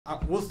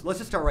let's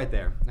just start right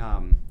there.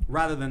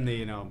 Rather than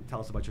tell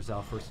us about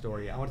yourself first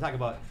story, I want to talk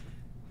about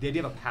the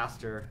idea of a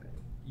pastor.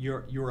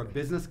 You're a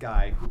business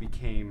guy who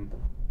became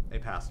a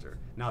pastor,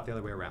 not the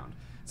other way around.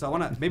 So I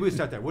want to, maybe we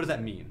start there. What does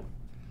that mean?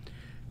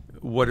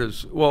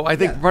 Well, I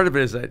think part of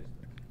it is that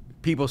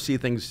people see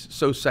things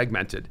so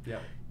segmented,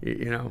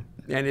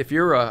 and if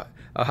you're a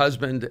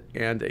husband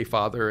and a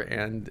father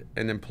and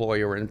an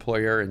employee or an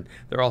employer and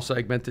they're all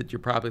segmented, you're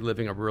probably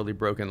living a really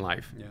broken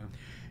life. Yeah.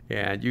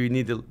 And you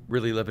need to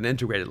really live an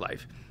integrated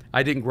life.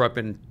 I didn't grow up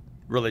in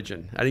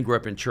religion. I didn't grow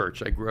up in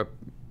church. I grew up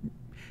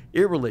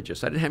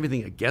irreligious. I didn't have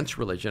anything against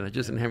religion. I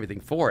just didn't have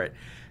anything for it.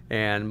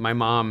 And my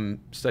mom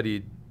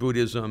studied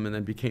Buddhism and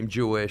then became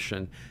Jewish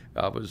and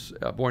was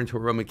born into a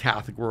Roman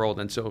Catholic world.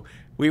 And so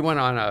we went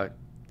on a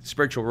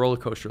spiritual roller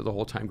coaster the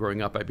whole time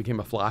growing up. I became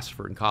a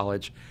philosopher in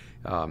college.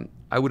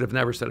 I would have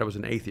never said I was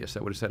an atheist.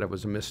 I would have said I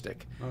was a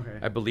mystic. Okay.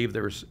 I believed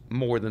there was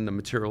more than the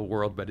material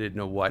world, but I didn't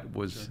know what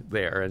was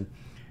there.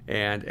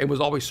 And it was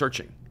always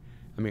searching.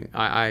 I mean,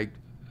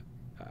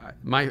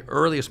 my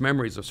earliest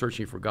memories of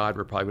searching for God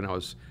were probably when I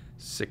was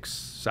 6,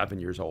 7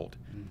 years old,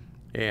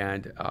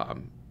 and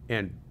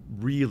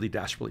really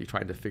desperately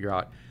trying to figure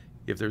out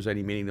if there's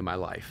any meaning to my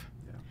life.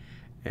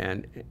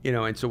 Yeah.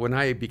 And so when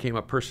I became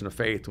a person of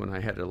faith, when I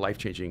had a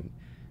life-changing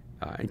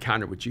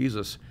encounter with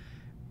Jesus,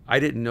 I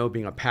didn't know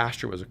being a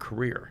pastor was a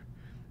career.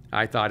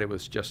 I thought it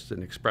was just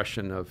an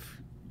expression of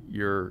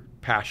your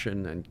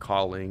passion and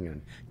calling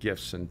and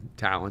gifts and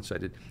talents.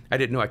 I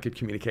didn't know I could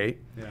communicate,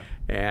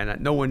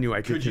 and no one knew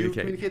I could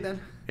communicate. Could you communicate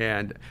then?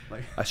 And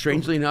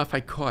strangely enough, I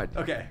could.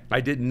 Okay. I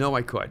didn't know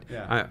I could.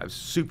 Yeah. I was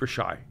super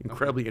shy,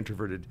 incredibly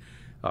introverted,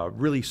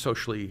 really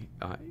socially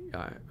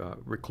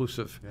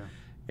reclusive. Yeah.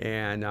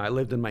 And I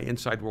lived in my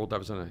inside world. I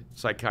was in a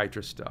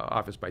psychiatrist's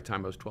office by the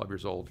time I was 12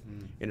 years old,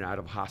 in and out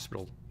of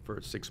hospital for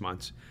 6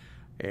 months.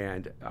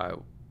 And I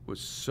was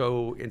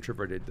so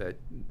introverted that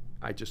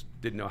I just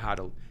didn't know how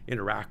to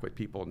interact with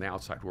people in the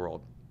outside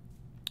world.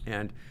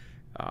 And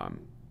I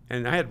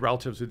had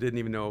relatives who didn't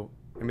even know.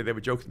 I mean, they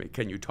would joke with me,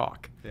 "Can you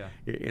talk?" Yeah.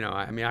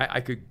 I mean,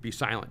 I could be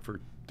silent for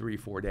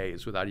 3-4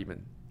 days without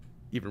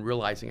even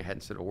realizing I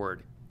hadn't said a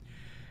word.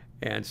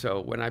 And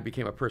so when I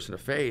became a person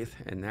of faith,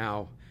 and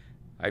now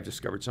I've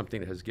discovered something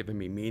that has given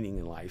me meaning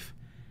in life,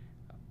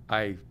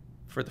 I,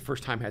 for the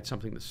first time, had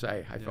something to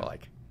say. I felt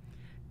like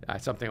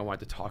something I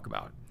wanted to talk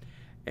about.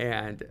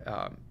 And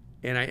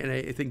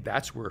I think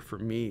that's where, for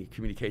me,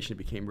 communication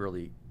became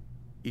really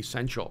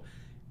essential.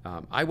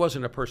 I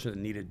wasn't a person that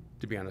needed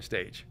to be on a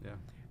stage. Yeah.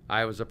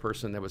 I was a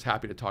person that was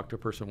happy to talk to a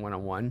person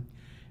one-on-one,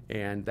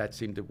 and that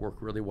seemed to work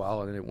really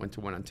well. And then it went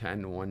to 1 on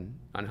 10, 1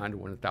 on 100,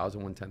 1 on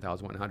 1,000, 1 on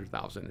 10,000, 1 on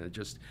 100,000, and it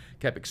just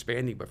kept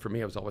expanding. But for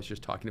me, I was always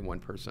just talking to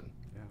one person.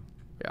 Yeah.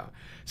 Yeah.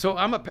 So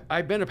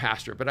I've been a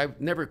pastor, but I've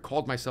never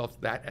called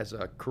myself that as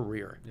a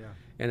career.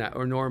 Yeah.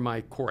 Or nor my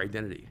core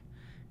identity.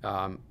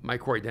 My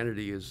core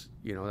identity is,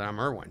 that I'm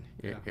Erwin.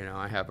 Yeah.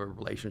 I have a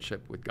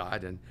relationship with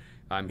God, and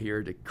I'm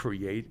here to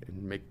create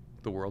and make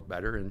the world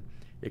better. And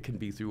it can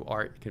be through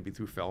art, it can be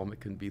through film, it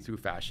can be through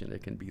fashion,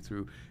 it can be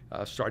through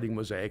starting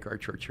Mosaic, our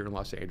church here in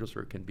Los Angeles,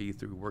 or it can be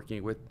through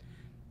working with,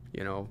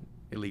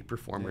 elite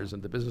performers in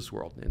the business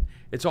world. And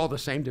it's all the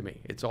same to me.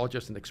 It's all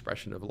just an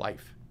expression of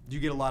life. Do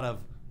you get a lot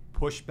of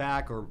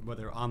pushback, or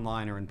whether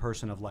online or in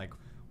person, of like,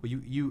 well,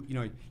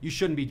 you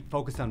shouldn't be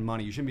focused on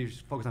money. You shouldn't be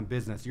focused on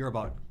business. You're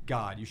about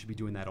God. You should be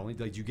doing that only.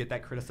 Like, do you get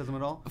that criticism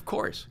at all? Of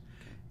course.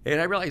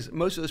 And I realize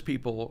most of those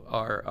people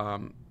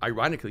are,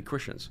 ironically,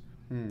 Christians.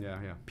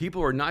 Yeah.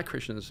 People who are not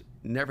Christians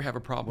never have a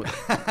problem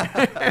with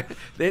it.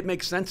 It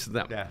makes sense to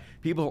them. Yeah.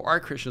 People who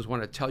are Christians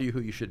want to tell you who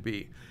you should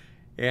be.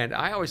 And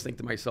I always think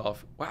to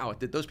myself, wow,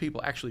 did those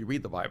people actually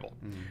read the Bible?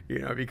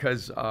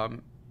 Because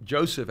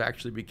Joseph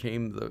actually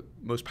became the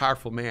most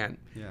powerful man,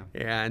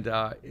 and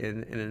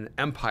in an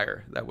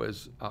empire that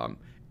was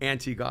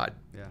anti-God.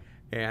 Yeah.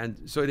 And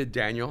so did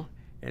Daniel,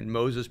 and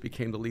Moses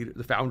became the leader,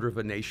 the founder of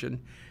a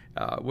nation.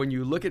 When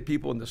you look at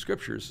people in the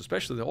scriptures,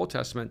 especially the Old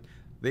Testament,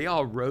 they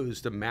all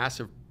rose to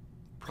massive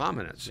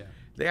prominence. Yeah.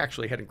 They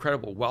actually had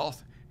incredible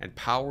wealth and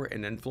power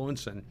and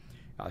influence. And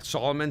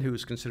Solomon, who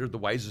is considered the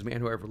wisest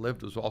man who ever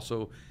lived, was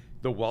also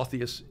the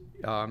wealthiest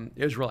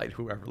Israelite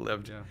who ever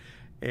lived. Yeah.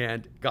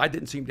 And God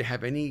didn't seem to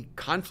have any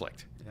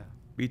conflict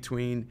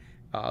between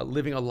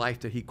living a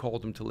life that he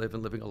called him to live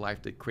and living a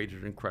life that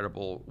created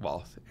incredible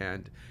wealth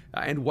and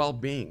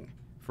well-being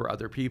for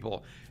other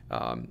people.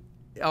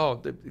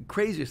 The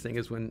craziest thing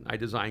is when I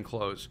design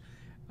clothes.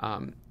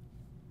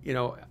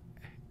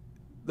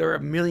 There are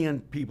 1 million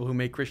people who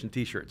make Christian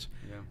T-shirts.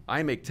 Yeah.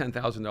 I make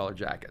 $10,000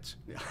 jackets.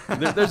 Yeah.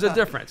 There's a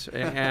difference,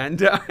 and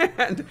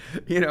then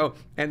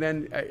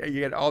you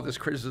get all this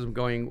criticism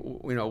going.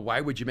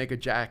 Why would you make a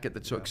jacket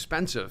that's so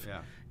expensive?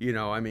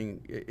 Yeah. I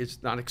mean,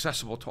 it's not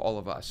accessible to all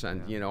of us,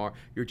 and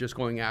you're just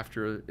going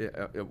after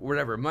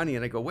whatever money.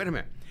 And I go, wait a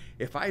minute,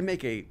 if I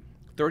make a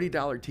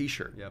 $30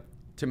 T-shirt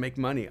to make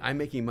money, I'm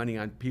making money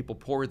on people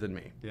poorer than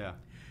me. Yeah.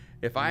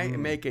 If I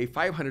make a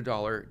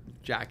 $500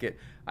 jacket,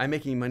 I'm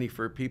making money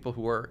for people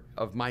who are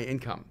of my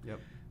income.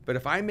 Yep. But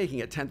if I'm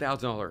making a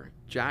 $10,000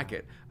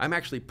 jacket, I'm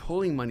actually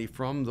pulling money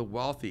from the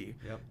wealthy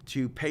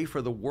to pay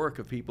for the work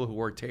of people who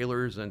are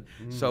tailors and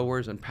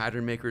sewers and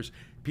pattern makers.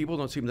 People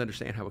don't seem to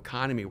understand how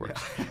economy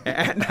works.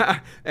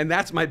 And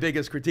that's my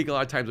biggest critique a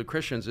lot of times with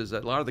Christians, is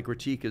that a lot of the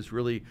critique is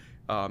really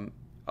a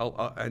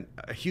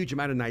huge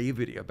amount of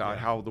naivety about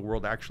how the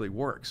world actually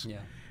works.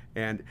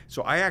 And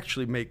so I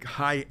actually make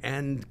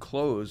high-end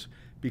clothes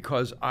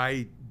because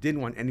I didn't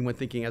want anyone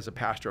thinking as a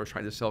pastor I was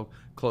trying to sell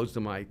clothes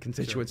to my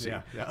constituency.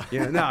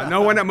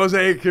 No one at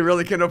Mosaic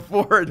really can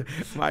afford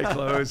my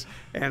clothes,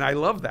 and I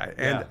love that.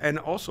 And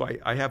also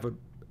I have a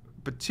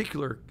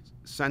particular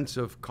sense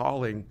of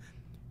calling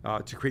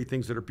to create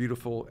things that are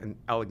beautiful and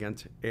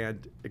elegant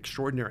and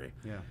extraordinary.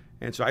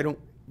 And so I don't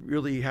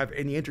really have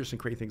any interest in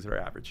creating things that are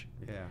average.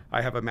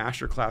 I have a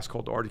master class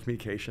called The Art of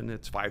Communication.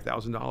 It's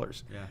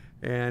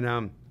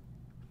 $5,000.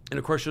 And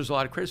of course, there's a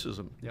lot of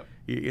criticism.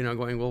 You know,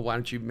 going, well, why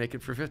don't you make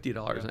it for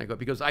 $50? And I go,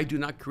 because I do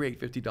not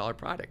create $50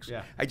 products.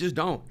 I just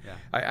don't.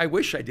 I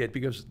wish I did,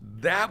 because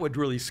that would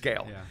really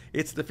scale.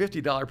 It's the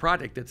 $50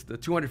 product, it's the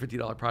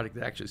 $250 product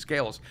that actually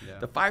scales.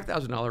 The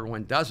 $5,000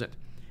 one doesn't.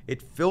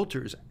 It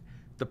filters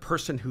the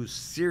person who's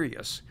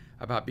serious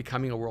about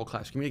becoming a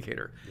world-class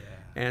communicator.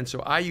 And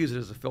so I use it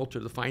as a filter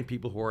to find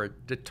people who are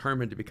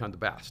determined to become the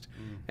best.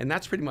 And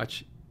that's pretty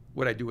much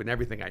what I do in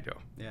everything I do.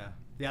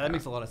 Yeah, that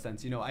makes a lot of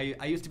sense. You know,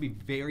 I used to be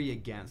very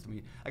against. I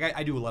mean,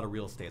 I do a lot of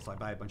real estate, so I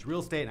buy a bunch of real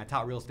estate, and I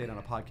taught real estate on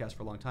a podcast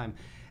for a long time.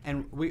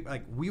 And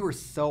we were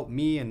so,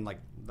 me and like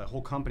the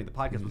whole company, the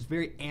podcast was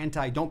very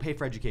anti. Don't pay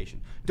for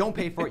education. Don't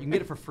pay for it. You can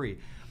get it for free.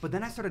 But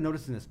then I started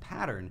noticing this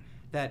pattern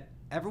that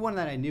everyone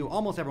that I knew,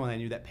 almost everyone I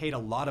knew that paid a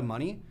lot of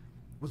money,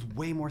 was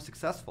way more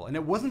successful. And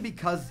it wasn't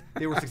because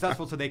they were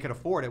successful so they could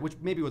afford it, which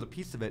maybe was a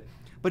piece of it,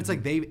 but it's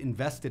like they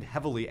invested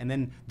heavily, and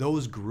then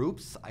those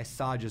groups I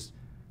saw just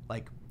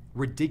like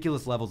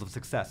ridiculous levels of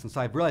success. And so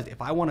I've realized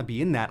if I want to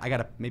be in that, I got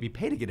to maybe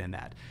pay to get in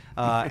that.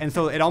 And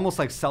so it almost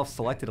like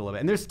self-selected a little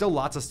bit. And there's still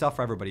lots of stuff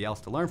for everybody else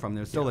to learn from.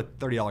 There's still the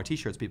 $30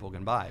 t-shirts people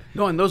can buy.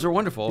 No, and those are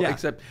wonderful,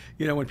 except,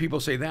 you know, when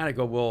people say that, I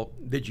go, well,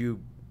 did you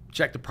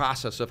check the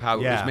process of how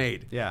it was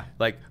made?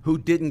 Like, who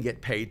didn't get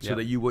paid so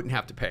that you wouldn't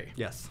have to pay?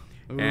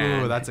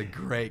 Ooh, that's a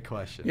great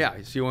question.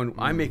 See, when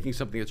I'm making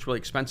something that's really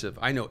expensive,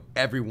 I know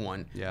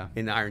everyone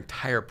in our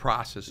entire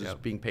process is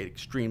being paid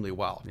extremely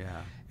well.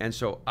 And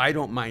so I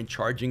don't mind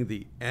charging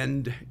the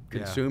end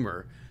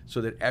consumer so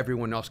that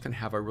everyone else can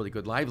have a really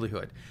good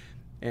livelihood.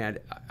 And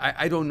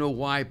I don't know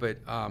why, but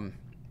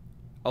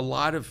a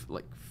lot of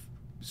like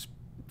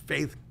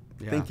faith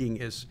thinking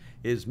is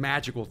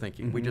magical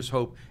thinking. We just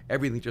hope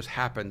everything just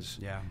happens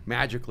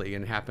magically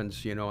and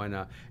happens, you know, in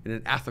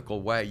an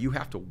ethical way. You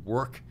have to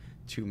work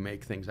to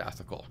make things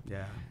ethical,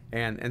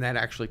 and that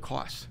actually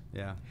costs,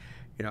 you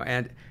know,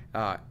 and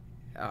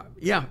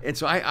and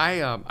so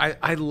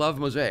I love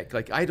Mosaic.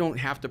 Like, I don't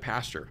have to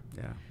pastor,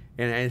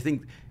 and I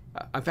think,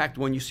 in fact,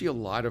 when you see a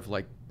lot of,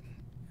 like,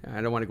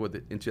 I don't want to go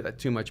into that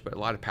too much, but a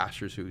lot of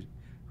pastors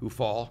who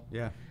fall,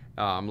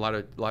 a lot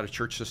of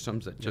church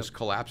systems that just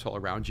collapse all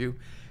around you,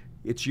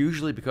 it's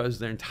usually because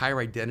their entire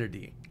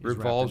identity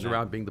revolves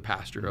around being the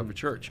pastor of a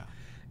church,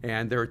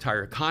 and their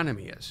entire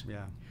economy is.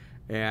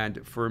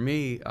 And for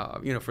me,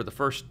 you know, for the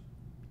first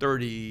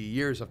 30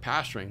 years of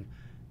pastoring,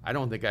 I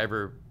don't think I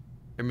ever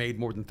made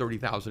more than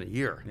 $30,000 a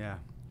year.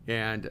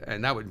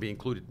 And that would be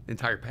included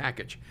entire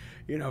package.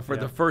 You know, for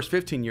the first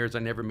 15 years, I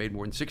never made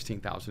more than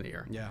 $16,000 a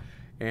year.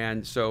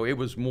 And so it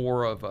was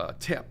more of a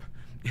tip,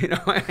 you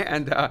know.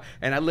 And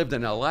I lived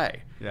in LA.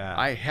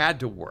 I had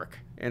to work,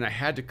 and I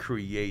had to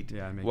create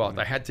wealth.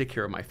 I had to take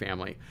care of my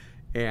family,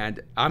 and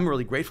I'm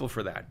really grateful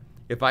for that.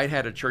 If I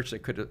had a church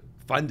that could have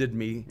funded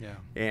me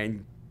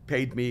and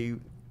paid me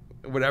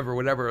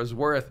whatever it was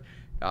worth,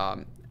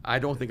 I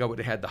don't think I would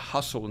have had the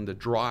hustle and the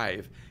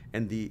drive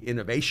and the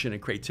innovation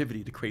and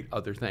creativity to create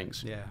other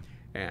things.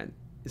 And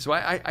so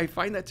I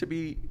find that to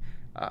be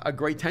a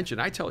great tension.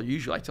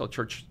 Usually I tell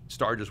church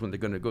starters when they're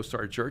going to go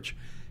start a church,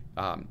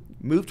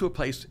 move to a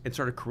place and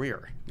start a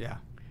career.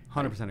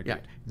 100% agree.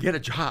 Get a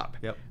job.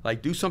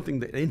 Like, do something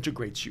that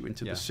integrates you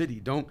into the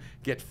city. Don't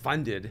get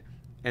funded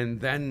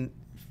and then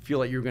feel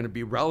like you're going to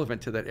be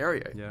relevant to that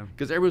area,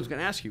 because everyone's going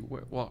to ask you,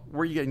 well,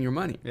 where are you getting your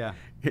money?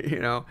 You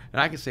know,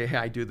 and I can say, hey,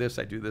 I do this,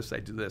 I do this, I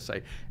do this,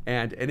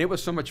 and it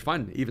was so much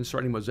fun. Even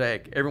starting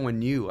Mosaic, everyone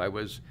knew I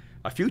was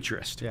a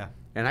futurist,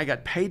 and I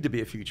got paid to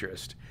be a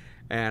futurist,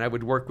 and I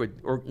would work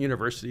with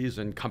universities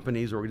and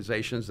companies,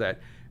 organizations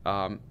that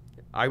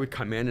I would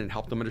come in and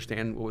help them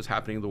understand what was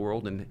happening in the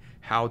world and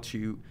how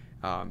to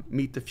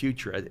meet the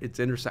future at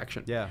its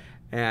intersection.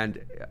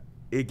 And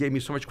it gave me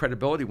so much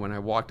credibility when I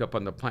walked up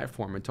on the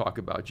platform and talked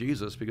about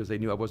Jesus, because they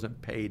knew I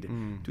wasn't paid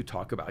to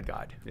talk about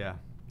God.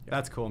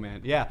 That's cool,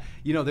 man.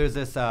 You know, there's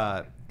this,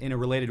 in a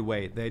related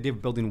way, the idea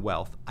of building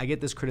wealth. I get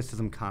this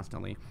criticism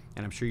constantly,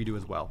 and I'm sure you do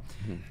as well.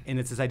 And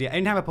it's this idea,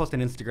 anytime I post on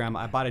Instagram,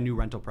 I bought a new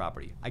rental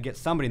property. I get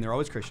somebody, and they're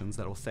always Christians,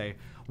 that will say,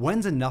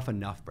 when's enough,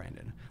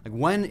 Brandon? Like,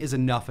 when is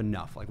enough?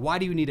 Like, why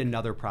do you need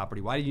another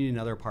property? Why do you need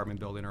another apartment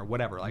building or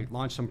whatever? Like,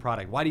 launch some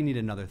product. Why do you need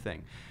another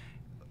thing?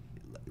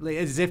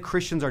 As if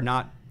Christians are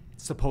not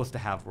supposed to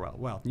have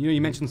wealth. You know,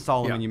 you mentioned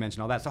Solomon, you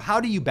mentioned all that. So how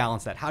do you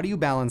balance that? How do you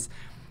balance,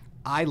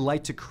 I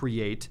like to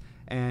create,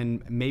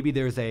 and maybe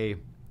there's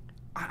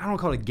I don't want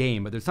to call it a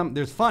game, but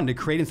there's fun to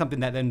creating something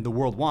that then the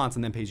world wants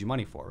and then pays you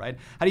money for, right?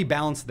 How do you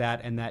balance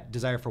that and that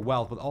desire for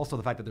wealth with also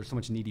the fact that there's so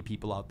much needy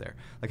people out there?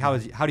 Like how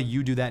do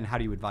you do that, and how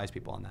do you advise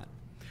people on that?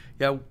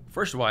 Yeah,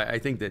 first of all, I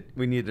think that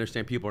we need to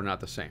understand people are not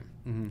the same.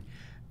 Mm-hmm.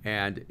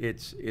 And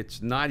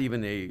it's not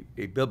even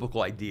a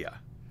biblical idea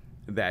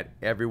that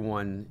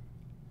everyone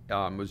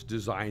was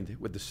designed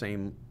with the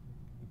same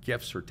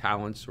gifts or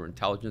talents or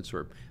intelligence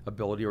or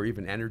ability or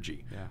even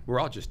energy. Yeah. We're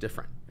all just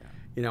different. Yeah.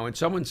 You know, and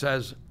someone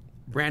says,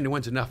 Brandon,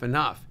 when's enough?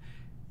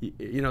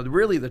 You know,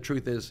 really the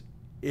truth is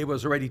it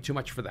was already too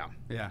much for them.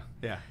 Yeah,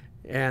 yeah.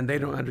 And they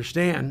don't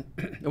understand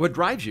what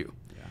drives you.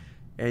 Yeah.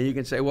 And you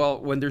can say, well,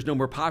 when there's no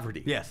more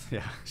poverty. Yes,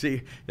 yeah.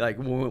 See, like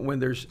when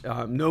there's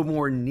no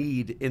more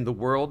need in the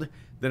world,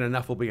 then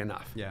enough will be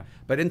enough. Yeah.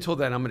 But until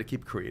then, I'm going to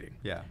keep creating.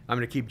 Yeah. I'm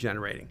going to keep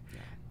generating. Yeah.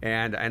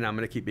 And I'm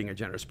going to keep being a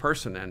generous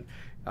person.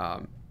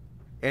 And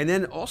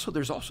then also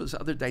there's also this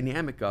other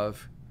dynamic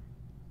of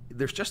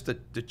there's just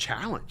the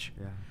challenge.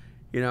 Yeah.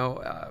 You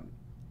know,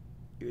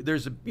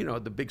 there's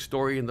the big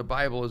story in the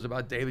Bible is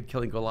about David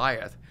killing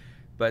Goliath,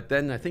 but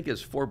then I think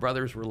his 4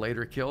 brothers were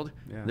later killed.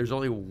 Yeah. There's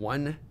only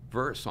one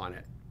verse on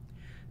it,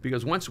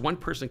 because once one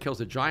person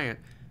kills a giant,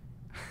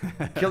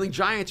 killing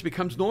giants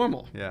becomes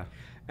normal. Yeah.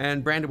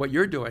 And Brandon, what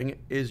you're doing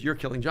is you're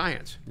killing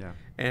giants. Yeah.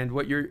 And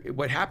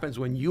what happens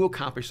when you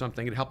accomplish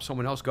something, it helps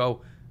someone else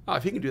go, oh,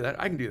 if he can do that,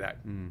 I can do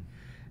that. Mm.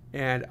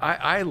 And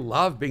I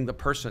love being the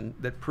person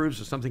that proves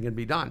that something can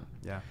be done.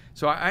 Yeah.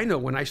 So I know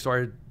when I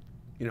started,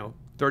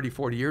 30,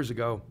 40 years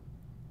ago,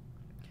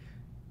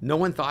 no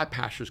one thought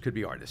pastors could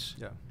be artists.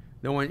 Yeah.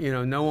 No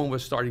one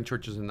was starting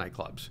churches and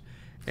nightclubs.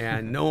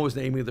 And no one was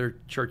naming their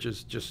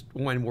churches just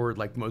one word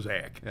like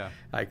Mosaic. Yeah.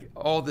 Like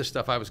all this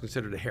stuff, I was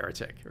considered a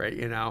heretic, right?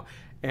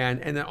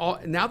 And then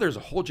now there's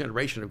a whole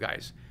generation of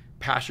guys,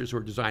 pastors who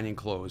are designing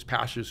clothes,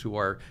 pastors who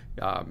are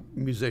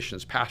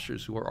musicians,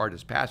 pastors who are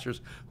artists,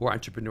 pastors who are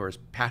entrepreneurs,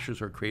 pastors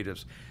who are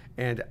creatives.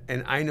 And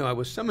I know I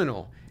was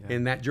seminal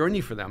in that journey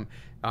for them.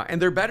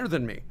 And they're better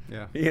than me.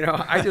 Yeah.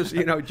 I just,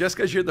 just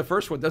because you're the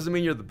first one doesn't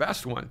mean you're the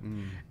best one.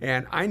 Mm.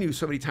 And I knew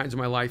so many times in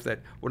my life that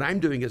what I'm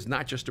doing is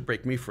not just to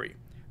break me free.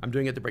 I'm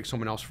doing it to break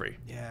someone else free.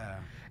 Yeah.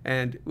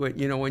 And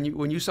when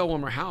you sell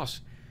one more house,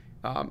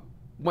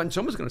 when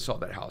someone's going to sell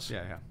that house,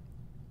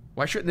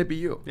 why shouldn't it be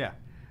you? Yeah.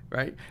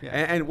 Right. Yeah.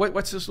 And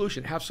what's the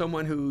solution? Have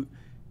someone who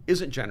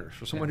isn't generous,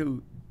 or someone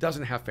who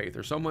doesn't have faith,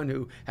 or someone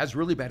who has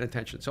really bad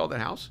intentions. Sell that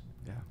house.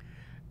 Yeah.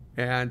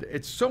 And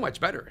it's so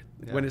much better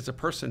when it's a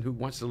person who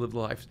wants to live the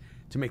life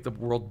to make the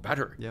world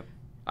better. Yep.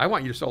 I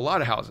want you to sell a lot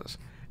of houses,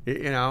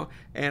 and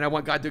I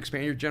want God to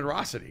expand your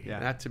generosity. Yeah.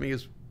 And that to me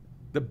is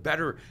the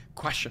better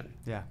question.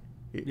 Yeah.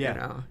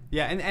 Yeah.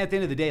 Yeah. And at the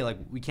end of the day, like,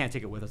 we can't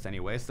take it with us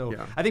anyway. So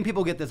I think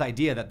people get this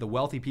idea that the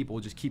wealthy people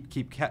will just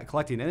keep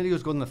collecting, and then it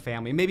just goes in the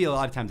family. And maybe a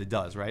lot of times it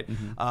does, right?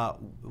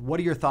 Mm-hmm. What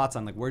are your thoughts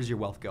on, like, where does your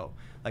wealth go?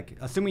 Like,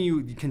 assuming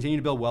you continue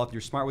to build wealth,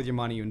 you're smart with your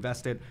money, you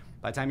invest it.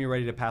 By the time you're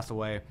ready to pass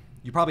away,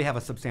 you probably have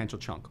a substantial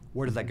chunk.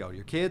 Where does that go? To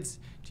your kids?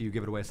 Do you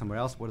give it away somewhere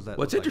else? What does that?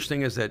 What's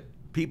interesting is that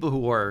people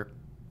who are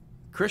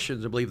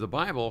Christians and believe the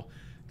Bible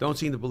don't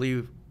seem to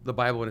believe the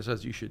Bible when it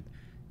says you should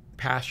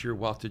pass your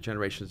wealth to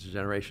generations.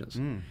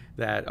 Mm.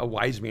 That a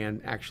wise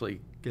man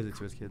actually gives it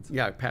to his kids.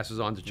 Yeah, passes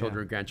on to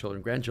children,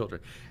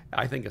 grandchildren.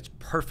 I think it's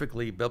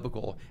perfectly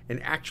biblical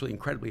and actually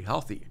incredibly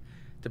healthy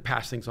to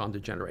pass things on to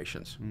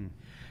generations.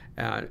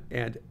 Mm.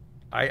 And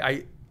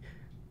I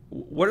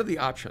what are the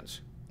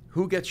options?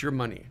 Who gets your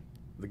money?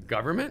 The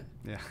government?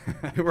 Yeah.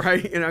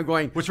 Right? And I'm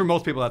going... Which for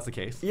most people, that's the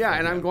case. Yeah,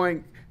 and I'm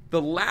going,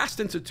 the last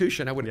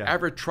institution I would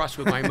ever trust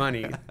with my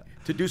money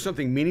to do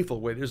something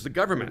meaningful with is the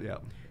government. Yeah.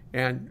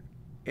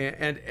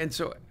 And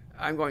so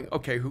I'm going,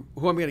 okay, who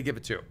am I going to give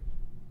it to?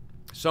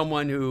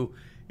 Someone who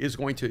is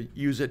going to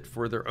use it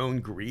for their own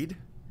greed?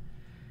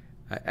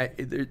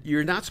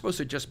 You're not supposed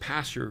to just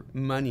pass your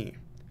money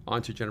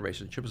on to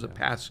generations. You're supposed to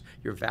pass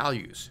your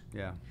values.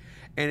 Yeah.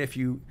 And if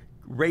you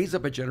raise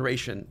up a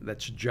generation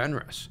that's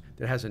generous,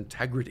 that has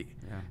integrity,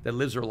 that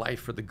lives their life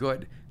for the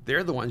good,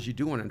 they're the ones you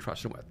do want to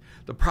entrust them with.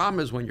 The problem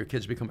is when your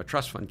kids become a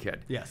trust fund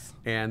kid. Yes.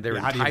 And they're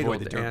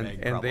entitled,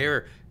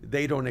 and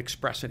they don't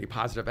express any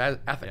positive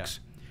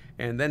ethics.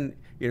 Yeah. And then,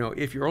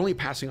 if you're only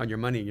passing on your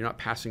money, you're not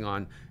passing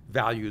on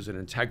values and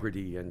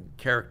integrity and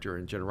character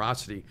and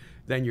generosity,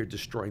 then you're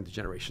destroying the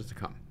generations to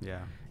come. Yeah.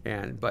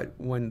 But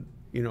when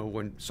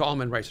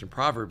Solomon writes in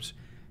Proverbs,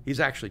 he's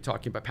actually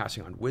talking about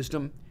passing on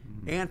wisdom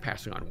and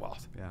passing on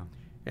wealth. Yeah.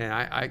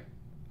 And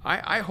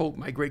I hope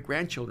my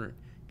great-grandchildren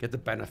get the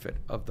benefit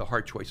of the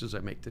hard choices I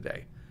make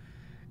today.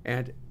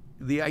 And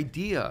the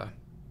idea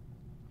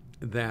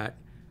that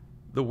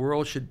the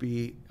world should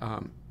be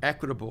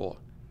equitable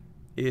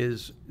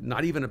is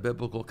not even a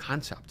biblical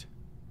concept.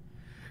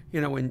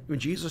 When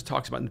Jesus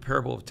talks about in the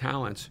parable of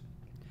talents,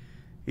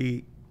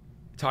 he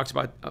talks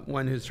about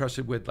one who's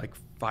trusted with like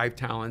 5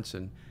 talents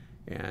and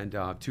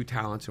 2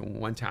 talents and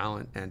 1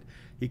 talent, and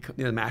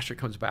the master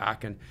comes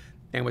back, and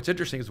And what's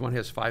interesting is one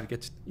has 5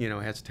 gets,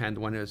 has 10, the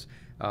one has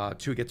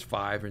 2 gets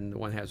 5, and the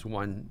one has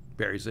 1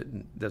 buries it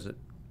and doesn't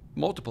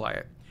multiply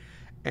it.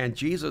 And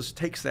Jesus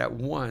takes that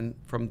 1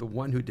 from the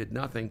one who did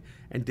nothing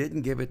and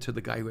didn't give it to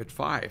the guy who had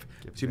 5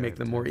 to make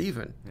them more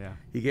even. Yeah.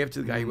 He gave it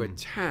to the guy who had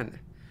 10.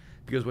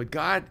 Because what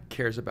God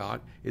cares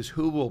about is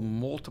who will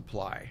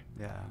multiply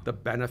the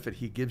benefit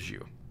he gives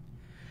you.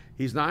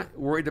 He's not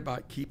worried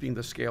about keeping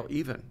the scale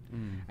even.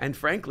 And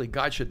frankly,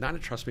 God should not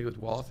entrust me with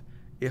wealth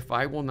if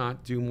I will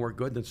not do more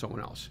good than someone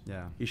else.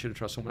 Yeah. He should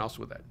entrust someone else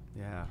with it.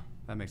 Yeah,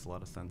 that makes a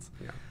lot of sense.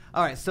 Yeah.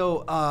 All right,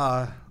 so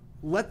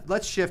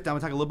let's shift. I'm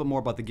going to talk a little bit more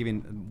about the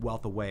giving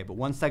wealth away. But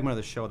one segment of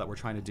the show that we're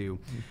trying to do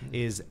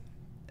is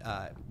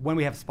when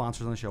we have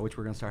sponsors on the show, which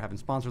we're going to start having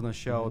sponsors on the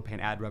show,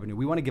 paying ad revenue,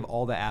 we want to give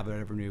all the ad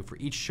revenue for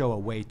each show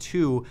away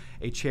to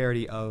a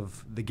charity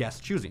of the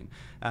guest choosing.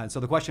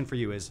 So the question for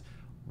you is,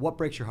 what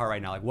breaks your heart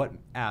right now? Like what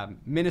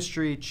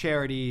ministry,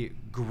 charity,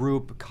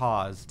 group,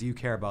 cause do you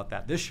care about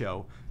that this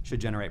show should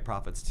generate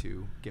profits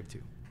to give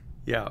to?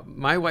 Yeah,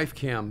 my wife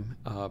Kim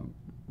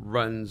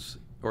runs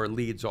or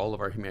leads all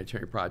of our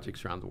humanitarian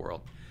projects around the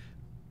world.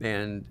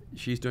 And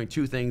she's doing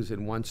 2 things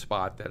in one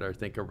spot that I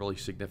think are really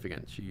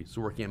significant. She's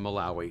working in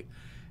Malawi.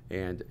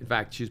 And in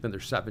fact, she's been there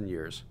 7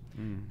 years.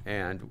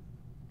 And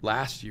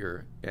last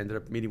year ended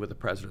up meeting with the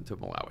president of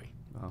Malawi.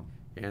 Wow.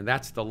 And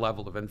that's the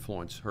level of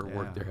influence her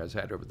work there has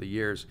had over the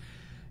years.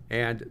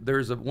 And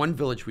there's one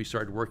village we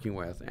started working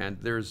with, and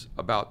there's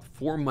about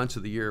 4 months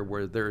of the year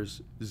where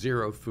there's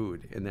 0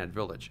 food in that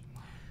village.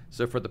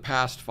 So for the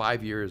past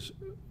 5 years,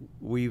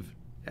 we've,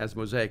 as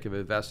Mosaic, have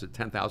invested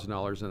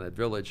 $10,000 in that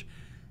village,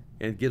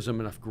 and it gives them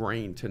enough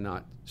grain to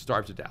not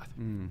starve to death.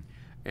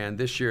 And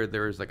this year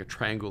there is like a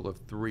triangle of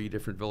 3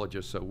 different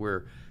villages, so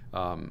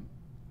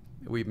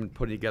we've been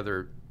putting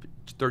together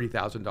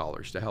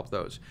 $30,000 to help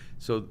those.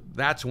 So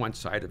that's one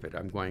side of it.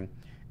 I'm going,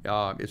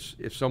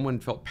 if someone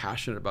felt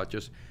passionate about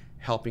just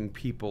helping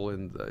people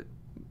in the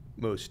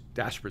most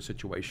desperate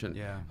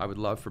situation, I would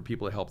love for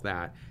people to help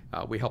that.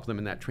 We help them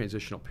in that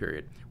transitional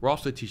period. We're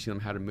also teaching them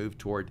how to move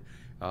toward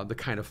the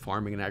kind of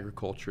farming and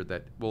agriculture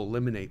that will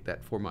eliminate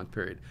that 4-month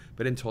period.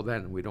 But until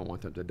then, we don't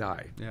want them to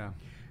die.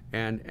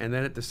 And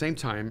then at the same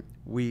time,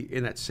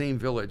 in that same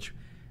village,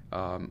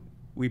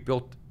 we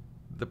built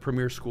the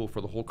premier school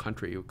for the whole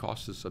country. It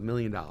cost us $1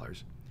 million,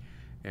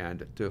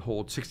 and to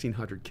hold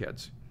 1,600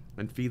 kids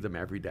and feed them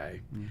every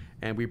day.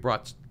 And we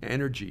brought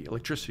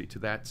electricity to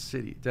that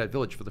city, to that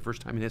village for the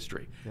first time in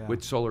history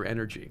with solar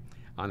energy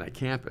on that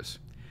campus.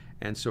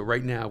 And so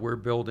right now we're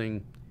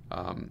building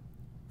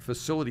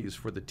facilities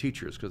for the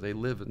teachers because they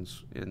live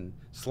in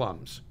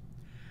slums.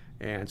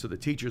 And so the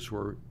teachers who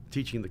are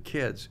teaching the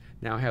kids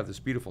now have this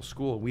beautiful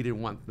school. We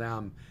didn't want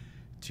them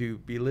to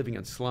be living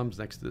in slums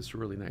next to this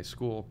really nice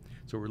school.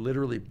 So we're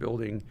literally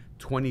building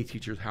 20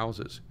 teachers'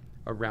 houses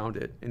around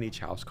it, and each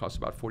house costs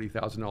about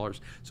 $40,000.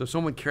 So if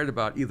someone cared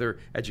about either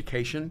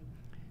education,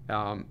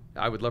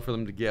 I would love for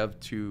them to give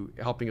to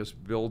helping us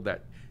build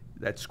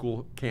that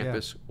school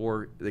campus,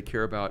 or they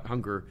care about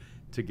hunger,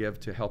 to give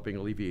to helping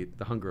alleviate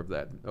the hunger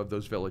of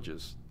those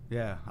villages.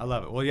 Yeah, I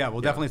love it. Well,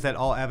 we'll definitely set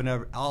all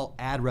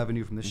ad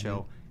revenue from the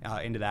show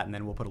into that, and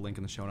then we'll put a link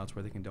in the show notes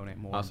where they can donate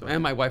more. Awesome.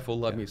 And my wife will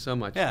love me so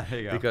much. Yeah, there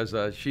you go.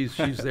 Because she's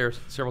there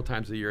several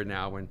times a year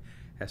now and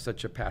has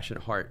such a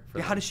passionate heart for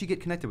them. How does she get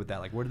connected with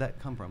that? Like, where did that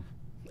come from?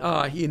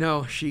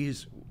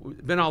 She's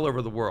been all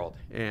over the world,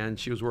 and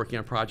she was working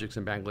on projects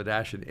in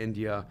Bangladesh and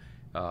India,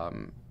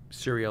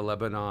 Syria,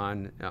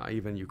 Lebanon,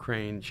 even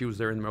Ukraine. She was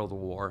there in the middle of the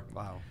war.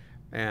 Wow.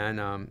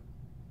 And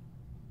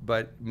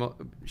but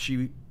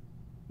she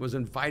was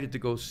invited to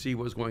go see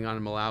what was going on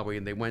in Malawi,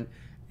 and they went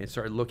and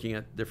started looking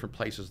at different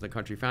places in the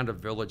country, found a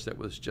village that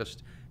was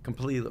just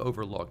completely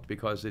overlooked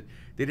because they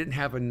didn't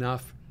have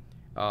enough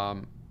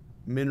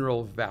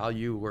mineral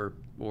value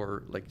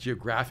or like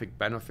geographic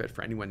benefit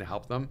for anyone to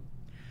help them.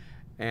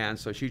 And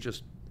so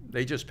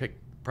they just picked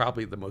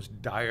probably the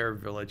most dire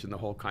village in the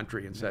whole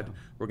country and said,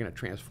 we're going to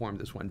transform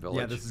this one village.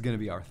 Yeah, this is going to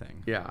be our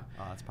thing. Yeah.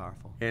 Oh, that's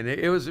powerful. And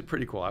it was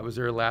pretty cool. I was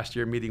there last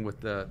year meeting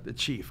with the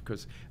chief,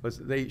 because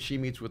she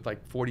meets with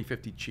like 40,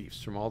 50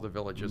 chiefs from all the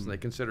villages, and they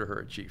consider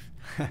her a chief.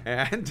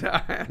 and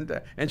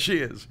she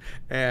is.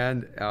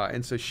 And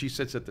so she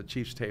sits at the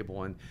chief's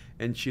table,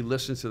 and she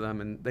listens to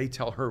them, and they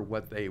tell her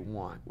what they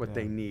want, what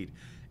they need.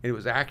 And it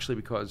was actually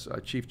because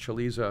Chief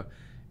Chaliza,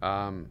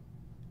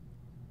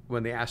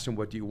 when they asked him,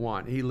 what do you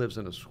want? He lives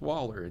in a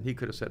squalor, and he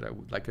could have said, I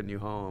would like a new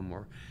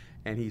home,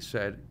 and he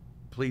said,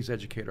 please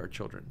educate our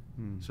children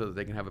so that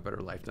they can have a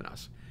better life than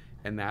us.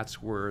 And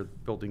that's where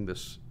building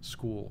this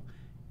school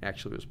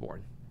actually was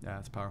born. Yeah,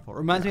 that's powerful. It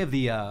reminds me of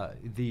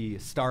the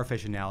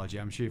starfish analogy.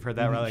 I'm sure you've heard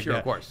that, right? Like sure,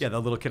 of course. Yeah,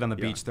 the little kid on the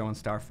beach throwing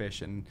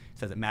starfish and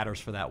says it matters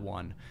for that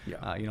one.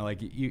 Yeah.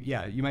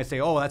 You might say,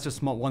 oh, that's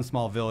just one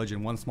small village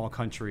and one small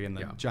country in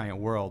the giant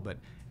world, but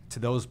to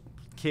those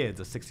kids,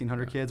 the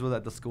 1,600 kids with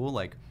at the school,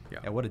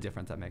 what a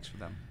difference that makes for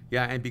them.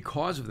 Yeah, and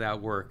because of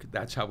that work,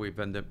 that's how we've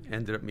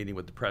ended up meeting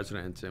with the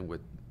president and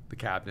with the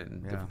cabinet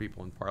and different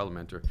people in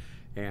parliament.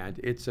 And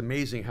it's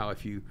amazing how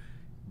if you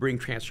bring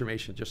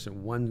transformation just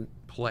in one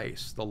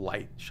place, the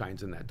light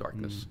shines in that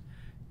darkness.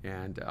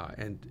 and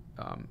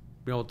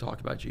be able to talk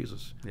about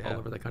Jesus all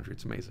over the country.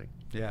 It's amazing.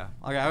 Yeah.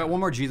 Okay, I got one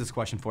more Jesus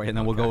question for you, and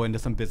then we'll go into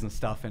some business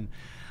stuff and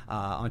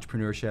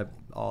entrepreneurship,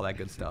 all that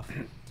good stuff.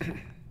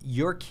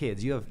 Your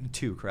kids, you have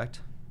 2,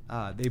 correct?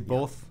 They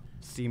both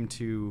seem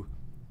to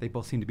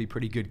be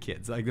pretty good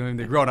kids. Like, I mean,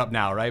 they're grown up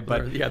now, right?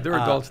 But they're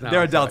adults now.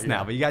 They're adults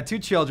now. But you got 2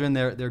 children.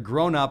 They're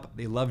grown up.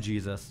 They love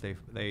Jesus.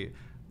 They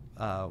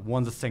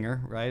one's a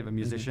singer, right? A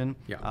musician.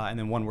 And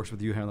then one works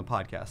with you here on the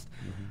podcast.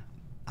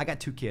 I got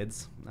 2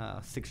 kids,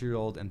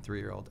 6-year-old and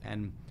 3-year-old,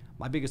 and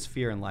my biggest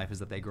fear in life is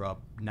that they grow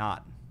up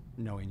not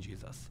knowing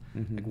Jesus.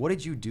 Like, what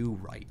did you do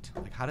right?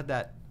 Like, how did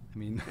that? I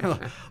mean,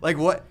 like,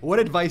 what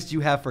advice do you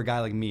have for a guy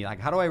like me? Like,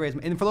 how do I raise?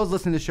 And for those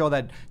listening to the show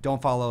that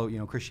don't follow,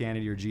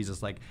 Christianity or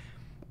Jesus, like,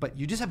 but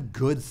you just have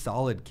good,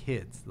 solid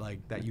kids,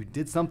 like that you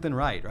did something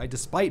right?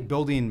 Despite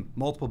building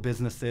multiple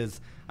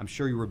businesses, I'm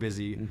sure you were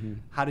busy.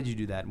 How did you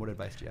do that? And what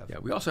advice do you have? Yeah,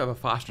 we also have a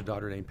foster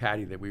daughter named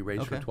Patty that we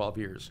raised for 12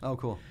 years. Oh,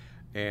 cool.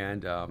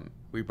 And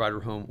we brought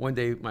her home. One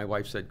day, my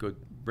wife said, "Go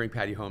bring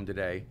Patty home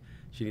today.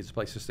 She needs a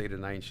place to stay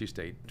tonight." And she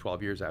stayed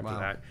 12 years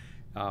after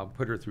that.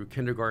 Put her through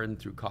kindergarten,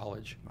 through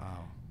college.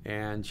 Wow.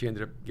 And she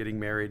ended up getting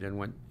married and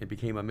went and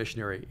became a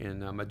missionary in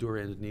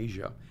Madura,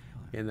 Indonesia,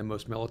 in the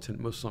most militant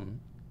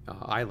Muslim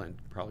island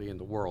probably in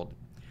the world.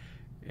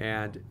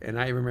 And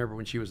I remember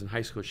when she was in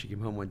high school, she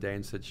came home one day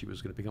and said she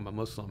was going to become a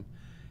Muslim,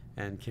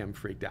 and Kim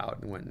freaked out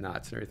and went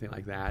nuts and everything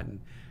like that.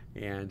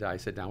 And I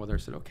sat down with her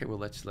and said, "Okay, well,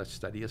 let's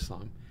study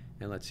Islam.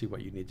 And let's see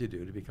what you need to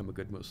do to become a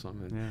good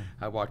Muslim." And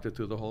I walked her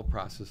through the whole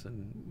process.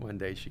 And one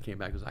day she came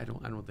back and goes, I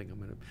don't think I'm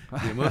going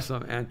to be a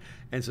Muslim.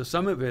 and so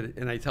some of it,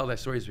 and I tell that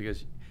story is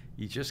because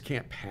you just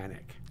can't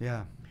panic.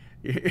 Yeah.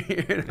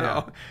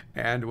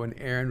 And when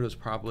Aaron was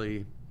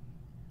probably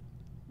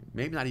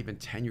maybe not even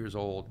 10 years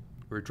old,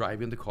 we were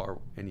driving the car,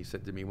 and he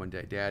said to me one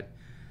day, "Dad,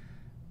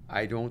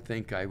 I don't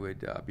think I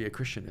would be a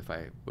Christian if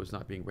I was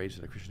not being raised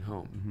in a Christian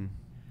home."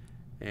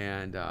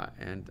 And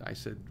I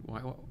said,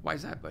 why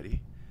is that,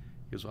 buddy?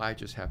 He goes, "Well, I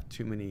just have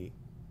too many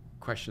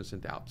questions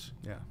and doubts."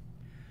 Yeah.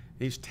 And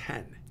he's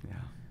 10. Yeah.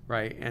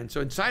 Right. And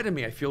so inside of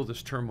me, I feel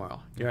this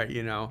turmoil, but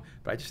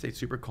I just stayed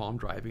super calm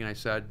driving. And I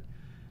said,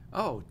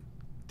 "Oh,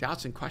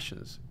 doubts and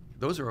questions,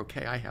 those are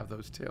okay. I have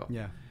those too."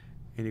 Yeah.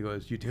 And he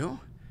goes, "You do?"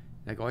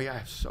 And I go, "Oh, yeah, I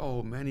have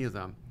so many of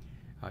them.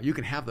 You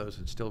can have those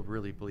and still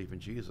really believe in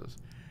Jesus."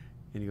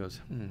 And he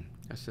goes,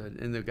 I said,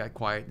 and they got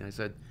quiet. And I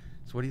said,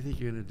 "So what do you think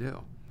you're going to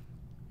do?"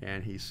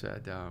 And he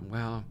said,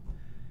 "Well,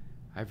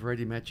 I've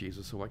already met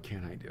Jesus, so what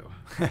can I do?"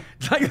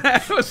 Like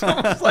that. It was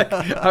almost like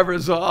a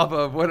resolve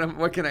of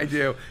what can I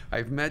do?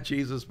 I've met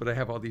Jesus, but I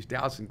have all these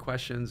doubts and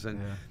questions.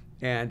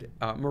 And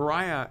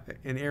Mariah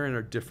and Aaron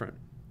are different.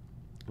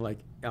 Like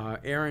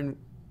Aaron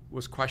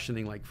was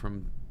questioning like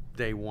from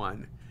day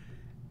one,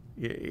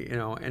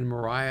 and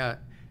Mariah,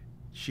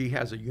 she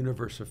has a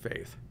universe of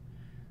faith.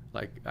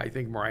 Like, I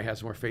think Mariah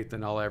has more faith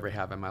than I'll ever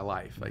have in my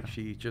life. Like,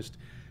 she just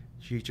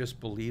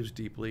believes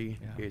deeply.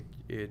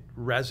 It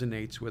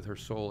resonates with her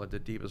soul at the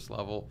deepest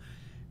level,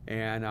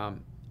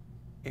 and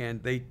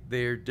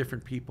they're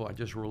different people. I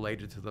just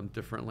related to them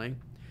differently.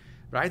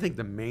 But I think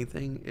the main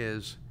thing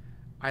is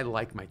I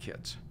like my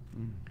kids.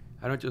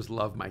 I don't just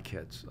love my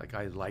kids. Like,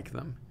 I like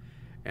them,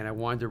 and I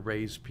wanted to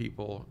raise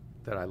people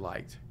that I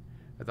liked.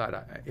 I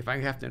thought if I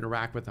have to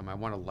interact with them, I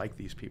want to like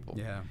these people.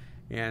 Yeah.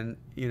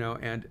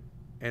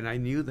 And I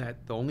knew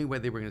that the only way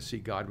they were going to see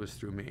God was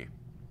through me.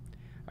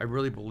 I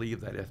really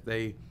believe that if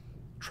they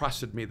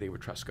trusted me, they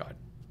would trust God.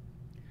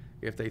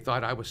 If they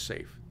thought I was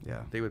safe,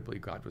 they would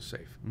believe God was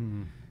safe.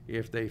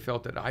 If they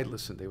felt that I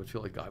listened, they would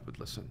feel like God would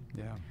listen.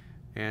 Yeah.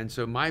 And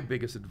so my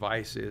biggest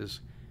advice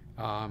is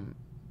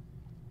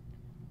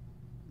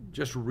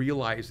just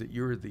realize that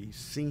you're the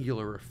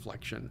singular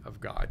reflection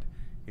of God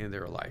in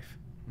their life.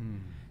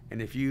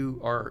 And if you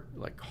are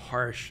like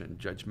harsh and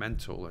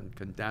judgmental and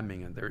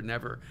condemning, and they're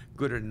never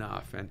good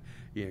enough, and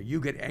you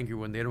get angry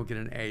when they don't get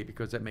an A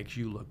because that makes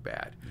you look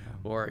bad,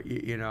 or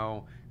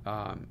you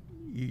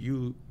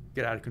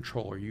get out of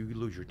control, or you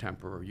lose your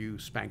temper, or you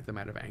spank them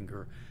out of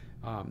anger,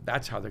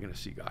 that's how they're going to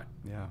see God.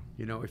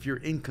 If you're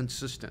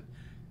inconsistent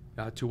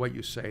to what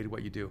you say, to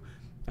what you do.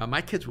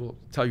 My kids will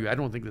tell you, I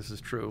don't think this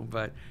is true,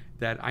 but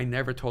that I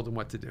never told them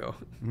what to do.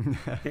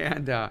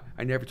 And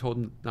I never told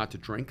them not to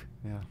drink.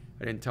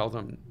 I didn't tell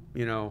them,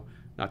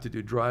 not to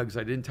do drugs.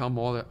 I didn't tell them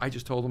all that. I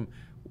just told them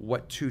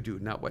what to do,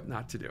 not what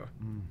not to do.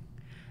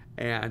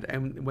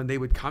 And when they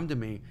would come to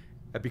me,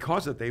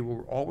 because of that, they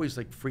were always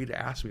like free to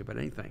ask me about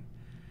anything.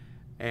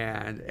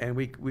 And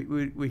we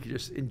could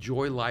just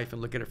enjoy life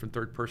and look at it from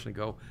third person and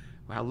go,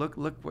 wow, look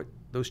what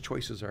those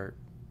choices are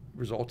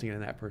resulting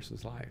in that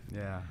person's life.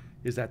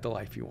 Is that the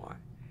life you want?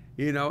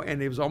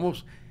 And it was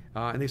almost,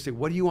 and they say,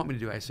 what do you want me to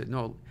do? I said,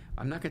 no,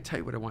 I'm not going to tell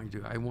you what I want you to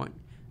do.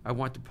 I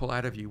want to pull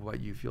out of you what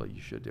you feel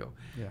you should do.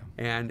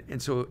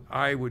 And so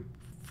I would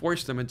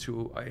force them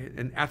into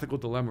an ethical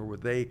dilemma where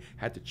they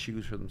had to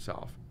choose for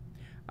themselves.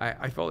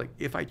 I felt like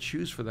if I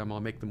choose for them,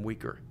 I'll make them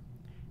weaker.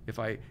 If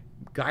I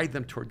guide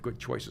them toward good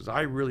choices,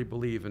 I really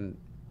believe in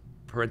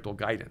parental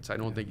guidance. I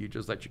don't think you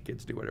just let your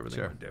kids do whatever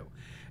they want to do.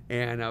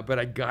 And but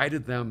I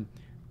guided them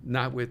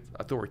not with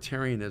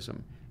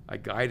authoritarianism. I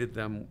guided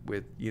them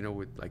with,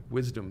 with like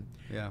wisdom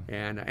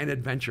and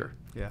adventure.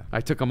 Yeah.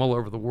 I took them all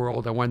over the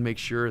world. I wanted to make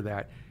sure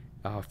that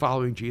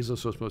following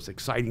Jesus was the most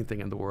exciting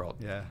thing in the world.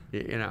 Yeah.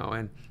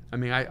 And I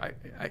mean,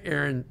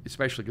 Aaron,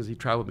 especially because he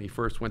traveled with me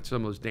first, went to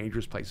some of those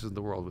dangerous places in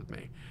the world with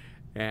me.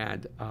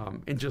 And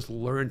just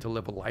learned to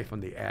live a life on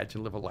the edge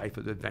and live a life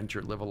of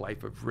adventure, live a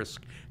life of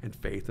risk and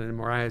faith. And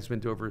Mariah has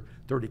been to over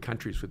 30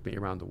 countries with me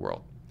around the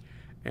world.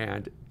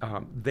 And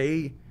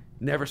they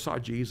never saw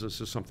Jesus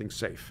as something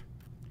safe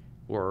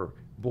or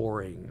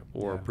boring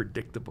or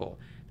predictable.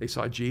 They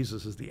saw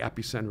Jesus as the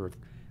epicenter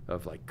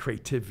of like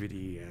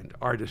creativity and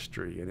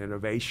artistry and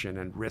innovation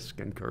and risk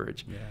and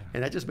courage. Yeah.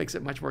 And that just makes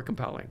it much more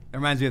compelling. It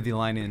reminds me of the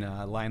line in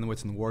Lion, the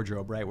Witch, and the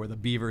Wardrobe, right, where the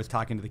beaver is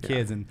talking to the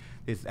kids and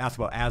they ask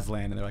about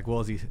Aslan, and they're like, well,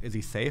 is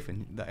he safe?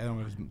 And I don't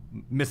know if it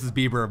was Mrs.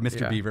 Beaver or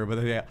Mr. Beaver,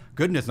 but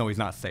goodness, no, he's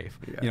not safe.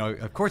 Yeah.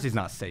 Of course he's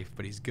not safe,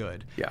 but he's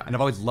good. Yeah. And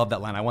I've always loved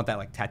that line. I want that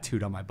like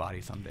tattooed on my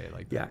body someday.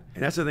 Like that. Yeah,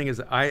 and that's the thing is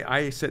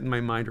I set in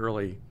my mind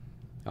early,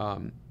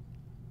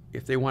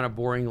 if they want a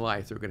boring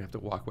life, they're going to have to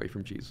walk away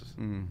from Jesus.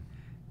 Mm.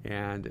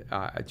 And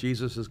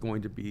Jesus is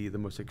going to be the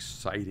most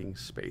exciting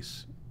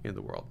space in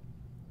the world.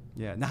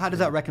 Yeah. Now, how does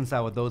that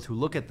reconcile with those who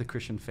look at the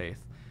Christian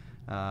faith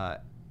and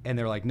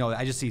they're like, no,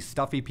 I just see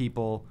stuffy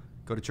people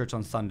go to church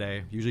on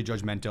Sunday, usually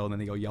judgmental, and then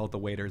they go yell at the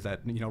waiters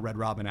at Red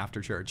Robin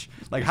after church.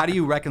 Like, how do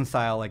you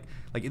reconcile like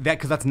that?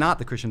 Because that's not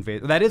the Christian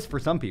faith. That is for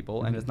some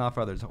people, and it's not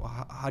for others.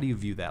 How do you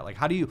view that? Like,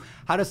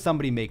 how does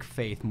somebody make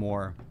faith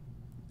more,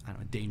 I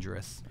don't know,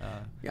 dangerous?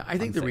 I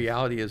think the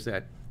reality is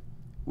that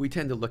we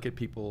tend to look at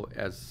people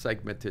as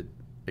segmented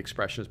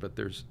expressions, but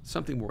there's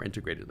something more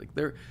integrated. Like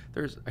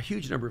there's a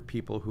huge number of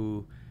people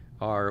who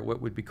are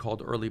what would be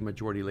called early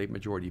majority, late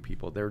majority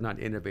people. They're not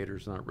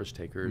innovators, not risk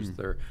takers.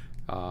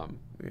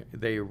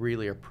 They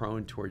really are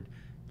prone toward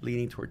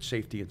leaning toward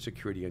safety and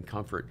security and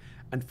comfort.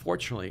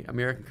 Unfortunately,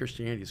 American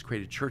Christianity has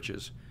created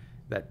churches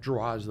that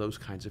draws those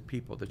kinds of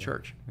people to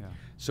church. Yeah.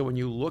 So when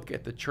you look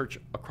at the church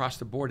across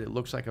the board, it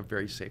looks like a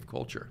very safe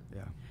culture.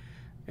 Yeah.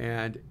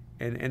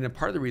 And a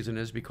part of the reason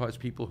is because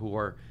people who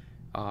are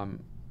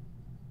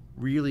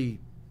really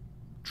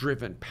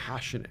driven,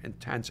 passionate,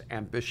 intense,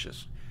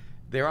 ambitious,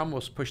 they're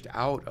almost pushed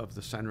out of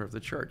the center of the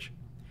church.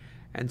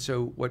 And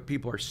so what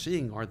people are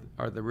seeing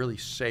are the really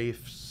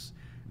safe,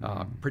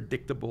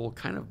 predictable,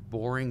 kind of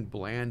boring,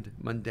 bland,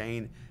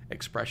 mundane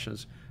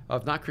expressions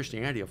of not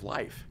Christianity, of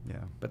life,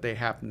 but they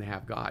happen to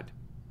have God.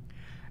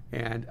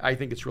 And I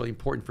think it's really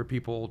important for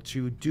people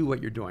to do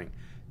what you're doing,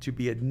 to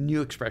be a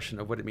new expression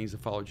of what it means to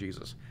follow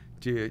Jesus.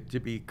 To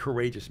be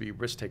courageous, to be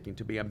risk-taking,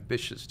 to be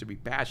ambitious, to be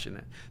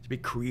passionate, to be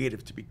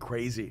creative, to be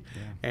crazy.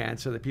 Yeah. And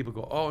so that people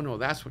go, oh, no,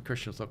 that's what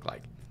Christians look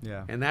like.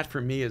 Yeah. And that, for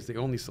me, is the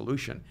only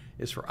solution,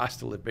 is for us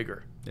to live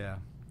bigger. Yeah.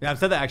 Yeah, I've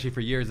said that actually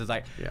for years. Is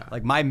like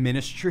my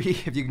ministry,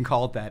 if you can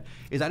call it that,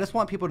 is I just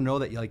want people to know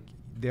that like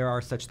there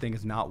are such things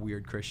as not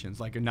weird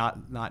Christians, like not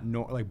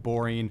like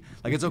boring.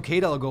 Like it's okay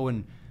to go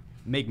and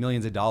make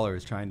millions of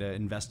dollars trying to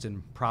invest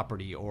in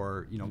property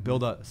or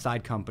build a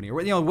side company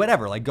or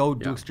whatever, like go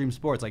do extreme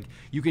sports. Like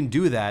you can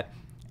do that,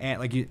 and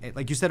like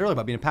you said earlier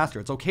about being a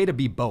pastor, it's okay to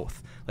be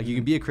both. Like you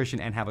can be a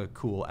Christian and have a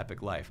cool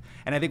epic life.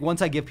 And I think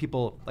once I give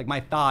people, like my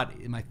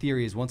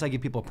theory is once I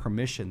give people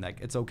permission that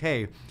it's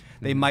okay,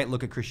 they might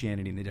look at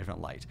Christianity in a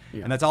different light.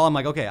 And that's all. I'm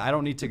like, okay, I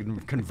don't need to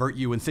convert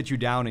you and sit you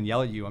down and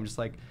yell at you. I'm just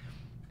like,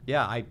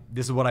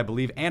 this is what I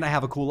believe, and I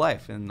have a cool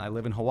life, and I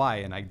live in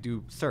Hawaii, and I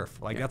do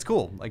surf. Like that's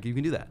cool. Like you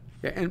can do that.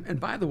 Yeah, and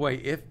by the way,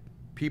 if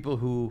people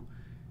who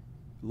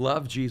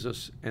love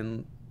Jesus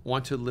and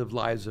want to live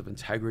lives of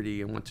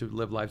integrity and want to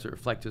live lives that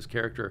reflect his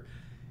character,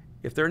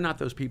 if they're not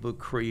those people who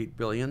create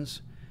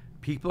billions,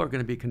 people are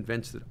going to be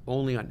convinced that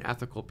only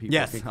unethical people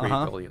can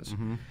create billions.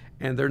 Mm-hmm.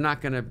 And they're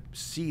not going to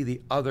see the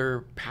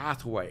other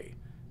pathway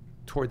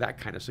toward that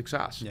kind of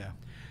success. Yeah.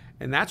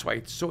 And that's why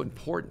it's so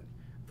important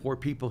for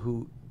people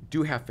who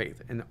do have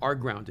faith and are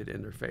grounded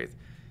in their faith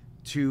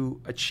to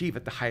achieve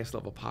at the highest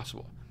level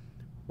possible.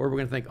 Or we're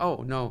going to think,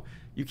 oh, no,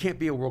 you can't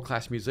be a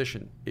world-class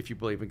musician if you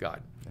believe in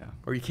God. Yeah.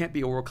 Or you can't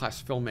be a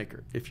world-class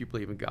filmmaker if you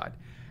believe in God.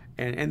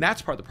 And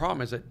that's part of the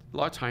problem, is that a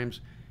lot of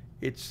times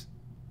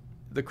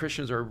the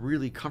Christians are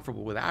really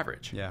comfortable with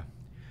average. Yeah.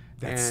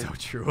 That's so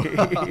true.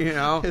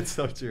 It's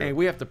so true. And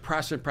we have to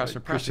press and press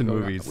and press. Christian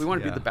movies. We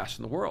want to be the best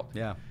in the world.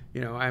 Yeah.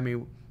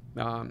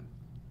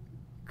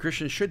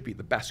 Christians should be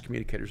the best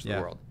communicators in the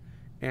world,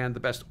 and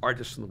the best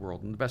artists in the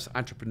world, and the best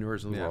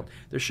entrepreneurs in the world.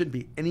 There shouldn't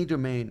be any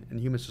domain in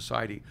human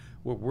society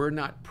where we're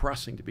not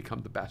pressing to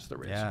become the best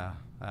there is. Yeah,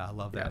 I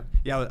love that.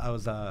 Yeah, I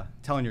was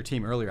telling your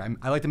team earlier,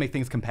 I like to make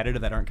things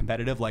competitive that aren't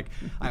competitive. Like,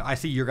 I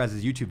see your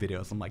guys' YouTube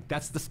videos. I'm like,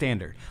 that's the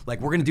standard. Like,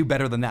 we're going to do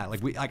better than that.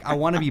 Like, I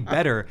want to be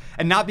better.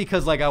 And not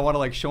because, I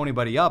want to, show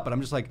anybody up, but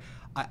I'm just like,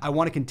 I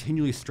want to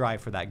continually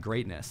strive for that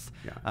greatness.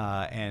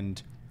 Yeah.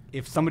 And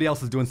if somebody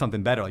else is doing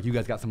something better, like you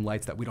guys got some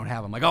lights that we don't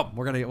have, I'm like, oh,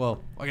 we're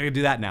gonna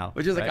do that now.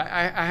 Which is right? like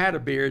I had a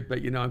beard, but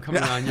I'm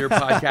coming on your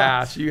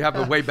podcast. You have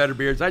a way better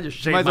beard. I just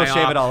shaved Might as well mine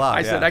shave it all out.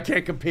 I said I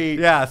can't compete.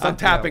 Yeah, I'm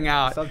tapping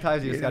out.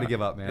 Sometimes you just got to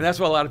give up, man. And that's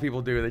what a lot of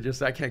people do. They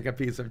just I can't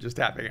compete, so I'm just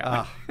tapping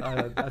out.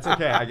 That's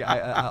okay.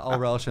 I'll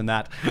relish in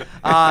that.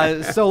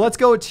 So let's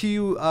go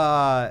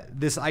to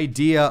this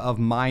idea of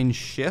mind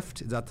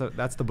shift.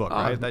 That's the book,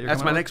 right?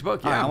 That's my next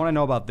book. Yeah, I want to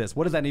know about this.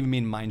 What does that even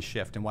mean, mind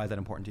shift, and why is that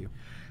important to you?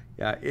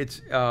 Yeah,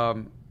 it's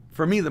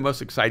for me the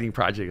most exciting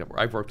project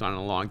I've worked on in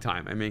a long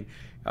time. I mean,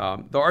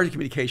 the art of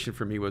communication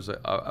for me was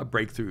a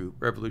breakthrough,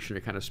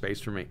 revolutionary kind of space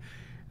for me.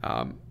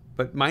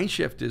 But mind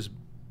shift is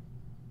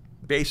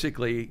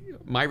basically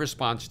my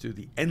response to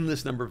the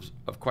endless number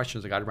of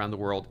questions I got around the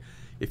world.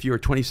 If you were a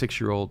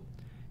 26-year-old,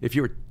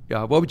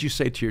 what would you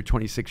say to your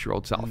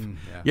 26-year-old self?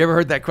 You ever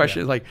heard that question?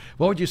 Yeah. It's like,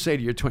 what would you say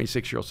to your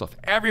 26-year-old self?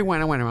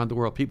 Everyone I went around the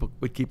world, people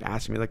would keep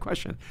asking me that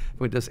question.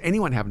 But does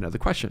anyone have another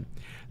question?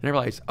 And I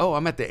realized, oh,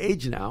 I'm at the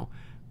age now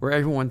where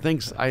everyone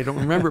thinks I don't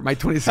remember my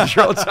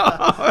 26-year-old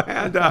self.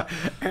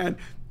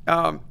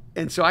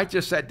 And so I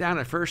just sat down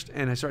at first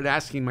and I started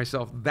asking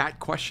myself that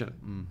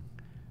question.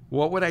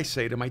 What would I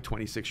say to my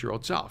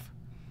 26-year-old self?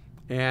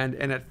 And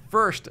at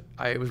first,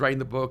 I was writing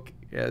the book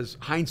as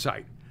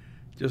hindsight,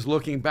 just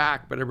looking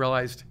back, but I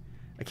realized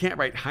I can't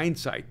write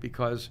hindsight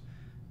because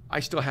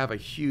I still have a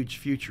huge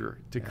future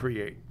to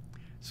create.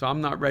 So I'm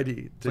not ready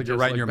to it's like just you're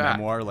writing look your back.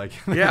 memoir, like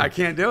yeah, I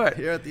can't do it.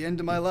 Here at the end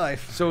of my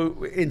life.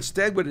 So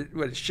instead, what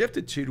it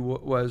shifted to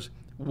was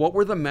what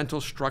were the mental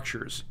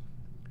structures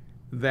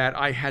that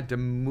I had to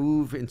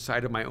move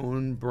inside of my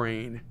own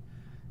brain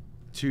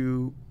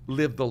to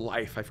live the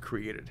life I've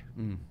created,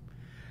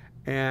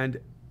 and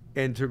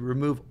to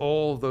remove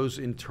all those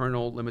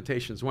internal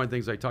limitations. One of the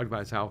things I talked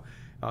about is how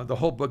the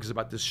whole book is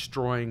about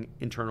destroying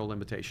internal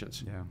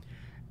limitations. Yeah.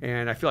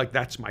 And I feel like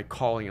that's my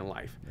calling in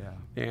life. Yeah.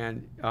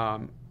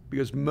 And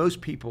because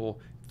most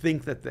people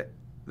think that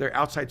their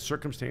outside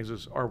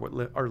circumstances are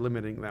what are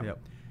limiting them. Yep.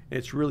 And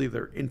it's really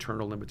their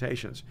internal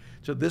limitations.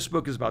 So this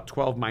book is about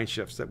 12 mind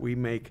shifts that we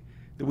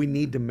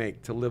need to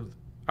make to live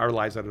our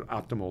lives at an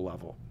optimal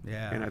level.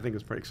 Yeah. And I think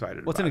it's pretty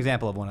exciting. What's an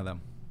example of one of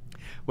them?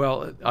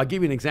 Well, I'll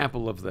give you an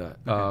example of the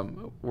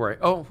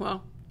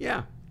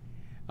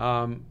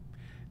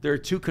there are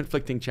two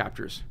conflicting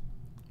chapters.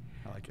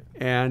 I like it.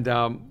 And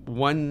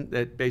one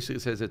that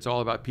basically says it's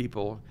all about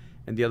people,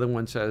 and the other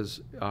one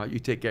says you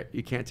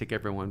can't take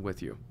everyone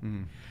with you.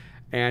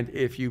 And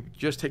if you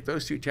just take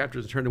those two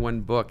chapters and turn to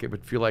one book, it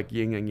would feel like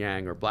yin and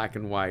yang, or black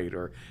and white,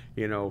 or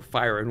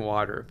fire and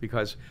water,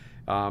 because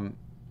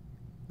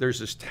there's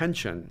this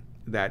tension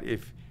that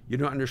if you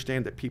don't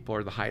understand that people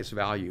are the highest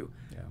value,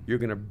 you're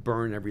going to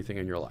burn everything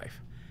in your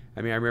life.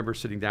 I mean, I remember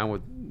sitting down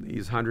with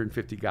these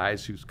 150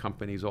 guys whose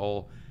companies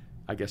all,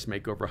 I guess,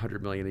 make over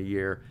 $100 million a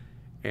year,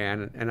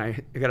 and I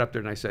got up there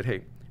and I said,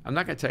 hey, I'm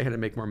not going to tell you how to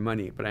make more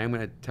money, but I am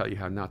going to tell you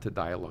how not to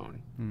die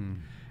alone.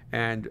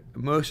 And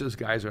most of those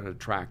guys are on a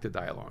track to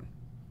die alone.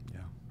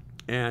 Yeah.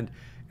 And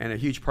a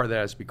huge part of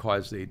that is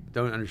because they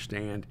don't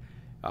understand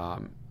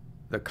the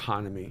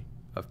economy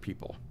of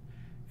people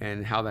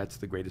and how that's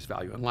the greatest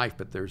value in life.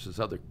 But there's this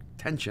other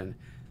tension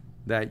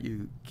that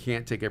you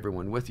can't take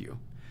everyone with you.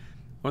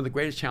 One of the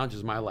greatest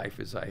challenges in my life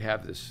is I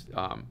have this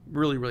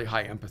really, really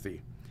high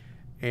empathy,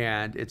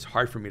 and it's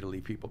hard for me to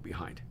leave people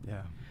behind.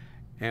 Yeah.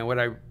 And what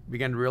I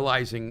began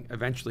realizing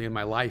eventually in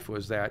my life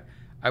was that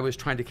I was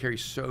trying to carry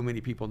so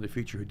many people in the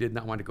future who did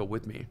not want to go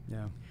with me.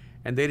 Yeah.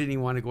 And they didn't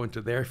even want to go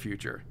into their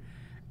future.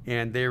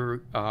 And they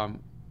were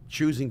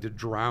choosing to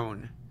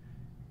drown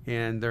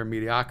in their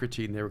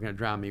mediocrity, and they were going to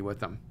drown me with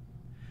them.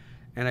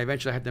 And I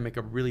eventually had to make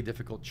a really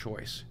difficult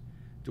choice.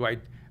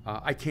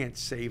 I can't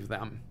save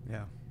them.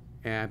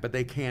 Yeah. But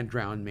they can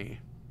drown me.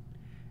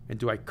 And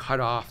do I cut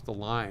off the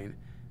line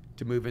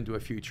to move into a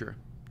future?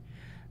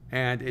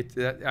 And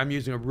I'm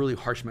using a really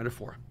harsh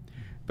metaphor,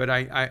 but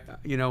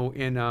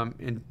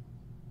in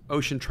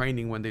ocean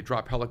training, when they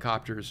drop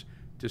helicopters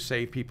to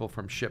save people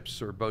from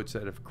ships or boats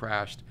that have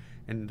crashed,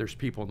 and there's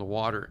people in the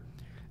water,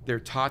 they're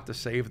taught to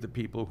save the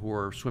people who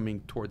are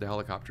swimming toward the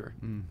helicopter,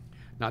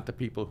 not the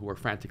people who are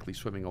frantically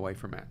swimming away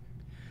from it,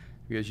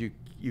 because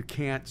you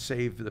can't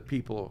save the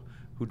people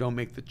who don't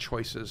make the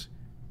choices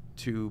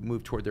to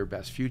move toward their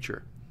best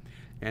future.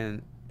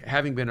 And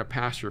having been a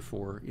pastor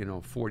for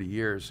 40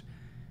 years,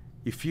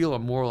 you feel a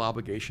moral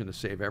obligation to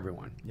save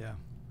everyone. Yeah.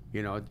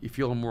 You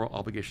feel a moral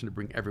obligation to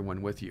bring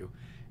everyone with you.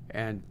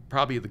 And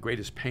probably the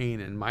greatest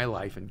pain in my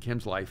life and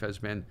Kim's life has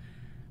been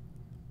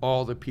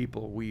all the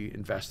people we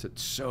invested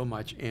so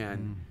much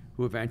in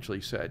who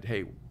eventually said,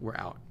 hey, we're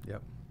out.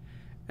 Yep.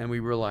 And we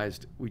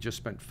realized we just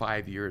spent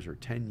 5 years or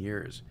 10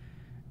 years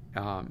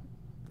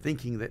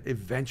thinking that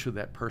eventually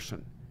that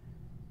person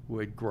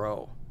would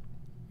grow,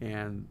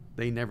 and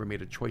they never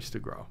made a choice to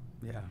grow.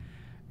 Yeah.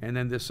 And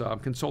then this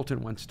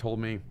consultant once told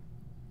me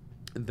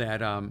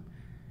that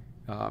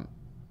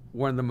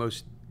one of the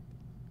most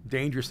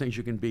dangerous things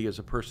you can be is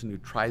a person who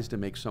tries to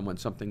make someone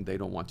something they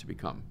don't want to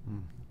become.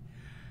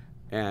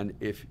 And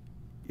if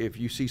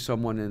you see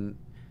someone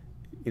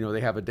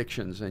they have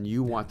addictions and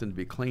you want them to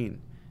be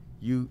clean,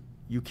 you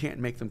can't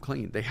make them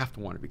clean. They have to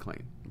want to be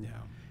clean. Yeah.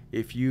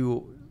 If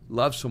you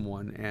love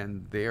someone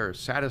and they are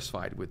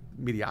satisfied with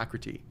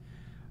mediocrity,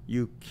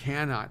 you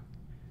cannot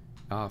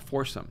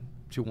force them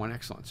to want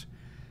excellence.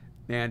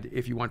 And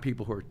if you want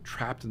people who are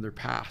trapped in their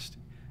past,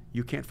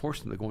 you can't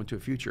force them to go into a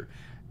future.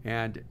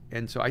 And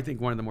so I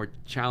think one of the more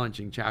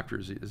challenging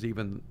chapters is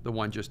even the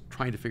one just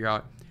trying to figure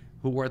out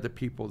who are the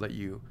people that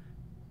you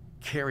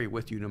carry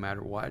with you no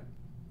matter what,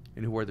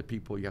 and who are the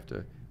people you have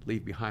to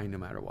leave behind no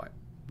matter what.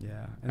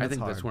 Yeah, and I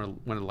think that's one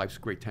of life's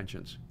great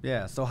tensions.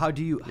 Yeah. So how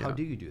do you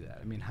do that?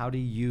 I mean, how do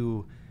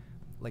you,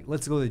 like,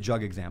 let's go to the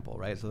drug example,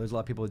 right? So there's a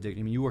lot of people addicted.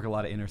 I mean, you work a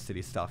lot of inner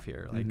city stuff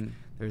here. Like,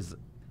 there's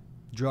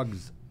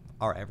drugs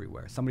are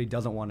everywhere. Somebody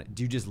doesn't want it.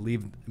 Do you just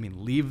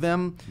leave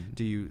them?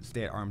 Do you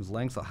stay at arm's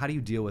length? So how do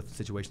you deal with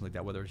situations like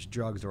that, whether it's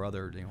drugs or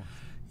other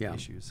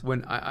issues?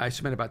 When I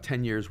spent about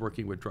 10 years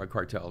working with drug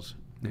cartels,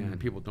 and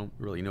people don't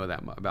really know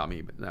that about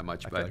me that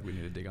much. I but feel like we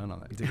need to dig in on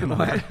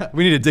that.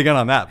 We need to dig in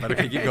on that, but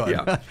okay, keep going.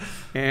 Yeah.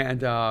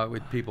 And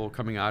with people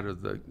coming out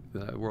of the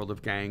world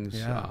of gangs,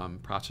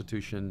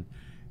 prostitution,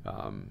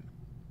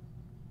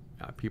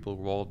 people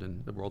involved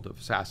in the world of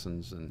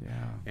assassins, and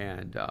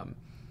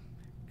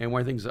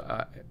one of the things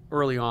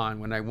early on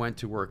when I went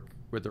to work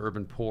with the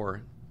urban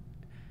poor,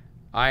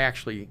 I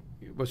actually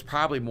was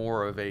probably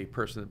more of a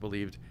person that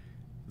believed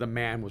the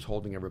man was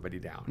holding everybody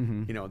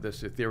down.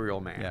 This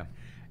ethereal man. Yeah.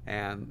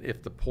 And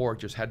if the poor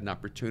just had an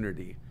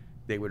opportunity,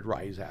 they would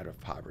rise out of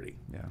poverty.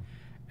 Yeah.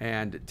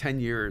 And 10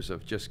 years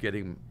of just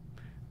getting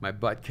my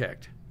butt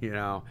kicked,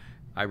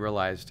 I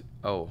realized,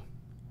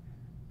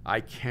 I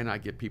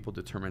cannot give people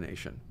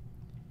determination,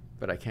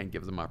 but I can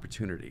give them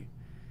opportunity.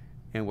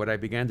 And what I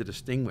began to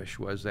distinguish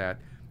was that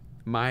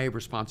my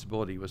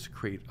responsibility was to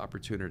create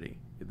opportunity.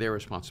 Their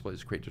responsibility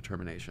is to create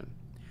determination.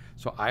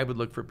 So I would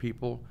look for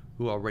people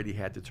who already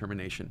had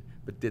determination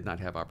but did not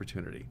have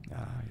opportunity.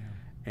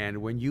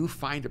 And when you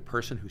find a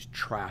person who's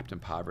trapped in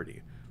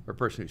poverty, or a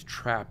person who's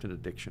trapped in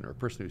addiction, or a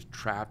person who's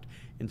trapped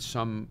in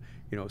some,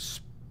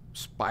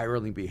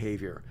 spiraling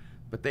behavior,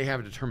 but they have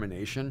a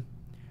determination,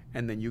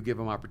 and then you give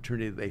them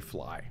opportunity, they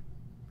fly.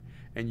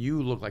 And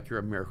you look like you're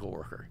a miracle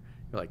worker.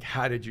 You're like,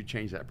 how did you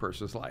change that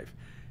person's life?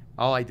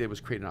 All I did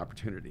was create an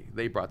opportunity.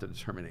 They brought the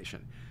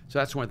determination. So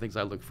that's one of the things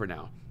I look for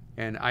now.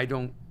 And I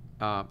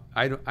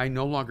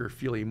no longer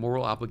feel a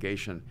moral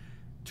obligation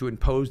to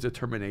impose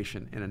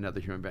determination in another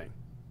human being.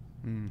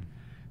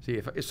 See,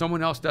 if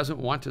someone else doesn't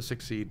want to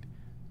succeed,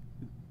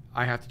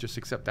 I have to just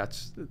accept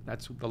that's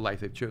the life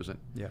they've chosen.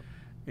 Yeah.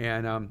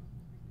 And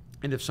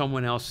if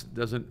someone else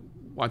doesn't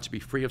want to be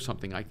free of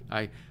something,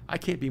 I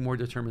can't be more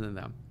determined than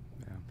them.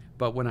 Yeah.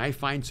 But when I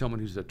find someone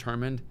who's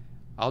determined,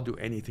 I'll do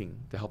anything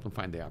to help them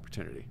find the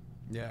opportunity.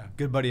 Yeah.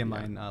 Good buddy of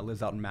mine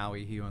lives out in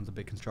Maui. He owns a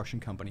big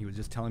construction company. He was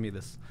just telling me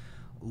this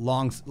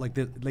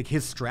like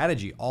his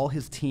strategy, all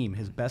his team,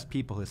 his best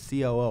people, his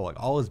COO, like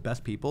all his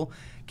best people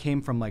came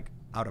from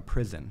out of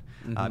prison,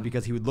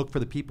 because he would look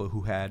for the people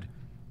who had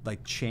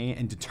chain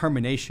and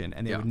determination,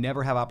 and they would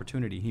never have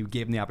opportunity. He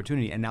gave them the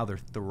opportunity, and now they're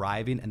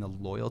thriving, and the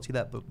loyalty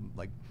that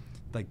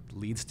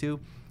leads to.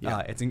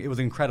 It was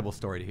an incredible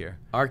story to hear.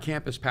 Our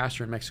campus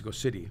pastor in Mexico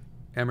City,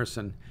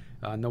 Emerson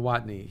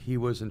Nowotny, he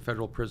was in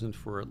federal prison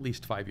for at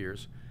least 5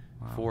 years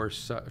for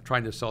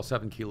trying to sell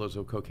 7 kilos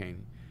of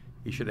cocaine.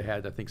 He should have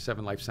had, I think,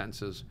 7 life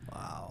sentences.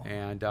 Wow.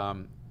 And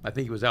I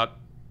think he was out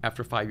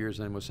after 5 years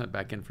and then was sent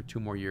back in for 2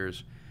 more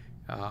years.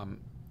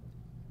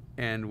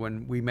 And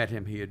when we met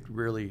him, he had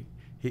really,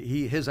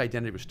 his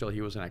identity was still,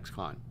 he was an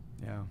ex-con.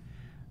 Yeah.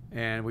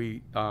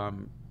 And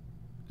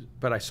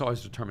but I saw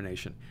his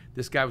determination.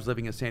 This guy was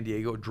living in San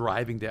Diego,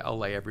 driving to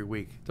LA every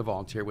week to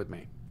volunteer with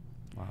me.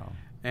 Wow.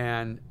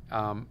 And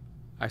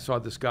I saw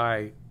this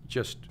guy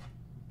just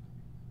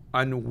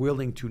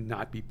unwilling to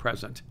not be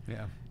present.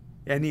 Yeah.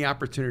 Any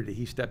opportunity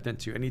he stepped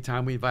into,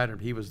 anytime we invited him,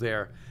 he was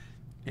there.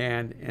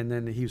 And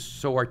then he's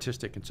so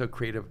artistic and so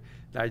creative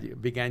that I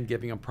began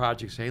giving him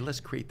projects. Hey, let's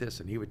create this,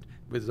 and he would,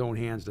 with his own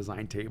hands,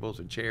 design tables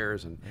and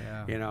chairs, and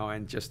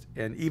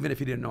and even if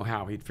he didn't know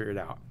how, he'd figure it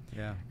out.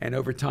 Yeah. And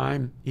over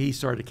time, he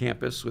started a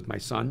campus with my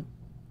son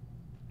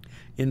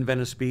in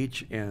Venice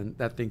Beach, and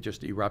that thing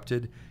just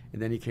erupted.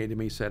 And then he came to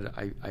me and said,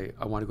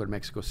 I want to go to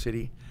Mexico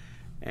City,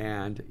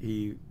 and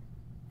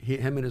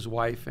him and his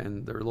wife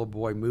and their little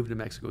boy moved to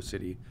Mexico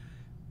City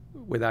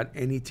without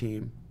any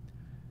team.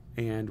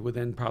 And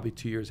within probably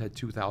 2 years, had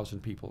 2,000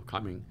 people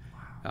coming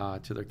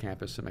to their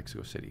campus in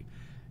Mexico City,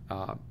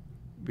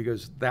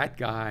 because that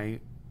guy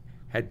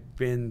had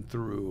been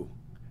through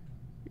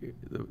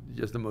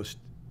just the most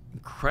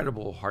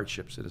incredible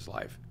hardships in his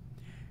life,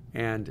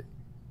 and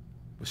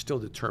was still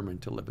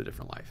determined to live a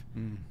different life.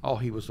 All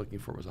he was looking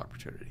for was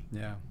opportunity.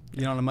 Yeah.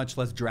 On a much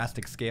less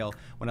drastic scale,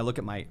 when I look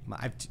at I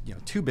have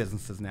 2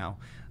 businesses now.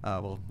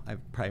 Well, I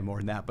have probably more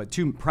than that, but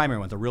 2 primary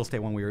ones. A real estate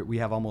one, we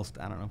have almost,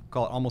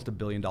 call it almost $1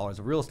 billion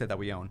of real estate that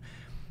we own.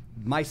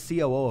 My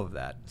COO of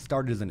that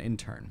started as an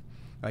intern.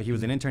 He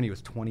was an intern. He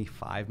was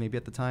 25 maybe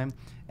at the time,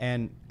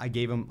 And I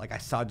gave him, like, I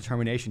saw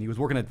determination. He was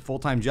working a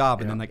full-time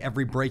job, and then like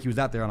every break he was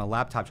out there on a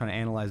laptop trying to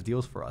analyze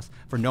deals for us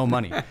for no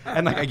money.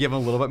 And like I give him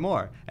a little bit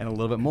more and a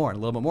little bit more and a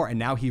little bit more, and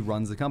now he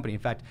runs the company.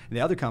 In fact,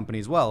 the other company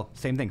as well,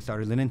 same thing,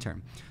 started as an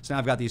intern. So now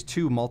I've got these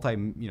two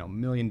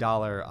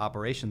multi-million-dollar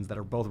operations that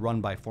are both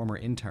run by former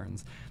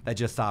interns that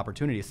just saw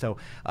opportunities. So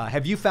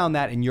have you found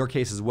that in your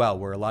case as well,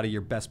 where a lot of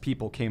your best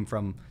people came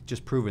from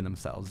just proving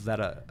themselves? Is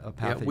that a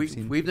path that you've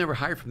seen? We've never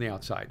hired from the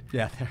outside.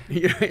 Yeah.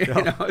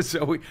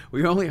 So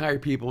we only hire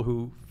people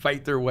who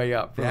fight their way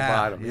up from the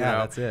bottom. Yeah,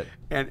 that's it.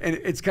 And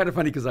it's kind of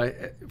funny because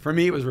for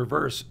me it was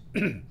reverse.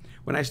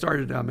 When I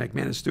started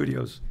McManus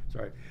Studios,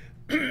 a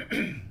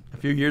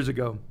few years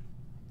ago,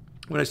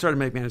 when I started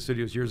McManus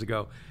Studios years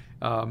ago,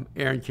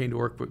 Aaron came to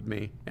work with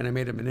me, and I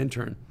made him an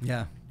intern.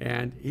 Yeah.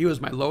 And he was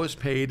my lowest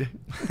paid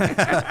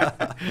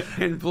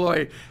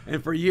employee.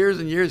 And for years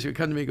and years, he would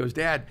come to me and goes,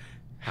 "Dad,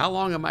 how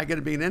long am I going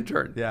to be an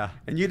intern? Yeah.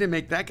 And you didn't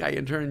make that guy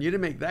intern, and you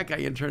didn't make that guy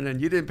intern,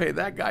 and you didn't pay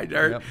that guy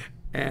dirt." Yep.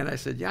 And I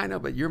said, "Yeah, I know,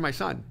 but you're my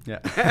son." Yeah.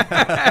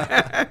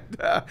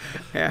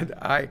 and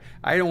I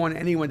don't want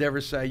anyone to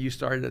ever say you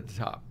started at the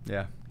top.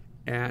 Yeah.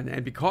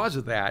 And because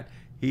of that,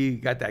 he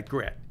got that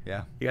grit.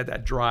 Yeah. He got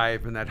that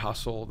drive and that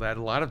hustle that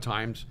a lot of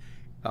times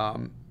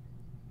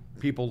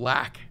people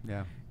lack.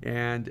 Yeah.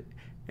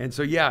 And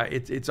so, yeah,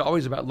 it's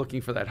always about looking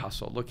for that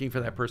hustle, looking for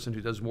that person who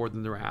does more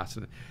than their ass.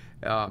 And,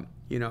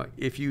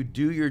 if you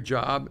do your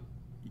job,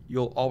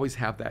 you'll always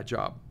have that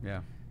job. Yeah.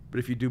 But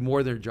if you do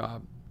more than their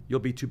job, you'll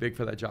be too big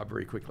for that job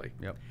very quickly.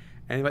 Yep.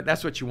 And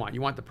that's what you want.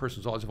 You want the person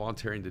who's always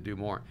volunteering to do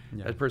more.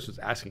 Yeah. That person's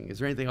asking, is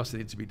there anything else that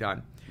needs to be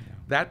done? Yeah.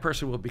 That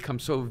person will become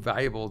so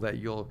valuable that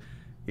you'll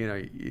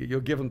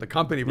give them the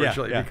company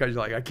virtually because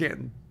you're like, I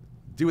can't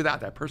do without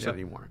that person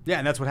anymore. Yeah,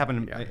 and that's what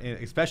happened,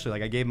 especially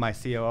like I gave my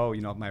COO,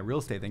 my real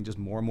estate thing, just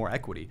more and more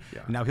equity.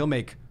 Yeah. Now he'll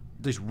make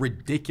just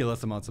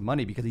ridiculous amounts of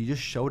money because he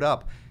just showed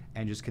up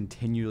and just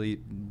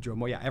continually drove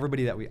more. Yeah,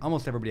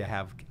 almost everybody I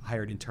have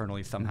hired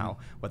internally somehow,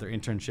 whether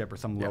internship or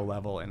some low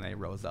level, and they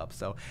rose up.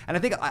 So, and I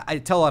think I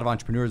tell a lot of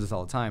entrepreneurs this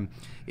all the time,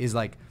 is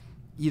like,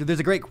 there's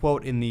a great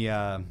quote in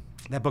the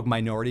that book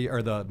Minority,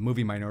 or the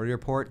movie Minority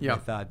Report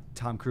with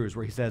Tom Cruise,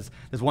 where he says,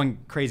 this one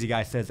crazy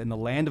guy says, "In the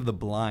land of the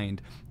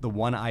blind, the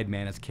one-eyed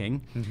man is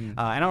king."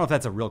 I don't know if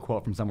that's a real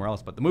quote from somewhere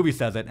else, but the movie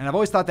says it. And I've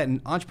always thought that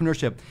in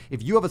entrepreneurship,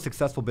 if you have a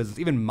successful business,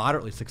 even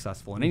moderately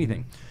successful in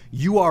anything,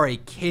 you are a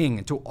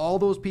king to all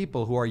those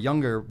people who are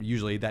younger,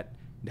 usually, that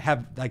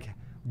have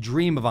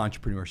dream of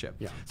entrepreneurship.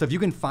 Yeah. So if you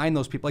can find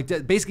those people,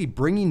 basically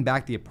bringing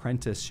back the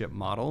apprenticeship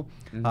model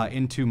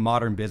into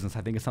modern business,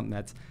 I think is something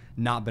that's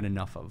not been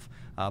enough of.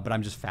 But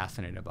I'm just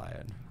fascinated by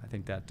it. I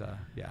think that,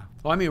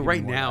 Well, I mean,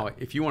 right now,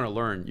 if you want to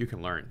learn, you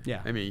can learn.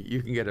 Yeah. I mean,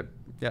 you can get a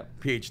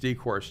PhD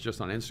course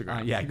just on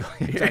Instagram.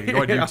 Go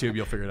on YouTube,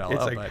 you'll figure it all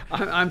out. Like,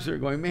 I'm sort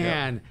of going,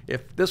 man,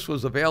 if this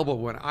was available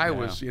when I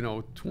was,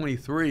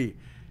 23,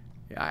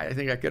 I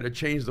think I could have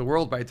changed the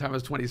world by the time I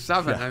was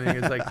 27. I mean,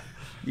 it's like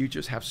you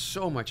just have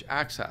so much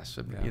access.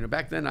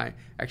 Back then I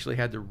actually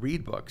had to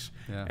read books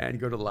and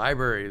go to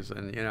libraries,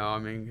 and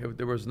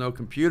there was no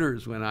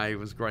computers when I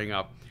was growing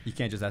up. You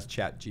can't just ask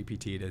Chat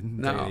GPT to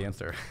tell you the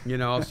answer.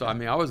 So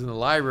I was in the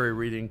library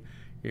reading,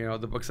 the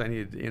books I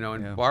needed,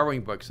 and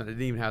borrowing books, and I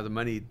didn't even have the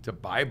money to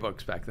buy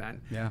books back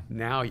then. Yeah.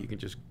 Now you can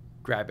just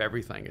grab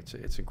everything.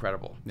 It's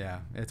incredible. Yeah,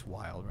 it's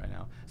wild right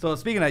now. So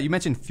speaking of that, you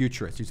mentioned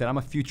futurist. You said, I'm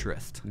a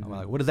futurist. I'm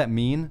like, what does that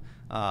mean?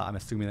 I'm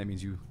assuming that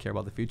means you care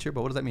about the future,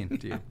 but what does that mean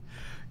to you?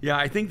 Yeah,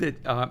 I think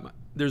that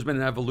there's been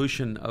an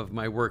evolution of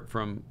my work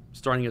from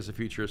starting as a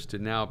futurist to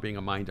now being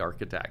a mind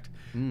architect,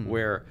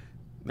 where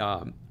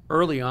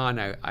early on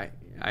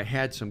I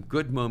had some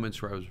good moments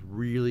where I was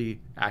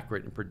really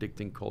accurate in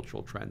predicting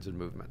cultural trends and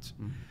movements.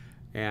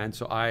 And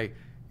so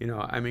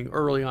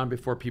early on,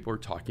 before people were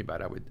talking about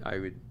it, I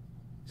would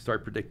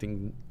start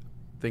predicting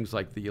things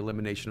like the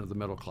elimination of the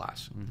middle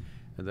class,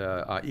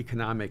 the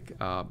economic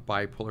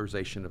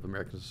bipolarization of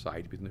American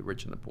society between the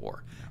rich and the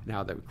poor.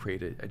 Now that would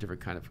create a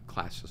different kind of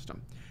class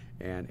system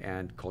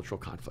and cultural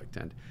conflict,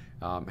 and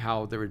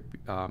how there would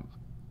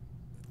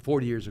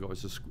 40 years ago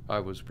I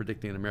was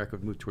predicting America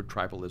would move toward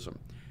tribalism,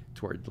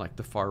 toward like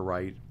the far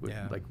right with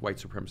like white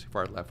supremacy,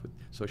 far left with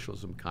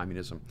socialism,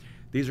 communism.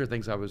 These are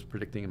things I was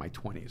predicting in my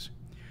 20s,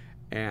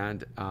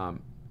 and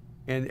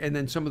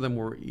then some of them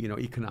were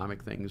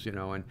economic things,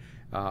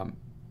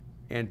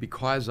 and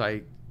because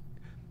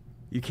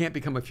you can't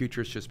become a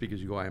futurist just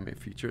because you go, I'm a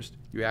futurist.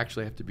 You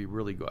actually have to be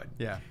really good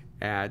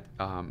at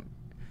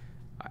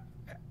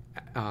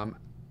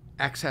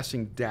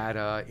accessing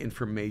data,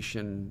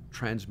 information,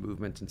 trends,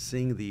 movements, and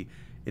seeing the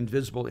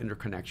invisible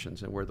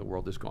interconnections and where the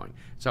world is going.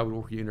 So I would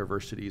work with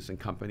universities and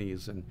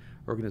companies and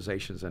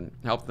organizations and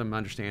help them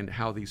understand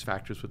how these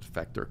factors would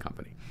affect their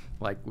company.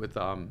 Like with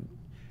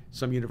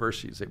some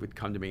universities, they would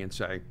come to me and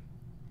say,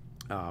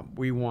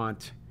 we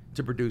want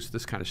to produce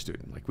this kind of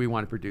student. Like, we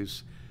want to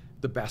produce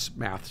the best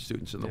math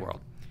students in the world.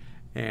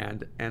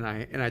 And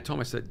I told them,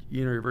 I said,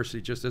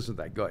 university just isn't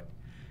that good.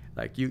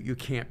 Like, you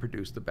can't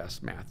produce the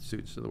best math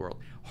students in the world.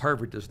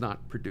 Harvard does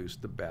not produce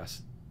the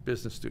best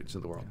business students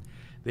in the world.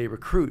 They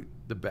recruit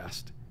the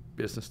best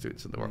business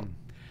students in the world.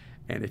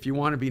 And if you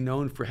want to be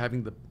known for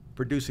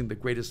producing the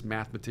greatest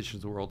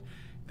mathematicians in the world,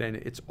 then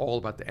it's all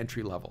about the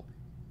entry level.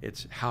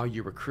 It's how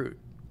you recruit.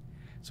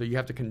 So you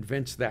have to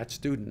convince that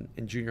student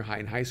in junior high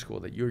and high school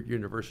that your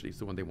university is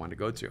the one they want to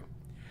go to.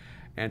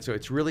 And so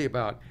it's really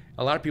about,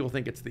 a lot of people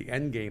think it's the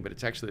end game, but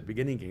it's actually the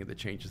beginning game that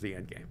changes the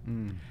end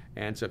game.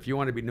 And so if you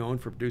want to be known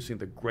for producing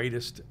the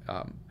greatest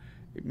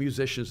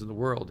musicians in the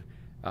world,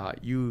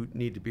 you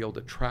need to be able to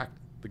attract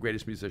the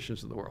greatest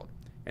musicians in the world.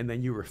 And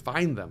then you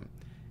refine them,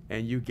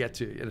 and you get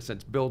to, in a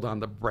sense, build on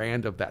the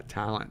brand of that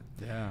talent.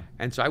 Yeah.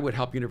 And so I would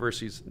help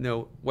universities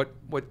know what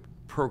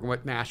program,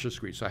 what master's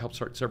degree. So I helped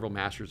start several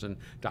master's and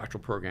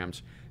doctoral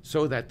programs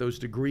so that those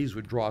degrees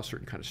would draw a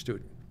certain kind of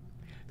student.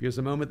 Because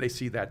the moment they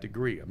see that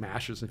degree, a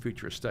master's in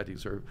futurist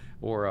studies,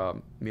 or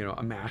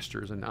a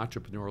master's in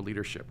entrepreneurial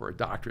leadership, or a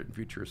doctorate in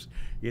futurist,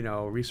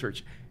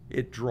 research,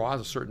 it draws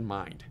a certain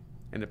mind,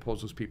 and it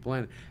pulls those people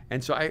in.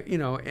 And so I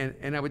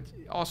would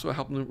also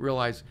help them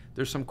realize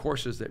there's some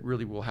courses that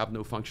really will have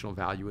no functional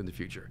value in the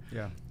future.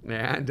 Yeah.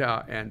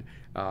 And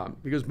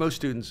because most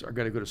students are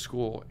going to go to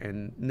school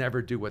and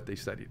never do what they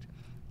studied,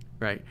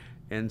 right?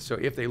 And so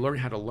if they learn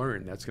how to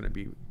learn, that's going to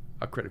be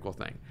a critical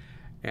thing.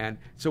 And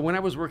so when I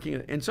was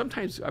working, and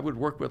sometimes I would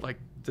work with like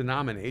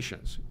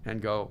denominations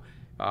and go,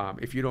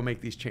 if you don't make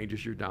these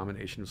changes, your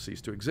denomination will cease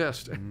to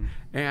exist.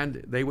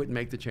 And they wouldn't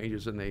make the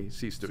changes, and they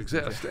cease to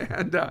exist.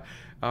 And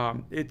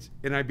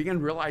I began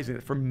realizing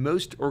that for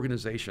most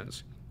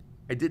organizations,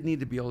 I didn't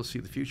need to be able to see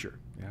the future.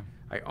 Yeah.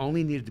 I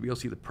only needed to be able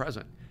to see the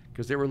present,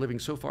 because they were living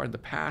so far in the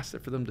past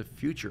that for them the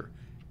future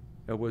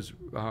was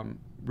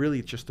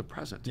really just the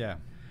present. Yeah.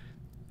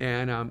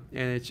 And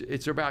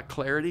it's about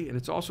clarity, and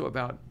it's also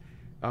about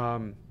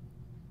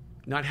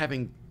not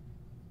having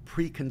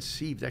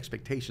preconceived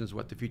expectations of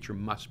what the future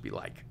must be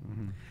like.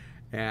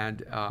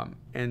 And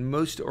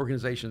most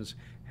organizations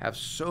have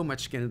so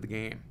much skin in the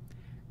game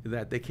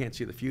that they can't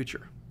see the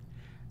future.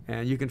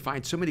 And you can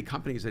find so many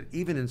companies that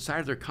even inside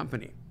of their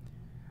company,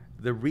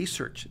 the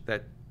research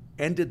that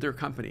ended their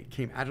company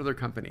came out of their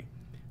company.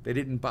 They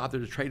didn't bother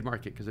to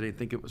trademark it because they didn't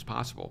think it was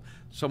possible.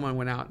 Someone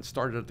went out and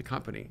started at the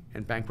company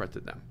and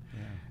bankrupted them.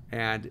 Yeah.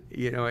 And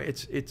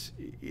it's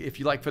if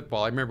you like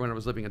football, I remember when I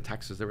was living in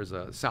Texas, there was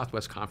a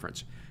Southwest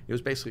Conference. It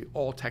was basically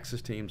all Texas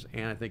teams,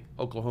 and I think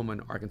Oklahoma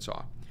and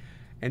Arkansas.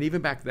 And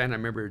even back then, I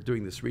remember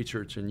doing this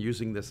research and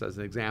using this as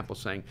an example,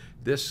 saying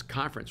this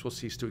conference will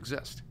cease to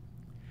exist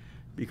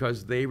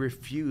because they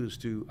refuse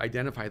to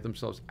identify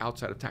themselves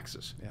outside of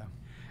Texas. Yeah.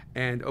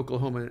 And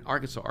Oklahoma and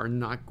Arkansas are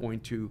not going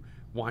to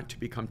want to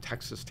become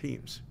Texas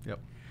teams. Yep.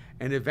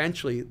 And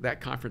eventually, that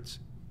conference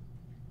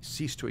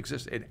ceased to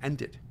exist. It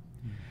ended.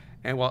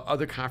 And while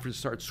other conferences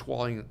started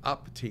swallowing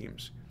up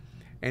teams,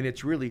 and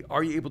it's really,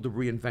 are you able to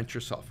reinvent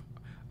yourself?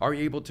 Are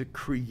you able to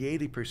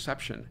create a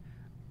perception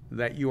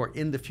that you are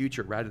in the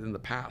future rather than the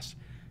past?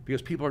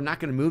 Because people are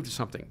not going to move to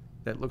something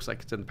that looks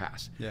like it's in the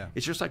past. Yeah.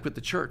 It's just like with the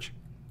church.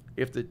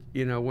 If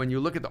when you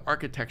look at the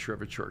architecture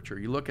of a church, or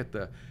you look at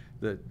the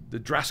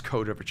dress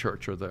code of a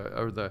church, or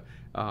the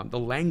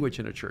language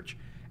in a church,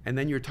 and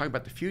then you're talking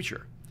about the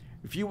future.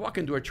 If you walk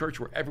into a church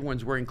where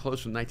everyone's wearing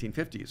clothes from the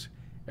 1950s,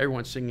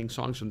 everyone's singing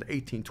songs from the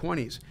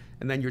 1820s,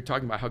 and then you're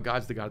talking about how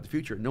God's the God of the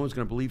future, no one's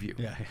going to believe you.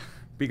 Yeah.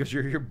 Because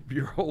your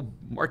whole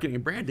marketing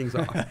and branding's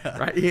off,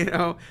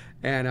 right?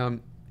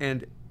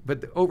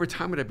 But over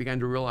time, what I began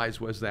to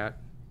realize was that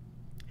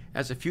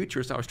as a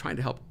futurist, I was trying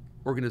to help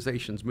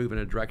organizations move in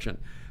a direction.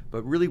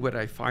 But really what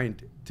I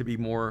find to be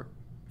more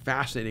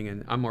fascinating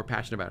and I'm more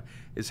passionate about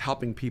is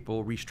helping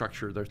people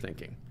restructure their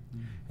thinking.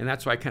 And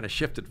that's why I kind of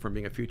shifted from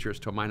being a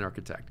futurist to a mind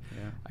architect.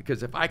 Yeah.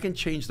 Because if I can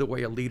change the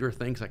way a leader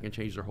thinks, I can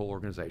change their whole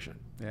organization.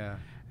 Yeah.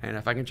 And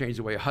if I can change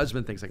the way a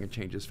husband thinks, I can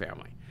change his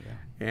family.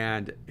 Yeah.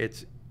 And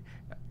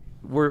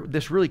where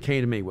this really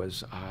came to me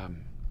was,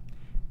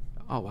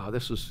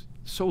 this was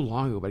so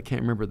long ago, but I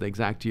can't remember the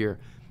exact year.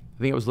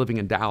 I think I was living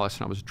in Dallas,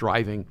 and I was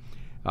driving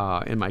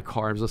in my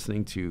car. I was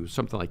listening to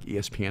something like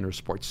ESPN or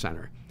Sports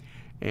Center.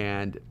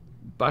 And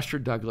Buster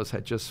Douglas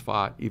had just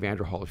fought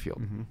Evander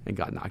Holyfield and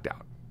got knocked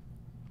out.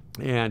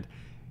 And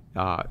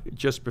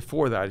just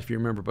before that, if you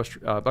remember,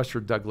 Buster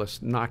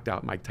Douglas knocked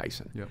out Mike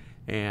Tyson. Yep.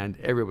 And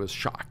everyone was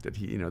shocked that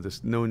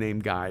this no-name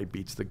guy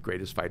beats the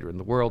greatest fighter in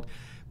the world.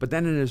 But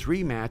then in his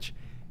rematch,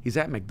 he's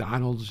at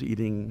McDonald's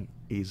eating,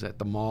 he's at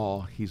the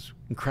mall, he's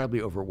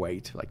incredibly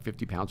overweight, like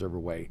 50 pounds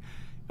overweight.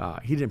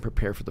 He didn't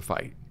prepare for the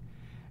fight.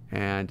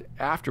 And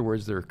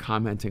afterwards, they're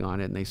commenting on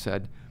it, and they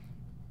said,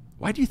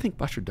 "Why do you think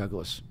Buster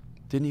Douglas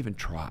didn't even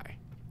try?"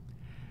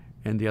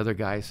 And the other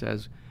guy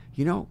says,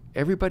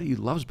 everybody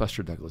loves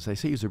Buster Douglas. They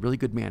say he's a really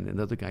good man. And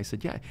the other guy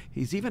said, yeah,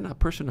 he's even a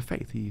person of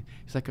faith. He's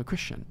like a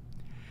Christian.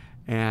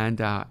 And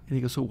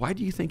he goes, so why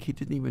do you think he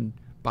didn't even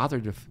bother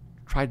to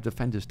try to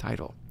defend his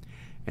title?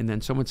 And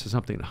then someone said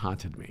something that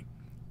haunted me.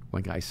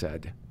 One guy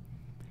said,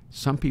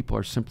 some people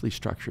are simply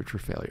structured for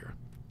failure.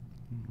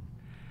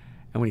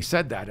 And when he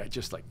said that, it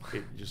just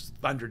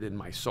thundered in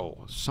my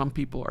soul. Some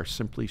people are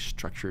simply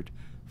structured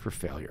for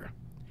failure.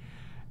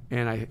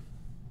 And I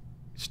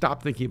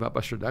stopped thinking about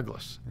Buster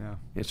Douglas. Yeah.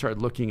 And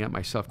started looking at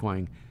myself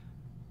going,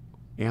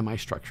 am I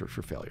structured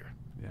for failure?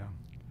 Yeah.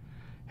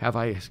 Have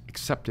I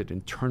accepted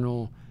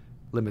internal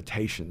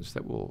limitations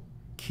that will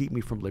keep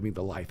me from living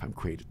the life I'm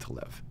created to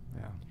live?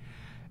 Yeah.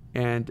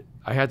 And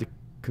I had to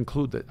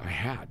conclude that I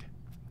had.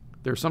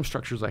 There are some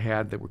structures I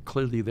had that were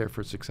clearly there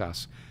for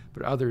success,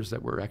 but others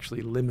that were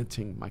actually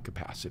limiting my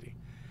capacity.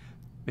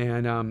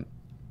 And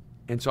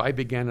so I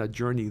began a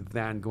journey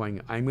then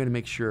going, I'm going to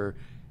make sure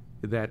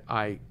that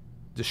I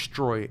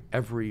destroy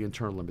every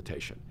internal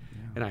limitation.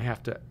 Yeah. And I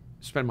have to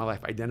spend my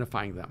life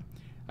identifying them.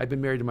 I've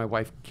been married to my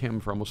wife, Kim,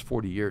 for almost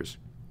 40 years.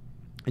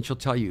 And she'll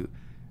tell you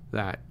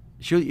that,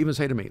 she'll even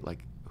say to me,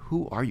 like,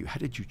 who are you? How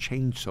did you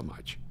change so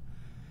much?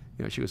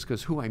 You know, she goes,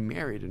 because who I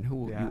married and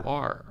who you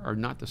are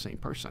not the same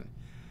person.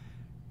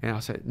 And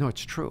I'll say, no,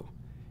 it's true.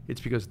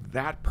 It's because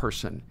that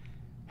person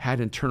had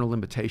internal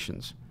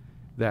limitations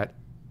that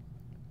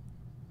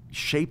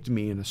shaped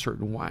me in a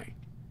certain way,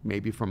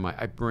 maybe from my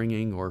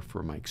upbringing or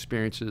from my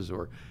experiences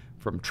or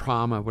from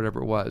trauma,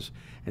 whatever it was.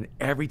 And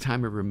every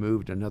time I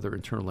removed another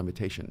internal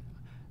limitation,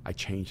 I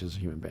changed as a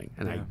human being,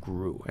 and I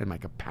grew, and my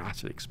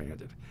capacity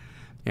expanded.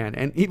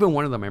 And even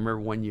one of them, I remember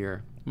one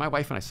year, my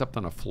wife and I slept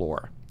on a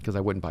floor because I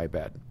wouldn't buy a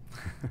bed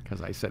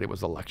because I said it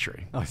was a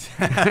luxury.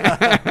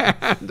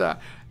 And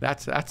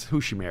that's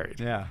who she married.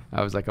 Yeah.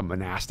 I was like a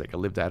monastic. I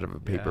lived out of a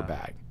paper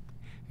bag.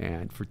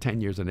 And for 10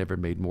 years, I never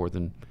made more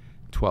than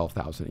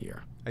 $12,000 a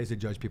year. I used to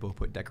judge people who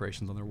put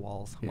decorations on their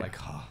walls. I'm like,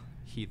 oh,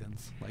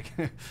 heathens. Like,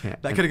 Yeah.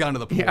 that could have gone to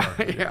the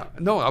poor. Yeah.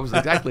 No, I was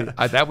exactly,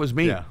 that was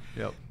me. Yeah.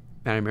 Yep.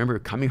 And I remember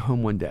coming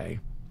home one day,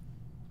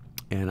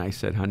 and I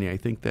said, honey, I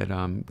think that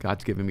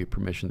God's given me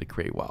permission to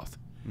create wealth.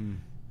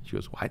 She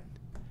goes, what?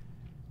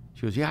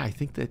 She goes, yeah, I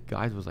think that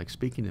God was like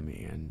speaking to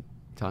me and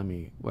telling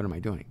me, what am I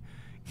doing?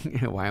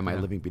 Why am I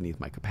living beneath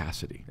my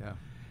capacity? Yeah.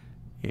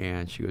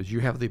 And she goes, you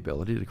have the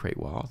ability to create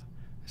wealth?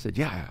 I said,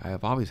 yeah, I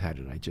have always had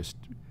it. I just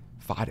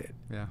fought it.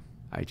 Yeah.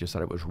 I just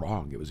thought it was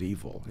wrong. It was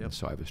evil. And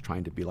so I was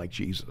trying to be like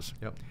Jesus.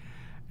 Yep.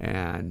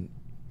 And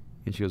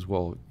she goes,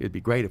 well, it'd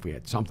be great if we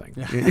had something.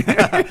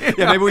 Yeah,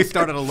 maybe we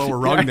start at a lower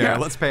rung there.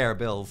 Let's pay our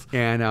bills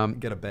and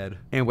get a bed.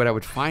 And what I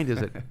would find is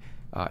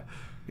that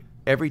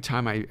every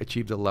time I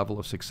achieved a level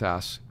of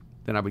success,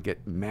 then I would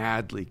get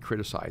madly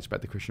criticized by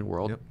the Christian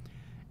world,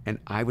 and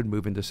I would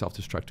move into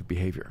self-destructive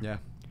behavior. Yeah.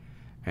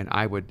 And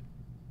I would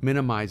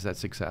minimize that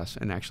success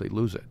and actually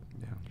lose it.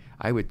 Yeah.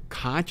 I would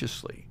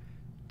consciously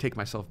take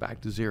myself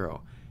back to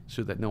zero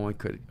so that no one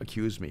could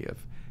accuse me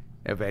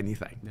of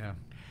anything. Yeah.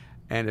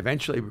 And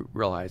eventually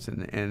realized,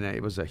 and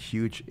it was a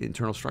huge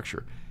internal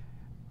structure,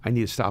 I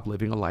need to stop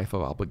living a life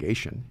of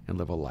obligation and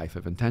live a life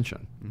of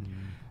intention.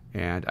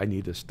 And I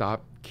need to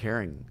stop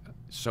caring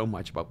so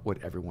much about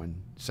what everyone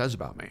says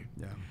about me.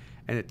 Yeah.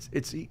 And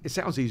it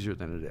sounds easier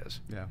than it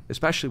is,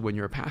 especially when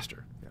you're a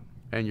pastor.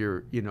 And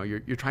you're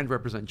trying to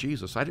represent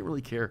Jesus. I didn't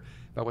really care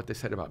about what they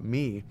said about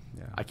me.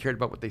 I cared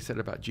about what they said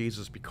about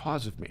Jesus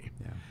because of me.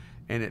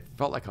 And it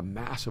felt like a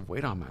massive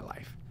weight on my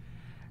life.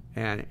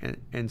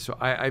 And so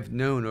I've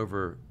known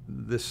over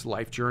this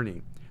life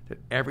journey that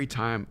every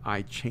time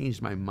I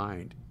changed my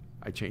mind,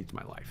 I changed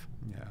my life.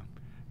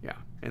 Yeah.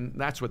 And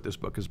that's what this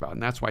book is about.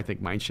 And that's why I think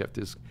Mind Shift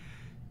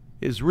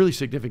is really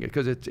significant,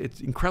 because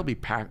it's incredibly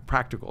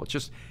practical.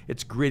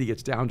 It's gritty,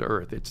 it's down to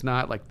earth. It's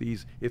not like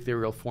these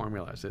ethereal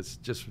formulas. It's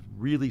just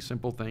really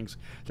simple things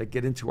that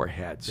get into our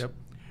heads. Yep.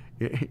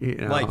 You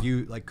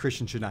know? Like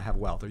Christians should not have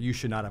wealth, or you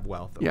should not have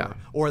wealth, Yeah.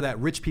 or that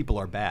rich people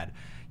are bad.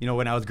 You know,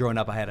 when I was growing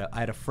up, I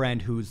had a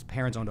friend whose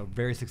parents owned a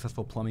very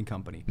successful plumbing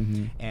company,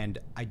 and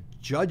I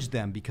judged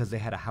them because they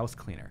had a house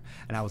cleaner,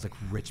 and I was like,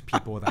 rich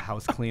people with a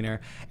house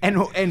cleaner,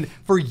 and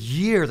for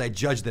years I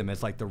judged them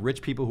as like the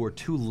rich people who were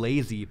too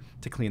lazy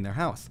to clean their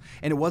house.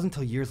 And it wasn't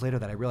until years later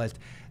that I realized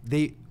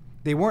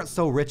they weren't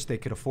so rich they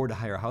could afford to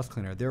hire a house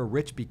cleaner. They were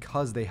rich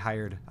because they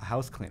hired a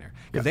house cleaner,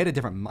 because they had a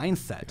different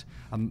mindset.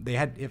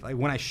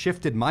 When I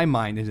shifted my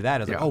mind into that, I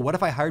was like, oh, what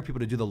if I hired people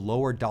to do the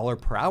lower dollar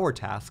per hour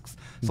tasks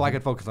so I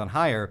could focus on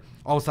higher?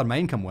 All of a sudden, my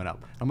income went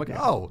up. I'm like,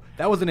 oh,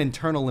 that was an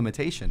internal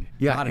limitation,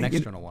 not an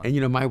external one. And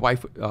you know, my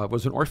wife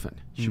was an orphan.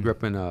 She grew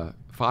up in a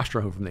foster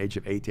home from the age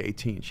of 8 to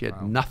 18. She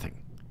had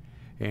nothing,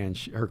 and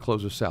her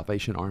clothes was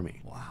Salvation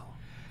Army. Wow.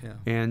 Yeah.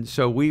 And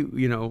so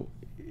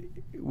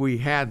we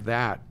had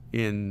that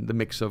in the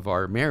mix of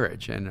our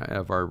marriage and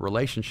of our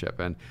relationship.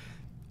 And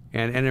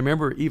I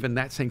remember even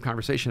that same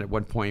conversation at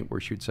one point where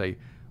she would say,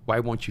 why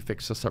won't you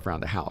fix the stuff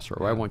around the house?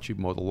 Or why won't you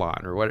mow the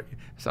lawn? Or what?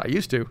 So I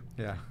used to,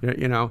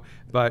 you know,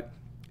 but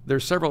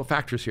there's several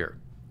factors here.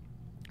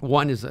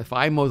 One is if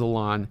I mow the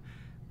lawn,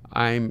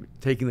 I'm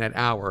taking that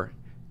hour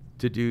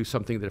to do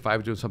something that if I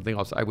was doing something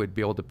else, I would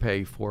be able to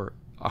pay for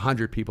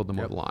 100 people to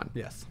mow the lawn.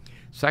 Yes.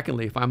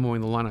 Secondly, if I'm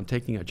mowing the lawn, I'm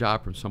taking a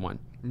job from someone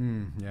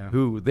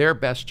who their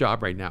best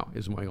job right now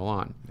is mowing a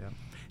lawn. Yeah.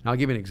 Now, I'll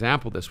give you an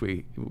example. This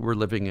week, we're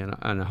living in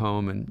a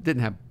home and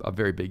didn't have a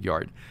very big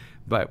yard,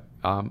 but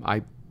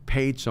I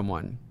paid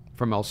someone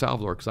from El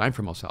Salvador, because I'm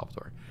from El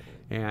Salvador,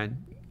 and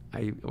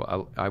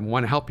I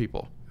want to help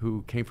people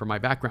who came from my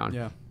background.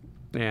 Yeah.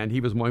 And he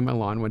was mowing my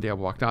lawn. One day I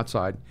walked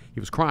outside. He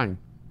was crying.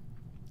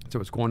 So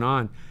what's going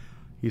on?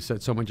 He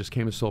said, someone just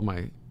came and stole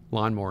my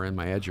lawnmower and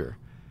my edger.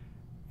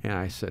 And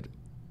I said,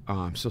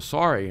 I'm so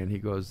sorry. And he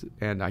goes,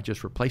 and I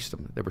just replaced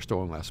them. They were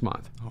stolen last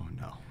month. Oh,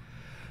 no.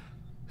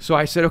 So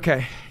I said,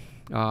 okay,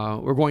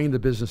 we're going into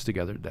business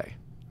together today.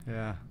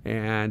 Yeah.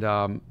 And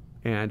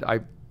I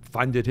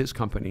funded his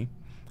company,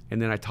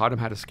 and then I taught him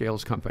how to scale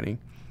his company.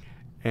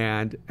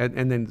 And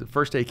then the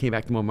first day he came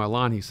back to mow my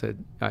lawn, he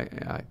said,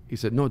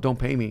 no, don't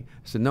pay me. I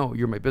said, no,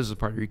 you're my business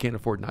partner. You can't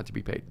afford not to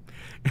be paid.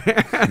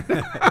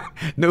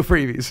 No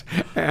freebies,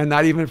 and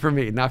not even for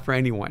me, not for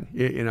anyone,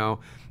 you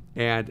know.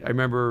 And I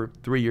remember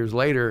 3 years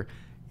later,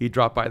 he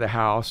dropped by the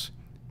house.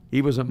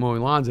 He wasn't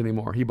mowing lawns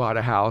anymore. He bought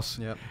a house,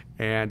 yep.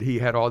 And he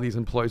had all these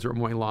employees that were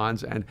mowing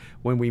lawns. And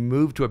when we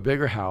moved to a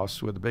bigger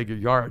house with a bigger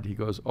yard, he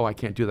goes, oh, I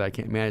can't do that. I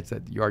can't manage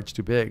that. The yard's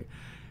too big.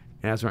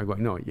 And that's when I'm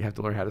going, no, you have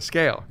to learn how to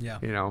scale. Yeah.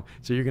 You know,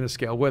 so you're going to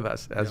scale with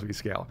us as we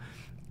scale.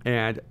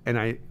 And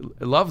I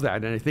love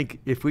that. And I think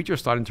if we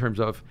just thought in terms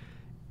of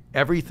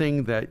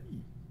everything that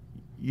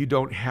you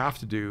don't have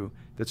to do,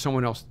 that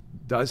someone else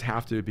does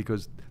have to do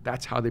because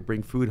that's how they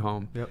bring food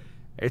home. Yep.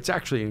 It's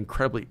actually an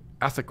incredibly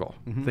ethical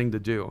thing to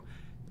do,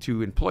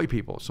 to employ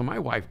people. So my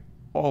wife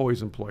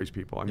always employs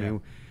people. I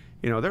mean,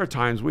 you know, there are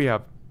times we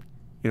have,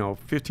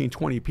 15,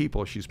 20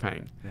 people she's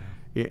paying.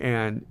 Yeah.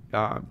 And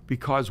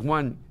because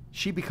one,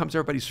 she becomes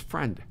everybody's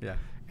friend. Yeah.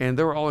 And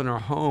they're all in our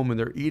home and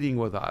they're eating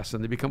with us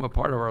and they become a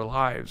part of our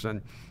lives.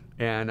 And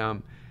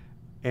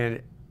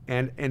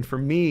for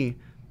me,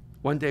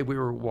 one day we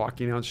were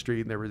walking down the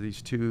street and there were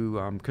these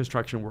two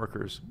construction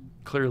workers,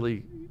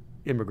 clearly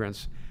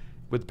immigrants,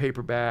 with a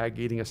paper bag,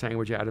 eating a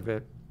sandwich out of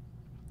it.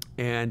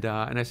 And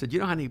I said, you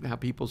know how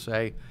people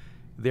say,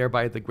 there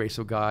by the grace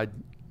of God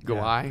go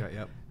I?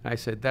 Yep. And I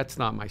said, that's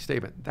not my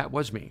statement. That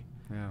was me.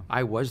 Yeah.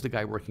 I was the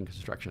guy working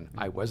construction.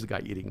 I was the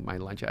guy eating my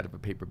lunch out of a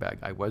paper bag.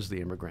 I was the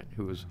immigrant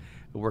who was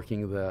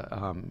working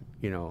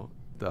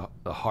the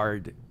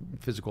hard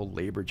physical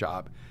labor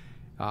job.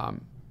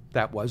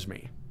 That was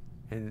me.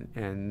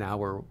 And now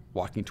we're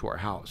walking to our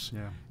house,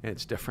 and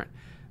it's different.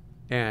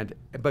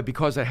 But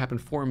because that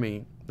happened for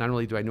me, not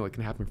only do I know it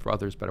can happen for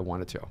others, but I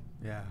wanted to.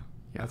 Yeah.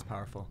 That's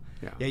powerful.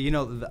 Yeah.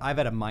 I've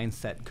had a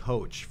mindset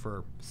coach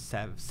for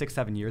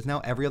 6-7 years now.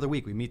 Every other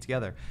week we meet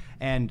together,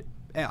 and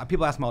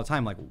people ask me all the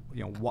time, like,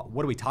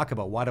 what do we talk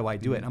about? Why do I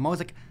do it? And I'm always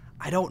like,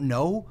 I don't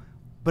know,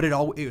 but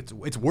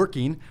it's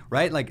working,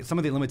 right? Like some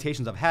of the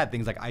limitations I've had,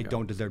 things like I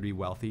don't deserve to be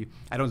wealthy.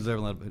 I don't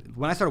deserve.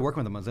 When I started working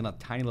with them, I was in a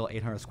tiny little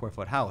 800 square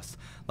foot house,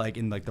 like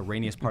in like the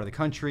rainiest part of the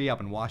country, up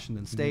in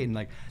Washington State, and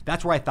like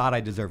that's where I thought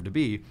I deserved to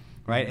be,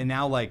 right? And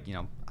now, like,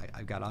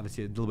 I've got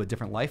obviously a little bit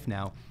different life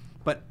now.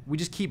 But we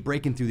just keep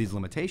breaking through these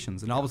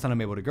limitations, and all of a sudden I'm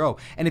able to grow.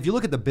 And if you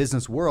look at the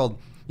business world,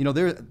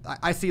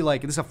 I see,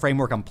 like, this is a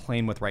framework I'm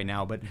playing with right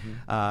now, but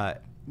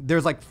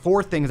there's like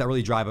 4 things that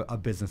really drive a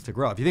business to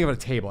grow. If you think of a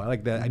table, I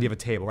like the idea of a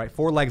table, right?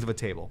 4 legs of a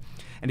table.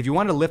 And if you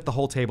wanted to lift the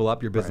whole table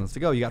up, your business to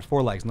go, you got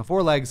 4 legs. And the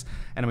 4 legs,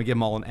 and I'm gonna give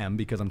them all an M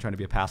because I'm trying to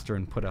be a pastor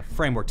and put a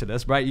framework to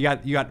this, right? You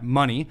got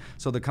money,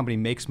 so the company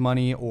makes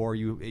money, or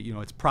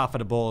it's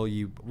profitable,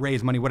 you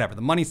raise money, whatever.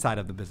 The money side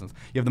of the business.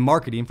 You have the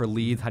marketing for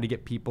leads, how do you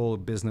get people,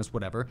 business,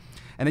 whatever.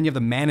 And then you have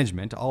the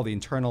management, all the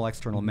internal,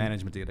 external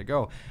management to get to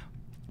go.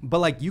 But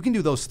like you can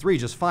do those 3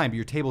 just fine, but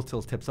your table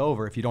still tips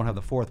over if you don't have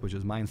the 4th, which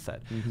is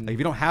mindset. Like if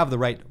you don't have the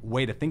right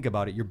way to think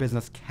about it, your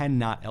business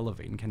cannot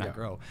elevate and cannot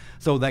grow.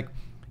 So like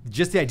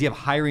just the idea of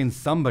hiring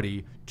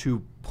somebody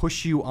to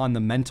push you on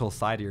the mental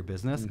side of your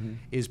business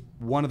is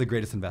one of the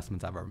greatest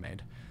investments I've ever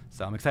made.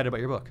 So I'm excited about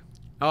your book.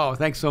 Oh,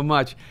 thanks so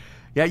much.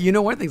 Yeah,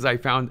 one of the things I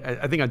found,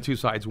 I think on 2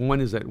 sides. One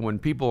is that when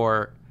people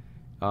are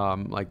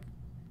like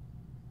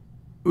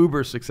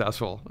uber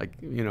successful, like,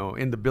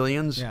 in the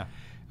billions,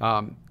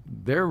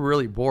 they're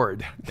really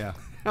bored a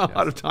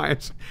lot of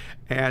times.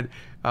 And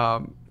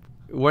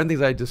one of the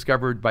things I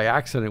discovered by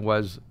accident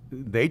was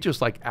they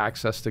just like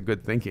access to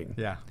good thinking.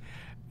 Yeah.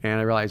 And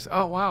I realized,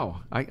 oh,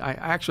 wow, I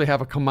actually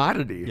have a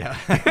commodity. Yeah.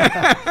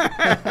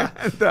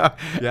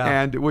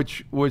 And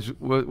which was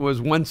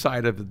one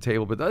side of the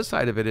table. But the other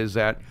side of it is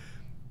that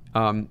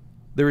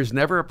there is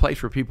never a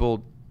place where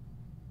people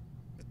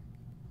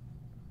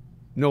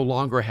no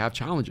longer have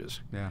challenges.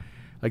 Yeah.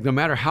 Like no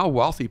matter how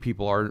wealthy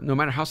people are, no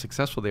matter how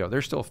successful they are,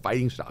 they're still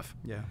fighting stuff.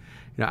 Yeah.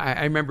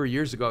 I remember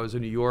years ago I was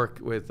in New York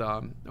with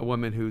a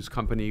woman whose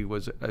company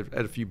was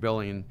at a few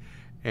billion,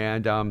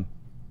 and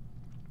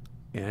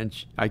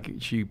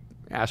she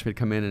asked me to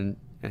come in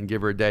and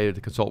give her a day to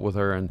consult with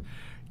her, and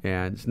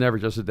it's never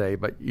just a day,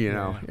 but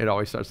it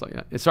always starts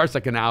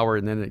like an hour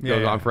and then it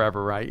goes on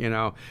forever, right?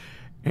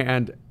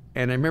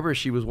 And I remember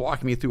she was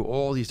walking me through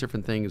all these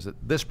different things,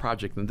 this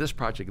project and this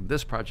project and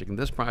this project and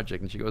this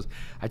project, and she goes,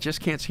 I just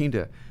can't seem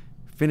to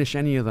finish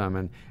any of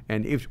them.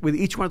 And with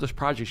each one of those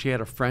projects, she had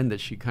a friend that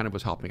she kind of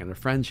was helping, and a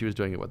friend she was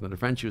doing it with, and a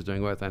friend she was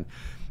doing it with,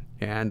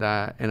 and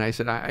I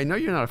said, I know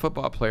you're not a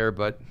football player,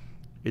 but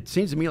it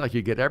seems to me like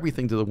you get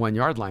everything to the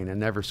 1-yard line and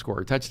never score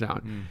a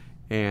touchdown.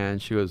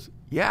 And she goes,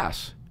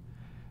 yes.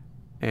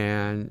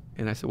 And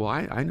I said, well,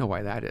 I know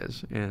why that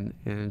is. And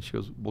she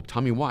goes, well,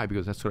 tell me why,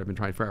 because that's what I've been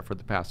trying for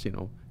the past,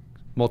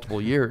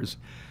 multiple years.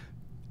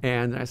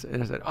 And I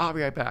said, oh, I'll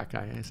be right back.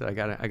 I said,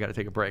 I gotta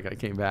take a break. I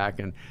came back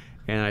and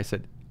I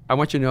said, I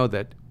want you to know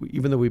that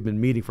even though we've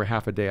been meeting for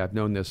half a day, I've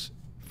known this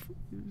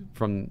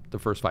from the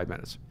first 5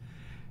 minutes.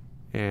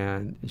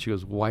 And she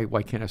goes, why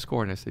can't I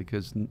score? And I said,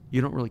 because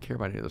you don't really care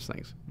about any of those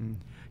things.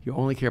 You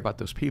only care about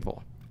those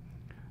people.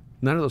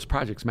 None of those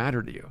projects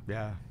matter to you.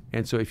 Yeah.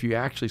 And so if you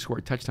actually score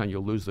a touchdown,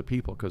 you'll lose the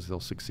people because they'll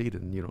succeed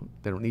and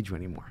they don't need you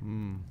anymore.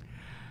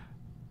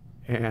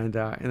 And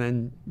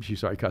then she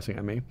started cussing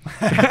at me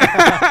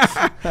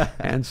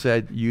and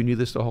said, you knew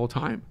this the whole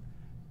time?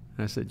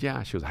 And I said,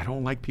 yeah. She goes, I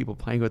don't like people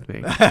playing with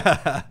me.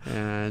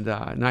 And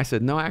I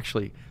said, no,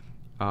 actually,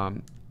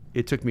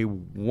 it took me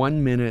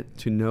 1 minute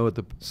to know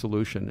the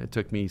solution. It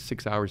took me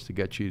 6 hours to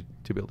get you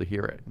to be able to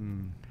hear it.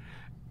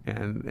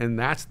 And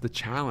that's the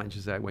challenge,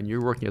 is that when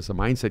you're working as a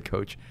mindset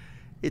coach,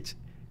 it's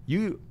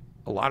you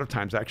a lot of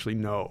times actually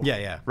know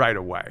right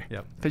away.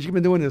 Because you've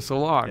been doing this so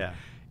long.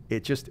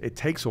 It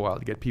takes a while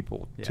to get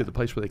people to the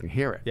place where they can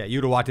hear it. Yeah,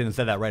 you'd have walked in and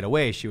said that right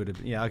away. She would have,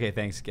 okay,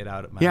 thanks, get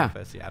out of my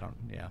office.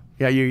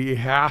 Yeah, you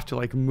have to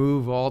like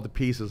move all the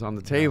pieces on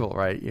the table,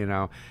 right? You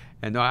know,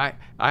 and no,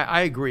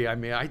 I agree. I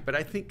mean, but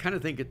I think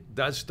it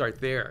does start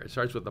there. It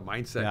starts with the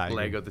mindset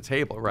leg of the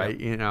table, right?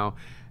 You know,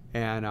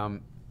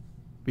 and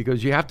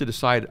because you have to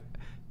decide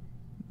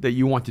that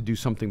you want to do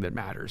something that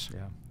matters.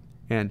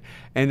 And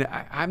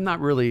I'm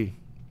not really.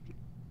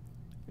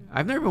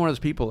 I've never been one of those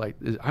people, like,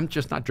 I'm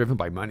just not driven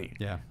by money.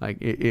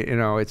 Like, you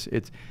know,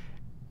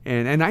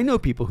 and I know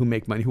people who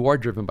make money who are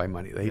driven by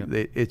money.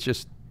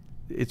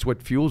 It's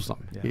what fuels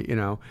them. You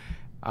know,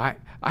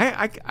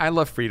 I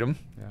love freedom.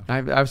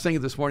 I was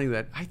thinking this morning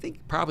that I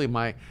think probably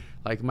my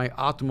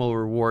optimal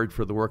reward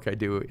for the work I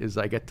do is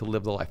I get to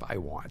live the life I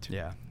want.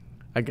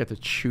 I get to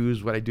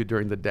choose what I do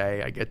during the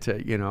day. I get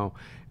to, you know,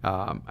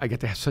 I get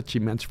to have such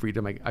immense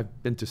freedom.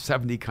 I've been to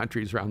 70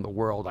 countries around the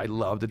world. I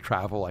love to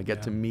travel. I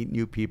get to meet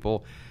new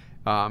people.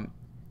 And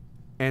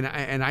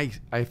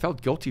I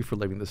felt guilty for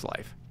living this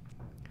life.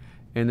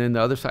 And then the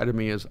other side of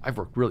me is I've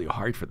worked really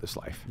hard for this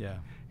life.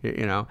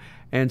 You know,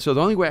 and so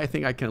the only way I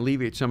think I can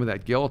alleviate some of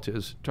that guilt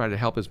is try to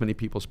help as many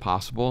people as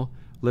possible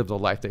live the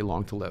life they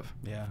long to live.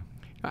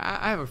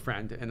 I have a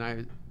friend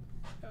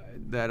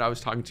that I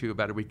was talking to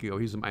about a week ago.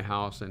 He's in my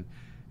house, and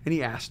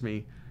he asked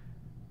me,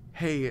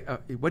 hey,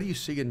 what do you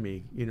see in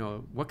me? You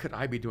know, what could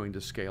I be doing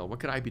to scale? What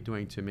could I be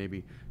doing to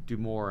maybe do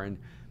more? And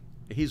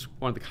he's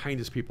one of the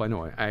kindest people I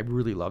know. I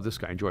really love this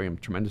guy. I enjoy him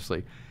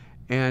tremendously.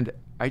 And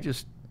I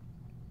just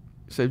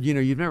said, you know,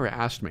 you've never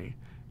asked me.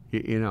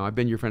 You know, I've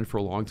been your friend for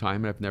a long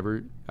time,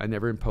 and I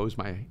never imposed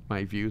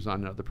my views on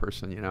another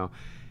person, you know.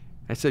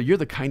 I said, you're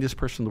the kindest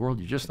person in the world.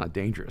 You're just not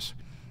dangerous.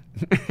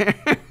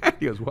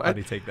 He goes, what? How do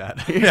you take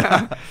that?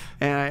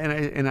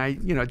 And I,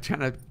 you know,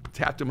 kind of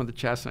tapped him on the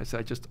chest, and I said,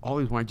 I just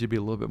always wanted you to be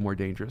a little bit more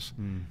dangerous.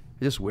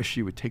 I just wish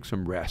you would take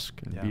some risk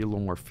and be a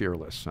little more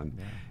fearless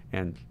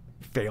and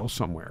fail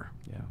somewhere,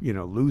 you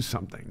know, lose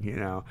something, you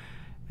know.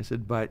 I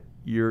said, but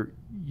you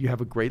have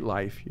a great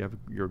life.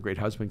 You're a great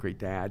husband, great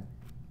dad,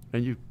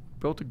 and you've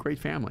built a great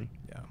family.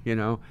 You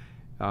know,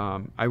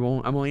 I'm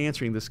only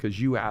answering this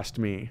because you asked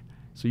me.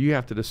 So you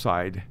have to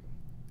decide,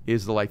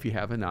 is the life you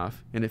have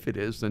enough? And if it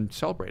is, then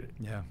celebrate it.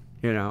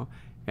 You know,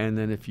 and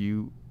then if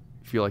you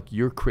feel like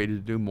you're created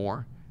to do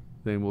more,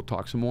 then we'll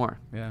talk some more.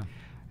 And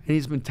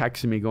he's been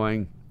texting me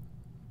going,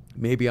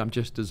 maybe I'm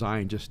just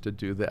designed just to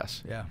do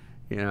this.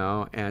 You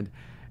know, and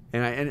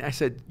I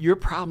said, your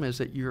problem is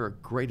that you're a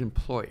great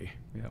employee.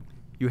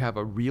 You have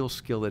a real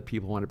skill that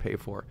people want to pay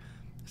for.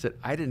 I said,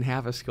 I didn't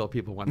have a skill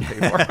people want to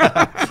pay for.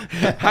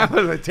 I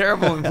was a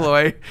terrible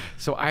employee,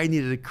 so I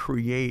needed to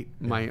create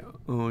my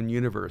own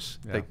universe.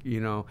 Like,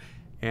 you know,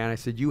 and I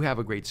said, you have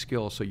a great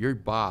skill, so your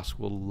boss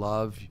will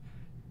love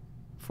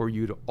for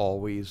you to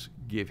always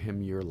give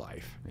him your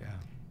life.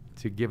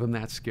 To give him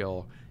that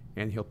skill,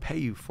 and he'll pay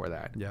you for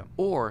that.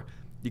 Or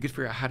you could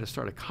figure out how to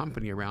start a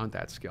company around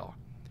that skill.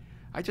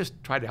 I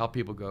just try to help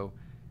people go,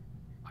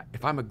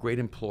 if I'm a great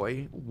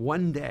employee,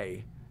 one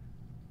day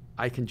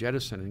I can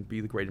jettison and be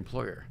the great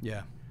employer.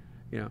 You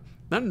know,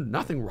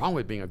 nothing wrong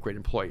with being a great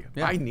employee.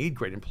 I need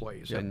great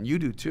employees, and you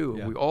do too.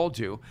 We all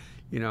do,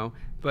 you know.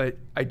 But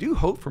I do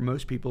hope for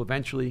most people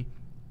eventually,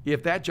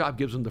 if that job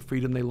gives them the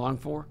freedom they long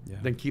for,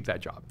 then keep that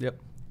job.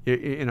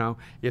 You know,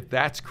 if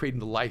that's creating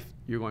the life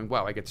you're going,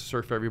 wow, I get to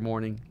surf every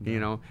morning. You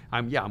know,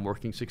 I'm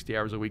working 60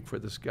 hours a week for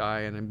this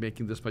guy, and I'm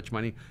making this much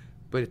money,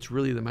 but it's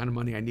really the amount of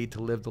money I need to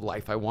live the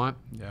life I want.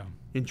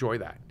 Enjoy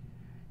that.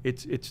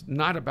 It's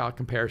not about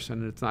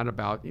comparison. It's not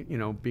about, you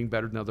know, being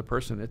better than another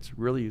person. It's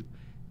really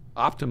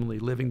optimally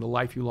living the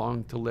life you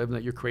long to live and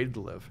that you're created to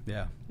live.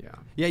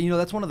 You know,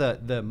 that's one of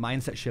the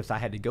mindset shifts I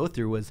had to go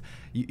through was,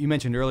 you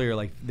mentioned earlier,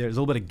 like, there's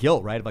a little bit of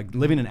guilt, right? Like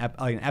living an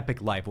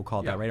epic life, we'll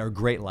call it that, right? Or a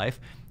great life,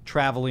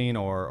 traveling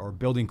or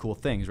building cool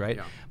things, right?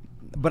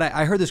 But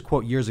I heard this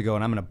quote years ago,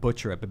 and I'm going to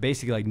butcher it, but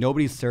basically, like,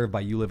 nobody's served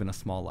by you living a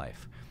small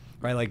life.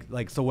 Right,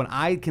 like so when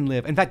I can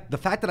live, in fact, the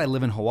fact that I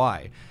live in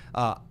Hawaii,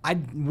 I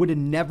would have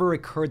never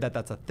occurred that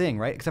that's a thing,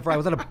 right? Except for I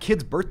was at a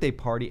kid's birthday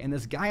party, and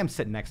this guy I'm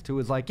sitting next to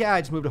is like, yeah,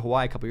 I just moved to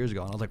Hawaii a couple years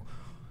ago. And I was like,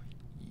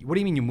 what do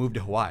you mean you moved to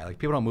Hawaii? Like,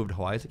 people don't move to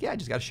Hawaii. He's like, yeah, I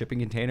just got a shipping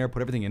container,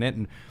 put everything in it.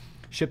 And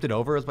shipped it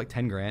over. It was like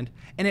 10 grand.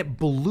 And it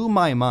blew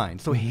my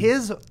mind. So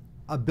his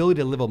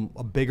ability to live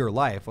a bigger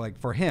life, like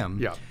for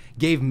him,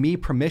 gave me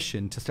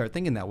permission to start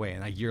thinking that way.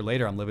 And a year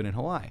later, I'm living in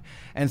Hawaii.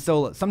 And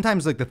so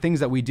sometimes like the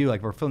things that we do,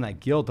 like we're feeling that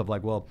guilt of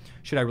like, well,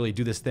 should I really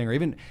do this thing? Or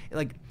even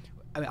like,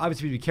 I mean,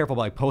 obviously be careful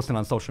about like posting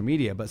on social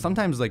media, but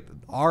sometimes like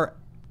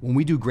when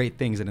we do great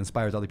things, it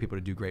inspires other people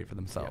to do great for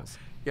themselves.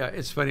 Yeah,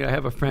 it's funny. I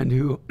have a friend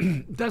who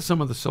does some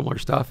of the similar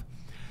stuff,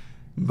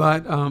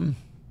 but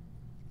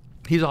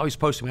he's always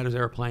posting about his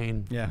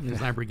airplane, his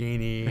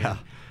Lamborghini, and,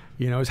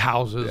 his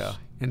houses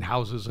and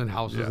houses and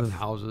houses and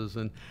houses,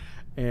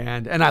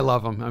 and I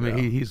love him. I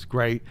mean, he's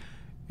great.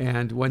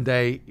 And one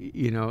day,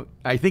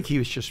 I think he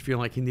was just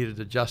feeling like he needed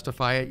to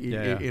justify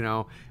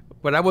it,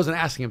 but I wasn't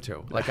asking him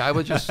to. Like I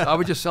was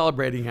just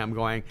celebrating him,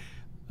 going,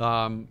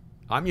 I'm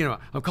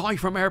calling you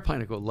from an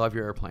airplane. I go, love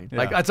your airplane.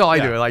 Like that's all I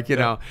do. Like take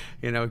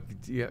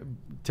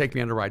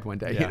me on a ride one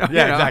day.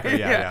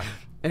 Exactly.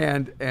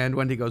 And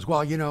Wendy goes,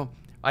 well,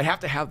 I have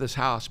to have this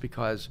house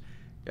because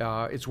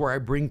it's where I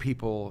bring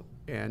people,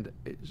 and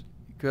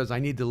because I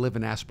need to live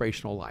an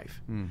aspirational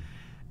life.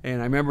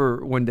 And I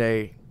remember one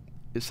day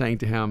saying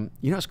to him,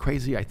 it's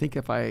crazy. I think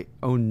if I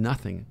own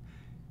nothing,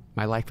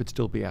 my life would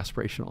still be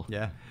aspirational.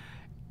 Yeah.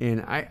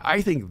 And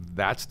I think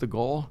that's the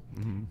goal,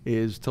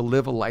 is to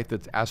live a life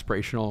that's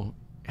aspirational,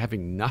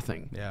 having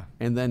nothing. Yeah.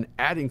 And then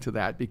adding to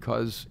that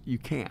because you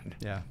can.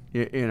 Yeah.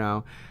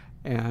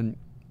 And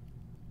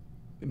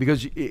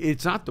because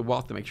it's not the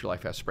wealth that makes your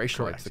life aspirational,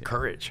 Correct, it's the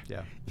courage.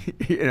 Yeah.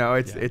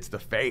 It's the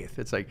faith.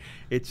 It's like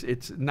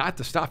it's not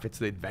the stuff, it's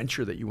the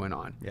adventure that you went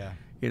on. Yeah.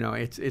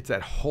 It's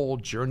that whole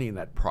journey and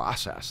that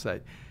process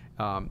that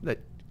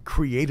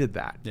created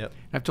that. Yep.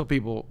 And I've told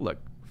people, look,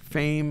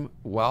 fame,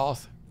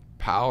 wealth,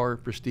 power,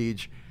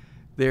 prestige,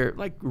 they're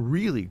like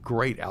really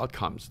great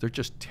outcomes. They're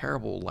just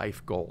terrible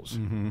life goals.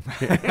 And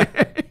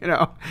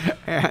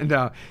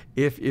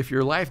if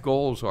your life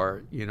goals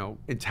are,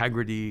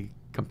 integrity,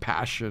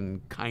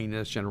 compassion,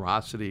 kindness,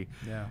 generosity,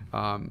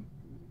 and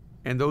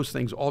those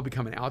things all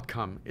become an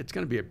outcome, it's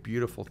going to be a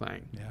beautiful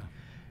thing. Yeah.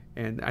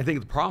 And I think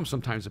the problem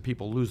sometimes that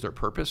people lose their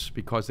purpose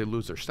because they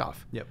lose their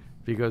stuff. Yep.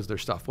 Because their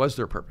stuff was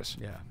their purpose.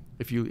 Yeah.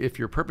 If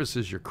your purpose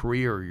is your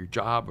career or your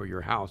job or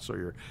your house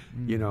or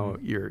your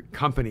your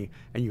company,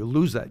 and you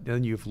lose that,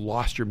 then you've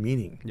lost your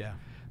meaning. Yeah.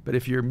 But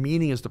if your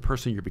meaning is the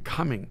person you're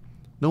becoming,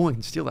 no one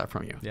can steal that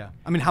from you. Yeah.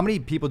 I mean, how many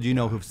people do you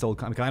know who've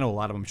sold? I know a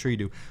lot of them. I'm sure you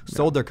do.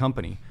 Sold their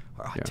company,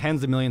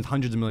 tens of millions,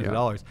 hundreds of millions of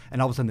dollars,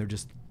 and all of a sudden they're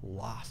just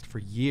lost for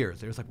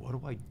years. They're just like, what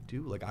do I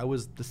do? Like I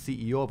was the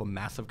CEO of a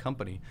massive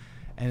company,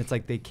 and it's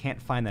like they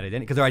can't find that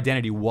identity because their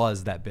identity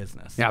was that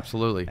business. Yeah,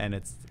 absolutely. And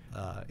it's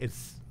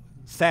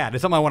sad.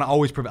 It's something I want to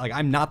always prevent. Like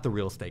I'm not the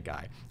real estate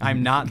guy.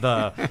 I'm not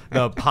the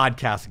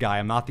podcast guy.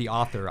 I'm not the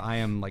author.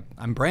 I'm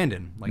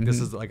Brandon. Like this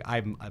is like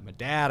I'm a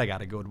dad. I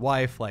got a good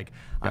wife. Like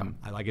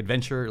I like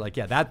adventure. Like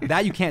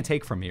that you can't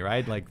take from me,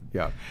 right? Like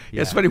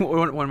It's funny.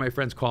 One of my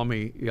friends called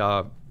me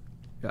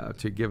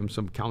to give him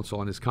some counsel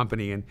on his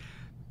company, and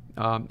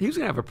he was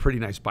going to have a pretty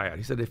nice buyout.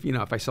 He said,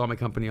 if I sell my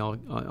company,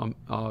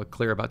 I'll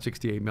clear about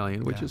 $68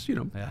 million, which is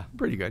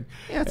pretty good.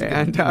 Yeah, it's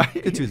a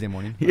good Tuesday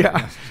morning.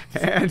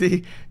 And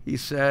he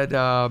said,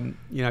 I'm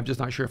just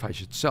not sure if I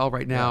should sell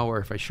right now or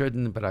if I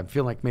shouldn't, but I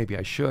feel like maybe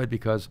I should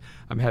because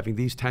I'm having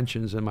these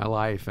tensions in my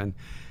life. And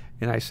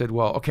I said,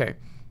 well, okay,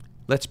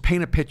 let's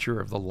paint a picture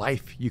of the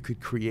life you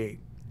could create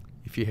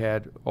if you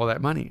had all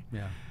that money.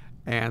 Yeah.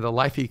 And the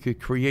life he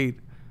could create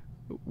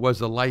was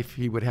the life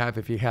he would have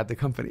if he had the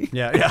company.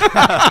 Yeah.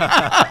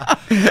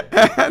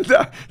 And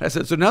I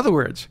said, so in other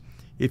words,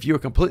 if you were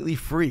completely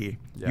free,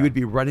 you would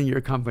be running your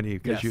company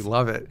because you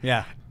love it.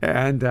 Yeah.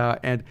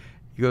 And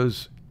he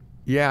goes,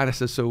 yeah. And I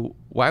said, so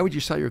why would you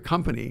sell your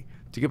company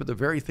to give up the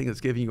very thing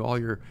that's giving you all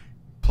your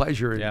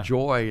pleasure and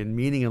joy and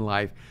meaning in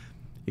life?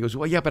 He goes,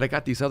 well, yeah, but I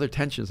got these other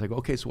tensions. I go,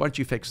 okay, so why don't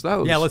you fix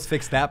those? Yeah, let's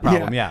fix that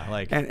problem.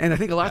 Yeah. And I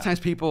think a lot of times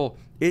people,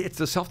 it's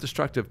the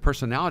self-destructive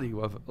personality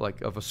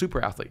of a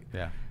super athlete.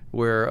 Yeah.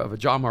 Where of a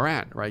John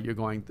Morant, right? You're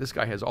going, this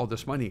guy has all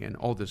this money and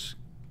all this,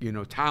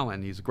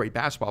 talent. He's a great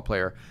basketball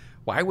player.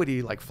 Why would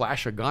he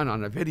flash a gun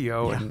on a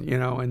video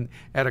and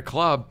at a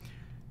club?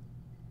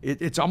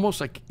 It's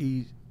almost like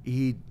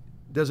he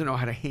doesn't know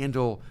how to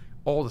handle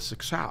all the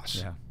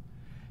success. Yeah.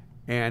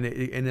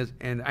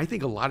 And I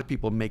think a lot of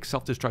people make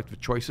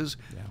self-destructive choices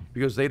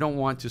because they don't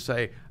want to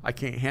say, I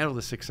can't handle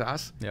the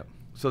success. Yep.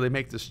 So they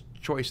make this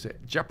choice to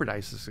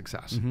jeopardize the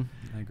success.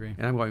 I agree.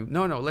 And I'm going,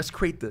 no, let's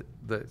create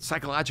the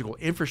psychological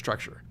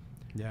infrastructure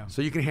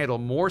so you can handle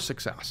more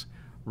success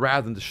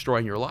rather than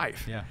destroying your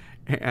life. Yeah.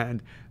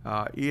 And,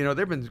 there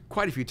have been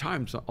quite a few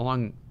times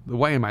along the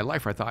way in my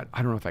life where I thought,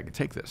 I don't know if I can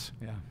take this.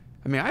 Yeah.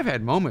 I mean, I've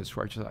had moments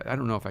where I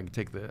don't know if I can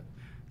take the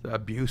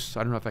abuse.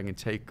 I don't know if I can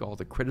take all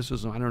the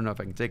criticism. I don't know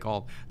if I can take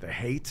all the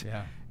hate.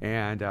 Yeah.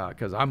 And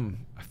because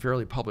I'm a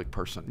fairly public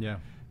person. Yeah.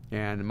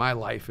 And my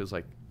life is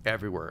like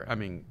everywhere. I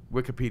mean,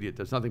 Wikipedia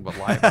does nothing but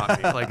lie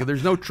about me.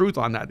 There's no truth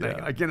on that thing.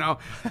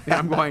 And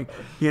I'm going,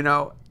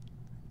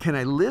 can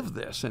I live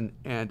this? And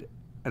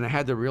I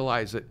had to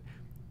realize that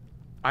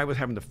I was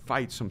having to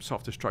fight some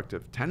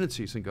self-destructive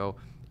tendencies and go,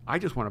 I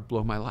just want to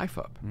blow my life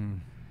up.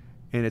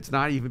 And it's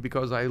not even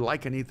because I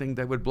like anything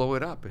that would blow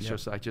it up. It's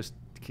just,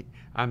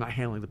 I'm not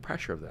handling the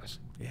pressure of this.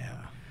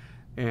 Yeah.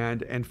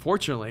 And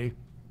fortunately,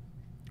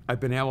 I've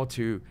been able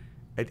to,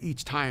 at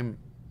each time,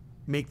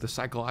 make the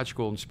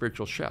psychological and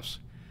spiritual shifts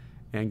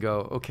and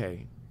go,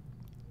 okay,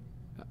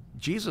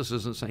 Jesus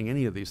isn't saying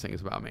any of these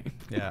things about me.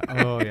 Yeah.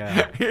 Oh,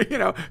 yeah. You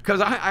know,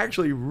 because I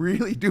actually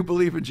really do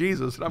believe in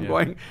Jesus. And I'm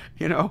going,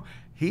 you know,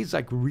 he's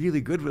like really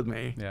good with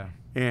me. Yeah.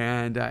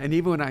 And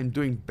even when I'm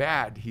doing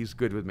bad, he's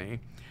good with me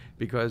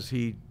because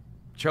he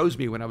chose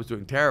me when I was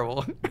doing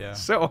terrible. Yeah.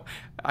 So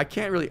I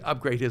can't really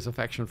upgrade his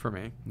affection for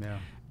me. Yeah.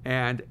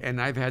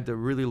 And I've had to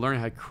really learn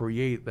how to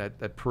create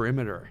that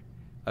perimeter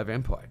of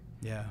input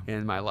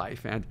in my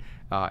life. And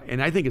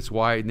I think it's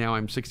why now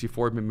I'm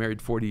 64, been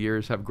married 40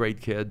 years, have great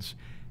kids,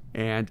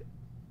 and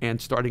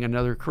starting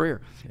another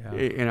career. Yeah.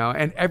 You know,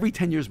 and every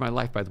 10 years of my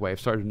life, by the way, I've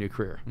started a new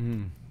career.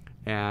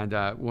 And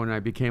when I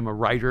became a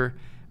writer,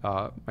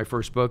 my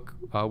first book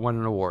won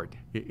an award.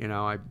 You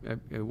know,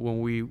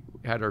 when we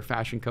had our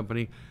fashion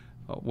company,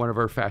 one of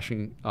our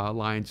fashion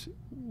lines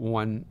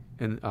won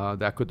the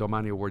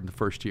Ecodomani Award in the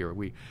first year.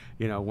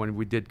 When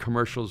we did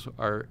commercials,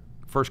 our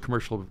first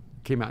commercial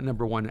came out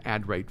 #1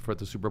 ad rate for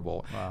the Super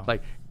Bowl. Wow.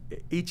 Like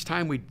each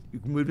time we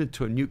moved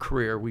into a new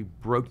career, we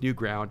broke new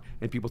ground,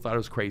 and people thought it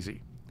was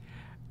crazy.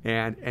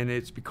 And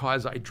it's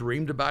because I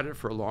dreamed about it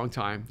for a long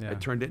time. Yeah. I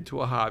turned it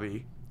into a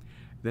hobby,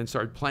 then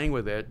started playing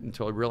with it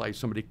until I realized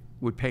somebody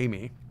would pay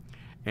me,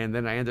 and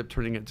then I ended up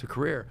turning it into a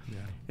career. Yeah.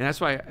 And that's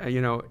why,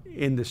 you know,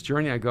 in this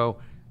journey, I go,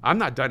 I'm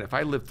not done. If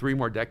I live 3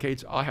 more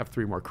decades, I'll have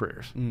 3 more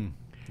careers.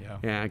 Yeah.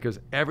 And because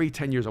every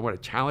 10 years, I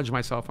want to challenge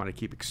myself. I want to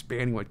keep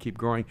expanding, I want to keep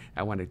growing.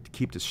 I want to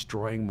keep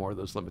destroying more of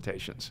those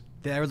limitations.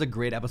 There was a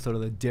great episode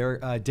of the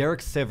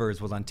Derek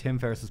Sivers was on Tim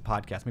Ferriss's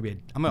podcast,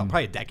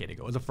 probably a decade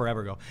ago. It was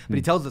forever ago. But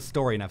he tells the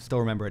story, and I still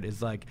remember it.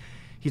 It's like,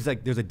 he's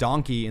like, there's a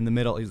donkey in the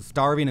middle. He's a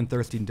starving and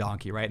thirsty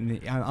donkey, right?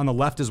 And on the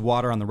left is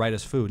water, on the right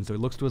is food. And so he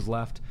looks to his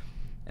left,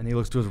 and he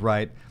looks to his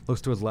right,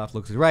 looks to his left,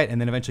 looks to his right, and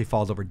then eventually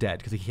falls over dead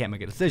because he can't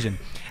make a decision.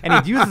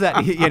 And he uses that,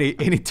 and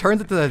he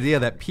turns it to the idea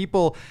that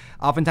people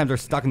oftentimes are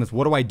stuck in this,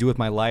 what do I do with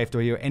my life?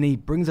 And he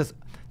brings us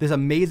this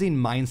amazing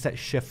mindset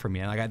shift for me.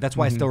 And that's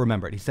why I still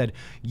remember it. He said,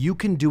 you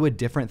can do a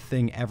different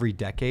thing every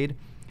decade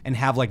and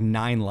have like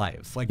 9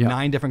 lives, like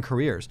 9 different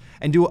careers,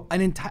 and do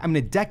an entire,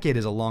 a decade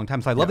is a long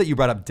time. So I love that you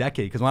brought up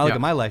decade, because when I look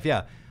at my life,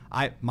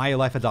 my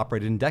life has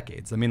operated in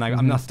decades. I mean, like,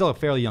 I'm not still a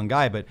fairly young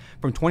guy, but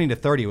from 20 to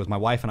 30, it was my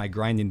wife and I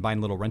grinding,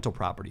 buying little rental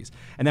properties.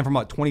 And then from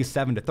about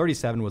 27 to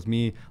 37 was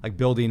me like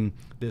building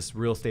this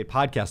real estate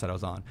podcast that I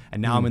was on.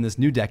 And now I'm in this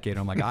new decade. And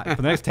I'm like,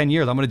 for the next 10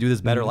 years, I'm going to do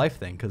this better life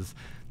thing, because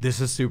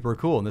this is super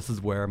cool. And this is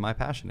where my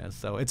passion is.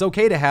 So it's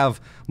okay to have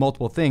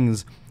multiple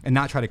things and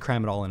not try to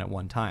cram it all in at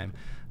one time.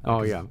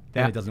 Oh, yeah.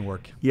 Then it doesn't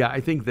work. Yeah, I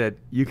think that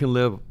you can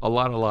live a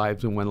lot of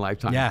lives in one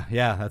lifetime. Yeah,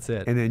 that's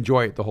it. And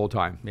enjoy it the whole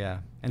time. Yeah.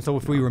 And so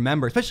if we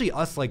remember, especially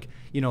us, like,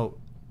 you know,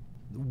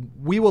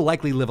 we will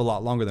likely live a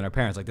lot longer than our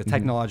parents. Like the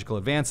technological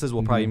advances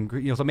will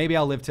probably, so maybe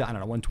I'll live to,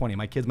 120.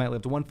 My kids might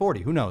live to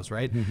 140. Who knows,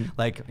 right?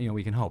 Like,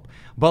 we can hope.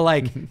 But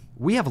like,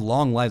 we have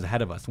long lives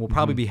ahead of us. And we'll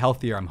probably be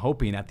healthier, I'm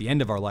hoping, at the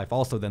end of our life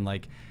also than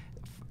like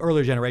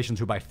earlier generations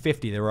who by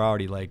 50, they were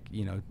already like,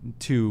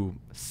 too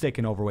sick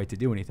and overweight to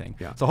do anything.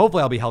 Yeah. So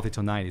hopefully I'll be healthy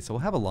till 90. So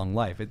we'll have a long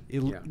life.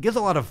 It gives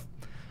a lot of,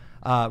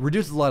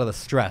 reduces a lot of the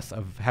stress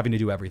of having to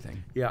do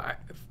everything. Yeah.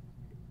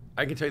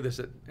 I can tell you this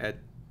at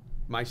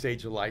my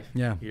stage of life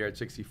here at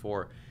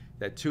 64,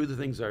 that 2 of the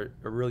things are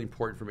really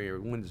important for me.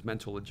 One is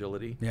mental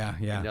agility.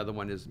 And the other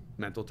one is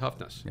mental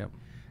toughness. Yep.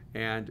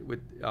 And with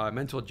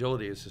mental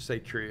agility is to stay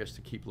curious,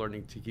 to keep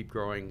learning, to keep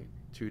growing,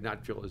 to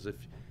not feel as if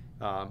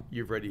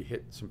you've already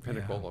hit some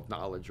pinnacle of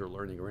knowledge or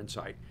learning or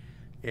insight.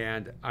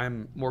 And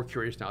I'm more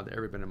curious now than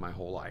ever been in my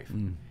whole life.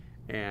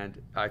 And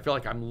I feel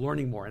like I'm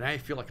learning more, and I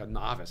feel like a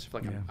novice.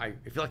 I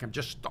feel like I'm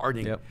just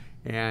starting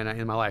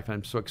in my life, and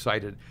I'm so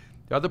excited.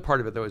 The other part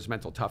of it, though, is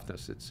mental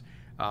toughness. It's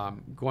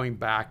going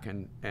back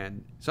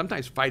and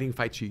sometimes fighting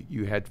fights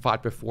you had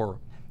fought before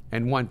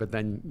and won, but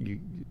then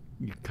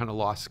you kind of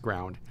lost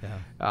ground.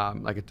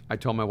 Like I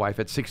told my wife,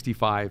 at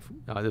 65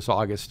 this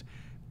August,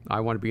 I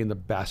want to be in the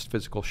best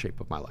physical shape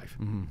of my life.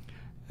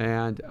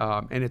 And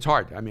it's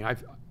hard. I mean,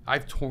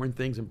 I've torn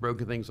things and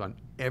broken things on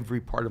every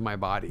part of my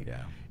body.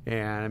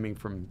 And I mean,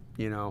 from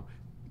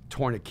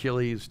torn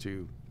Achilles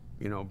to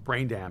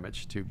brain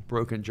damage to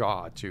broken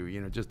jaw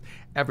to just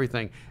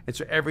everything. And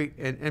so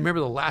and remember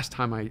the last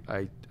time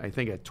I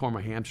think I tore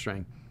my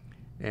hamstring,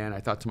 and I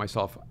thought to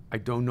myself, I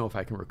don't know if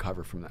I can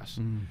recover from this.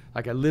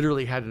 Like I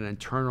literally had an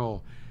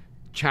internal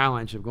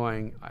challenge of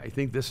going, I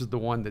think this is the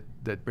one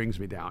that brings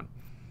me down.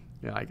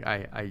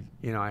 I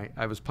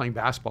was playing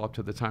basketball up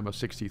to the time of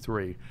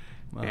 63,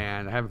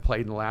 and I haven't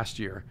played in the last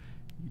year,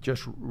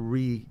 just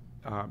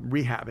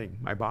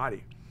rehabbing my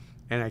body.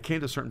 And I came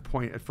to a certain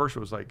point. At first, it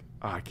was like,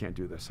 I can't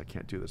do this. I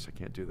can't do this. I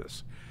can't do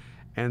this.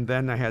 And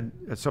then I had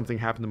something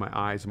happen to my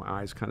eyes. And my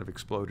eyes kind of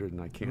exploded,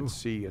 and I can't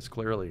see as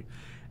clearly.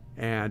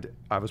 And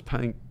I was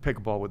playing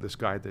pickleball with this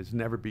guy that's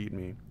never beat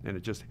me,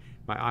 and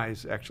my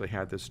eyes actually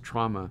had this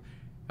trauma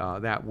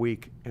that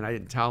week, and I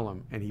didn't tell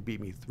him, and he beat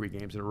me 3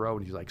 games in a row,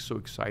 and he's like so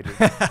excited.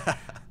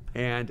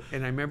 and I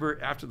remember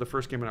after the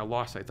first game when I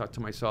lost, I thought to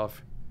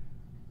myself,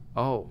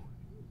 oh,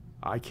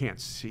 I can't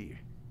see.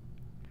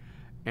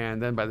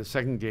 And then by the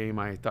second game,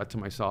 I thought to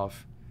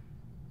myself,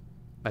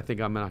 I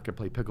think I'm not going to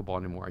play pickleball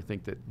anymore. I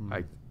think that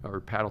or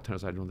paddle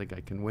tennis, I don't think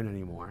I can win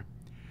anymore.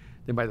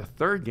 Then by the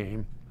third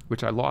game,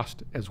 which I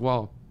lost as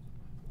well,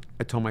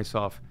 I told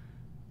myself,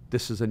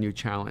 this is a new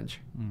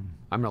challenge.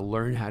 I'm going to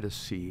learn how to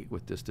see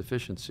with this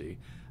deficiency.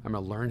 I'm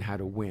going to learn how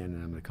to win,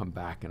 and I'm going to come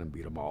back and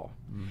beat them all.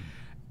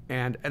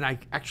 And I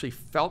actually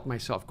felt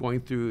myself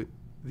going through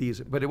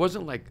these, but it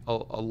wasn't like a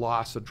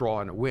loss, a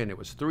draw, and a win. It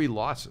was 3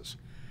 losses.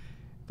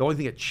 The only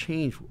thing that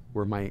changed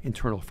were my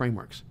internal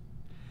frameworks.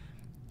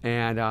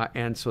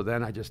 And so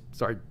then I just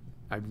started,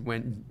 I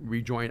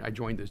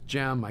joined this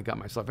gym. I got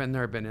myself in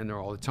there. I've been in there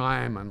all the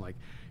time. I'm like,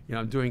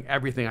 I'm doing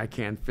everything I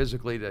can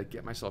physically to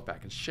get myself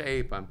back in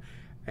shape. I'm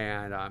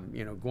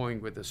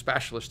going with a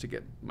specialist to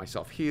get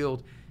myself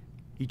healed.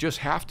 You just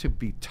have to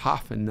be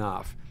tough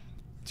enough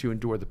to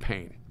endure the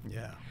pain.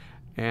 Yeah.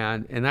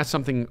 And that's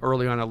something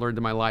early on I learned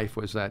in my life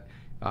was that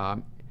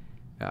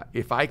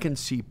if I can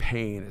see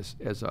pain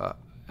as a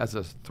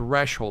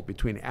threshold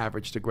between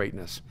average to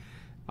greatness,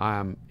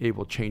 it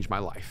will change my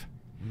life.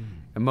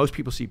 And most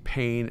people see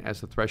pain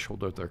as the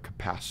threshold of their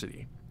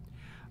capacity.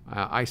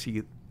 I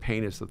see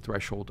pain as the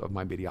threshold of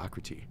my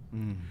mediocrity.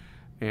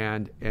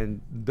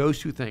 And those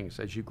 2 things,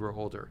 as you grow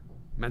older,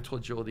 mental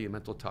agility and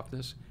mental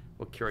toughness,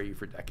 will carry you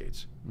for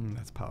decades.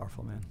 That's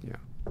powerful, man. Yeah.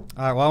 All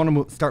right, well, I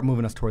want to start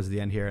moving us towards the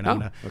end here, and I'm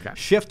going to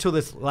shift to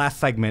this last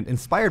segment,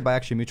 inspired by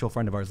actually a mutual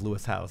friend of ours,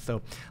 Lewis House.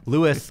 So,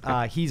 Lewis,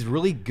 he's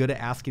really good at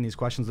asking these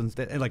questions.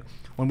 And like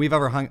when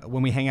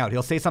we hang out,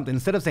 he'll say something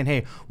instead of saying,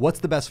 "Hey, what's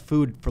the best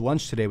food for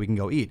lunch today? We can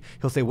go eat."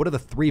 He'll say, "What are the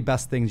 3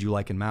 best things you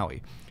like in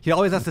Maui?" He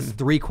always asks this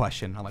 3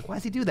 question. I'm like, why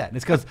does he do that? And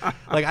it's because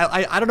like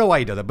I don't know why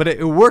he does it, but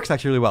it works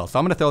actually really well. So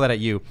I'm going to throw that at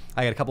you.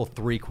 I got a couple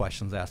 3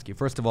 questions to ask you.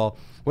 First of all,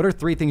 what are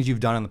 3 things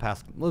you've done in the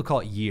past, we'll call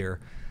it year,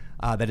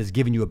 that has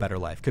given you a better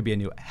life? Could be a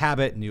new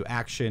habit, new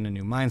action, a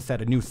new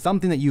mindset, a new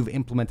something that you've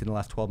implemented in the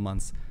last 12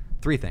 months.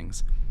 3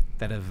 things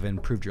that have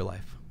improved your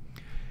life.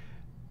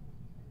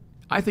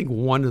 I think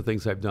one of the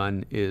things I've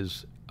done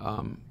is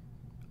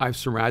I've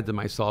surrounded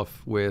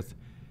myself with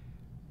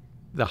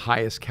the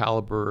highest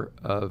caliber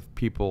of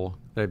people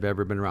that I've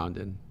ever been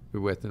around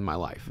with in my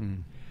life.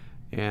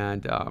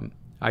 And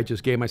I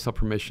just gave myself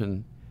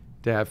permission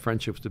to have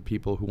friendships with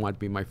people who want to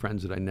be my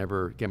friends that I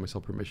never gave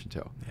myself permission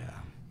to. Yeah.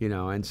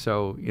 And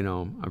so,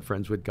 I'm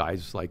friends with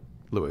guys like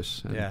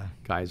Lewis, and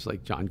guys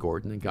like John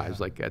Gordon, and guys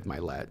like Ed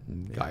Milet,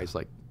 and guys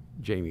like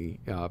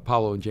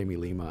Paulo and Jamie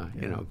Lima,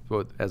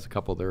 both as a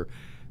couple, they're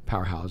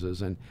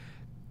powerhouses.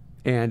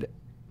 And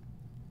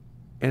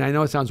I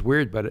know it sounds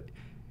weird, but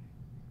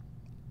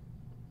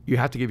you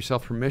have to give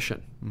yourself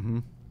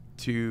permission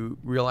to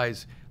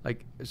realize,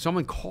 like,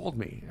 someone called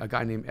me, a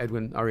guy named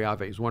Edwin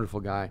Ariave, he's a wonderful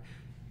guy.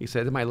 He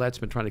said, Ed Milet's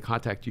been trying to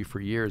contact you for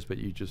years, but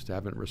you just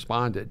haven't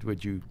responded.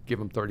 Would you give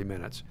him 30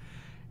 minutes?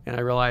 And I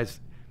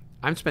realized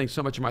I'm spending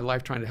so much of my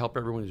life trying to help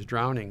everyone who's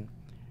drowning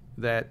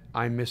that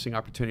I'm missing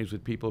opportunities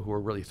with people who are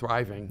really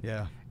thriving.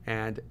 Yeah.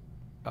 And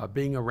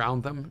being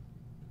around them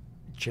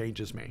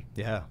changes me.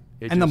 Yeah.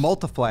 And the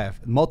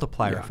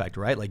multiplier effect,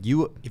 right? Like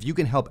if you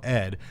can help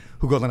Ed,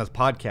 who goes on his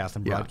podcast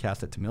and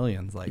broadcasts it to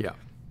millions, like,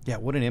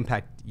 what an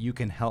impact you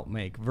can help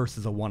make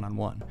versus a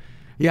one-on-one.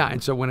 Yeah,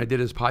 and so when I did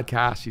his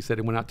podcast, he said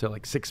it went out to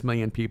like 6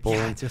 million people.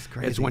 Yeah, it's just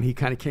crazy. It's when he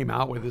kind of came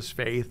out with his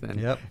faith, and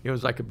it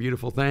was like a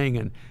beautiful thing.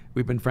 And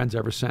we've been friends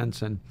ever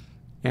since. And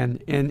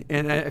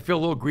I feel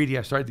a little greedy.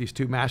 I started these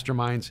 2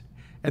 masterminds,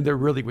 and they're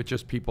really with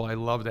just people I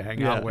love to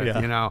hang out with,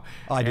 Oh,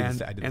 I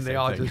did and they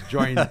all just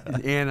joined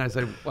in. I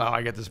said, wow,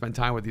 I get to spend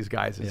time with these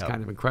guys. It's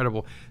kind of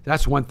incredible.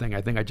 That's one thing.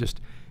 I think I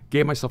just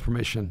gave myself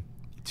permission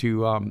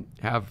to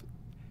have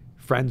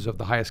friends of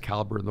the highest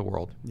caliber in the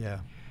world.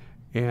 Yeah.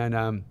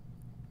 And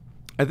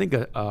I think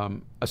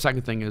a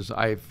second thing is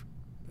I've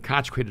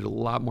consecrated a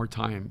lot more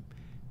time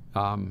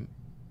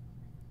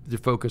to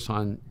focus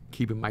on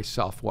keeping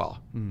myself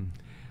well.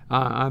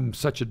 I'm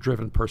such a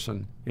driven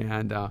person.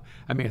 And I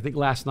think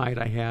last night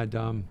I had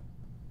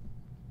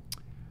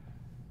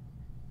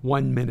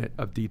 1 minute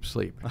of deep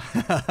sleep.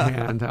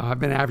 And I've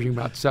been averaging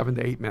about 7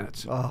 to 8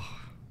 minutes. Oh.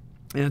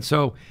 And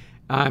so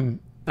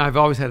I've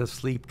always had a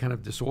sleep kind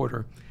of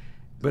disorder.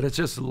 But it's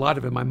just a lot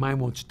of it. My mind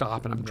won't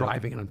stop, and I'm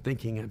driving, and I'm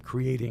thinking, and I'm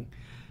creating.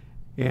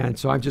 And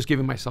so I'm just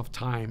giving myself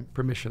time,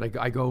 permission.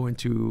 I go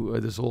into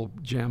this little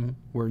gym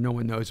where no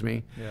one knows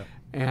me,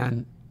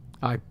 and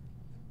I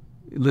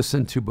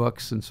listen to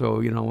books. And so,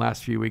 the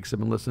last few weeks I've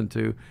been listening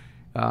to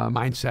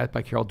Mindset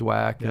by Carol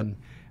Dweck, and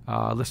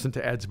listen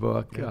to Ed's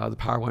book, The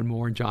Power One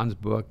More, and John's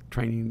book,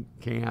 Training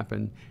Camp,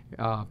 and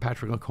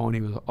Patrick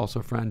Lencioni was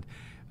also a friend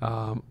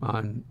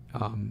on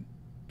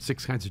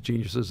 6 Kinds of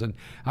Geniuses. And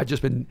I've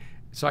just been,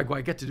 so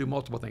I get to do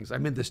multiple things.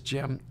 I'm in this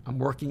gym, I'm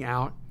working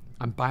out,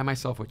 I'm by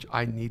myself, which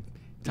I need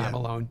time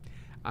alone.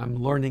 I'm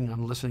learning,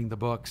 I'm listening to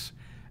books,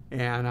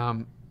 and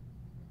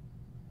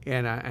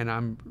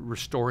I'm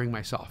restoring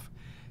myself.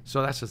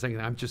 So that's the thing.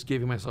 I'm just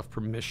giving myself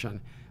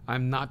permission.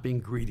 I'm not being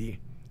greedy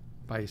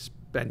by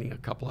spending a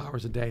couple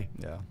hours a day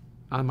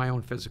on my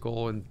own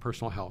physical and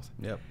personal health.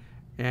 Yep.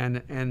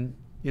 And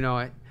you know,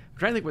 I'm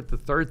trying to think what the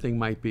third thing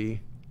might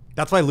be.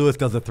 That's why Lewis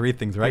does the 3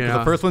 things, right? Because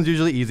the first one's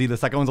usually easy, the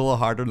second one's a little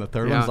harder, and the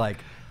third one's like,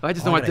 I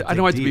just don't want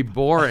it to be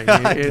boring,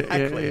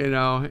 Exactly. you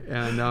know,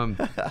 and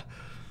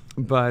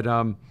but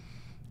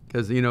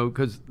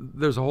because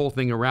there's a whole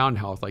thing around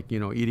health, like, you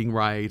know, eating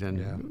right,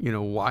 and you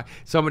know, why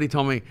somebody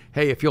told me,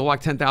 hey, if you'll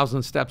walk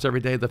 10,000 steps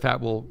every day, the fat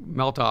will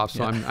melt off.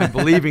 So I'm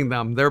believing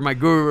them. They're my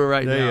guru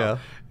right now,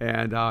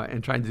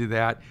 and trying to do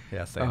that.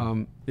 Yeah,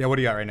 same. What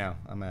do you got right now?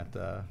 I'm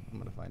gonna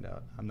find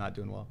out. I'm not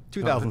doing well.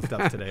 2,000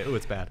 steps today. Oh,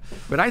 it's bad.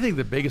 But I think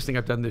the biggest thing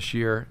I've done this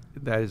year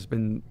that has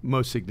been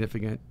most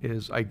significant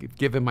is I've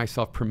given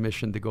myself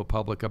permission to go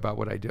public about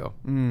what I do.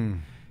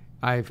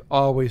 I've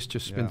always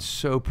just been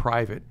so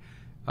private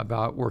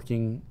about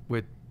working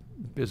with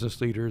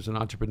business leaders and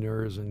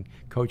entrepreneurs and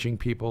coaching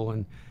people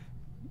and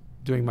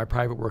doing my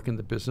private work in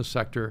the business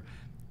sector.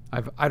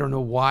 I don't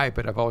know why,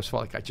 but I've always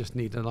felt like I just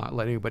need to not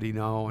let anybody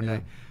know.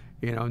 And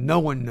you know, no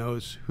one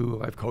knows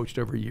who I've coached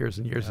over years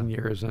and years and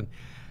years.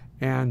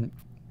 And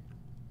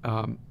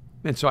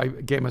so I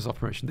gave myself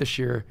permission. This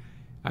year,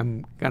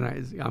 I'm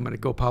gonna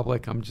go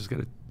public. I'm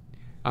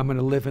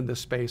gonna live in this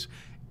space.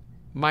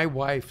 My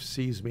wife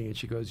sees me and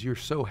she goes, "You're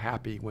so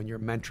happy when you're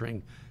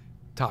mentoring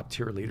top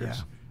tier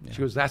leaders." She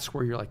goes, "That's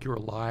where you're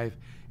alive."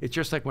 It's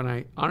just like when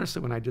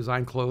I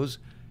design clothes,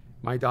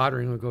 my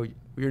daughter will go,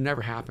 "You're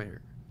never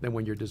happier than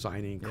when you're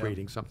designing,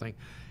 creating something."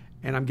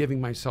 And I'm giving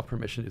myself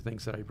permission to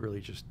things that I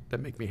really that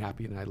make me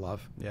happy and I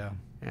love.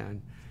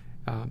 And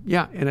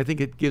and I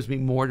think it gives me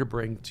more to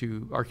bring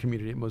to our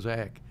community at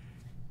Mosaic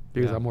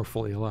because I'm more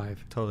fully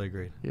alive. Totally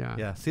agreed.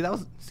 Yeah.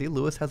 See,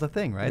 Lewis has a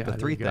thing, right? Yeah, The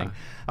 3 there you thing. go.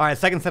 All right,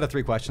 second set of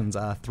 3 questions.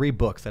 3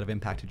 books that have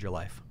impacted your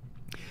life.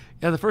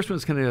 Yeah, the first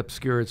one's kind of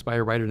obscure. It's by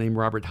a writer named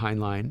Robert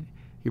Heinlein.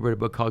 He wrote a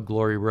book called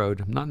Glory Road.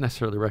 I'm not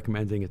necessarily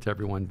recommending it to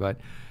everyone, but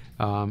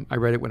I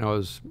read it when I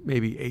was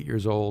maybe 8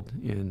 years old,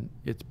 and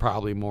it's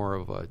probably more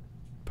of a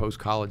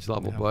post-college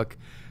level book.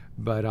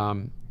 But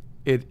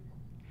it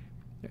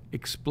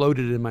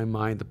exploded in my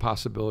mind the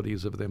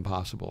possibilities of the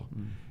impossible.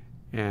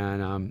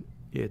 And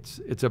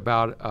it's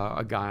about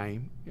a guy,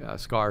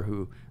 Scar,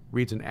 who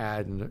reads an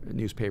ad in a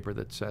newspaper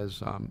that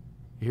says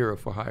hero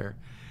for hire.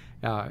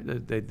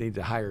 They need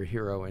to hire a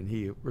hero, and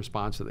he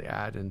responds to the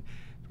ad. And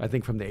I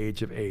think from the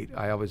age of 8,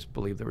 I always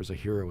believed there was a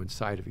hero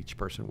inside of each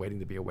person waiting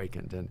to be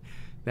awakened. And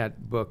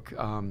that book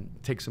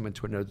takes him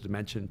into another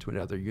dimension, to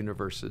another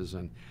universes.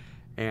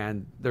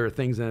 And there are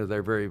things in it that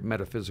are very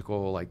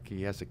metaphysical, like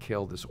he has to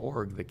kill this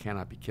org that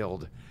cannot be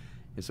killed.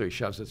 And so he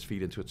shoves its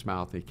feet into its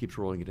mouth, and he keeps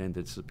rolling it in, it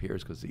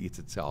disappears because it eats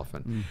itself.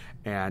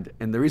 And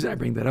the reason I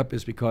bring that up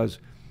is because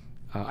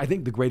I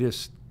think the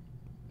greatest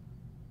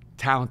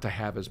talent I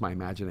have is my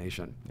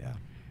imagination.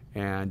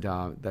 And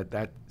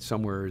that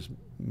somewhere is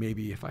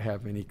maybe, if I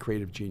have any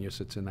creative genius,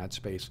 it's in that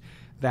space.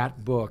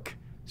 That book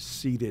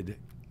seeded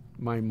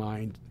my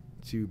mind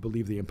to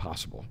believe the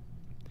impossible.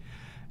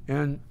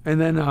 And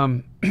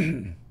then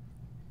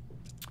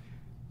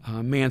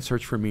Man's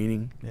Search for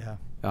Meaning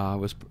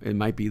it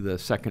might be the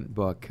second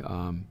book.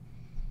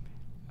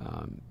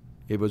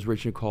 It was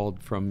originally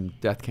called From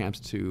Death Camps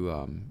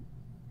to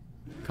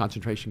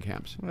Concentration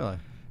Camps. Really?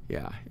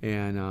 Yeah,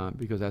 and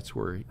because that's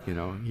where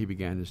he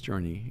began his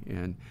journey,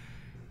 and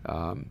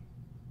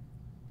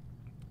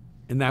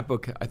that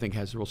book I think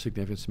has real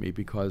significance to me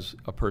because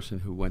a person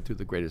who went through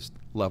the greatest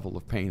level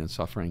of pain and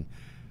suffering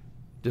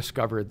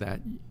discovered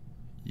that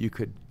you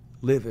could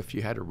live if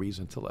you had a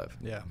reason to live.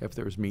 If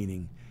there was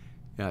meaning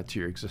to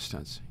your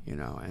existence,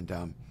 and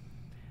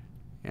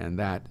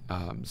that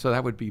so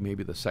that would be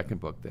maybe the second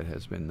book that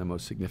has been the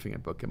most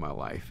significant book in my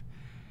life,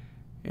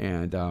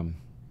 and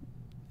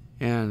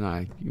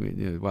I,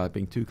 without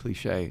being too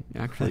cliche,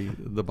 actually,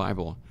 the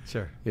Bible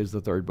is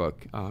the third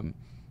book.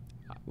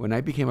 When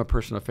I became a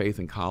person of faith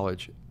in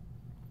college,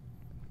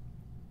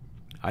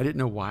 I didn't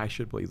know why I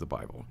should believe the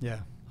Bible.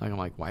 I'm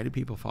like, why do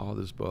people follow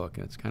this book?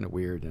 And it's kind of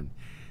weird, and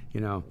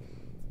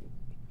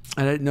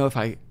I didn't know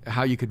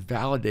how you could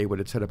validate what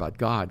it said about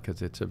God,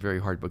 because it's a very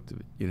hard book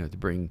to to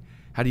bring.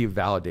 How do you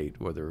validate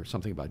whether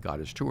something about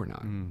God is true or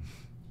not?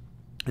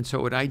 And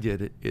so what I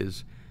did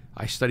is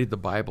I studied the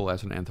Bible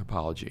as an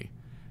anthropology.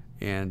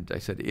 And I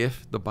said,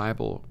 if the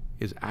Bible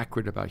is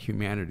accurate about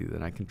humanity,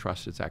 then I can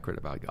trust it's accurate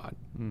about God.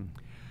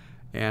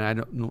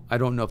 And I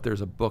don't know if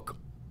there's a book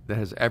that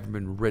has ever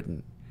been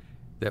written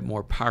that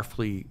more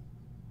powerfully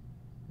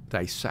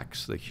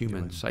dissects the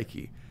human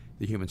psyche,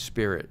 the human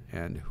spirit,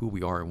 and who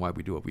we are and why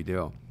we do what we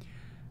do.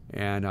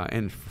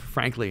 And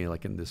frankly,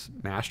 like in this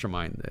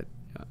mastermind that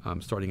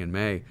I'm starting in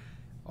May,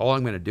 all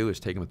I'm going to do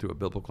is take them through a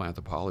biblical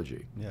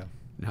anthropology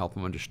and help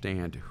them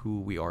understand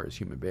who we are as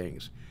human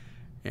beings.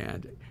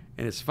 And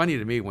it's funny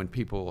to me when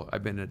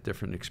I've been at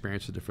different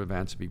experiences, different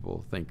events,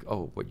 people think,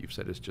 oh, what you've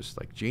said is just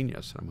like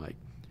genius. And I'm like,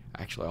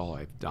 actually, all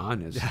I've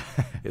done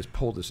is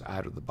pull this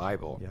out of the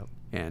Bible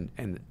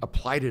and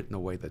applied it in a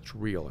way that's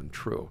real and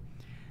true.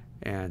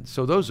 And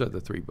so those are the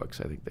 3 books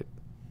I think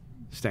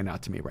stand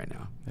out to me right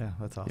now. Yeah,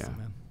 that's awesome, Yeah.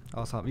 man.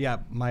 Awesome. Yeah,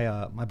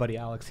 my buddy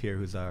Alex here,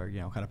 who's our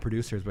kind of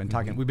producer, has been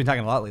talking. We've been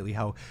talking a lot lately.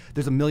 How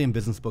there's a million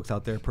business books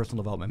out there,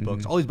 personal development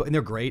books, all these books, and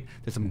they're great.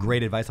 There's some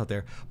great advice out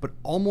there, but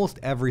almost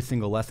every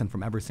single lesson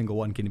from every single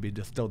one can be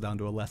distilled down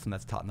to a lesson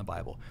that's taught in the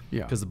Bible.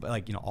 Yeah. Because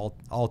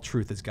all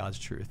truth is God's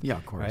truth. Yeah,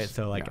 of course. Right.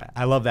 So Yeah.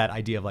 I love that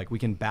idea of we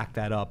can back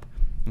that up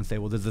and say,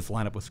 well, does this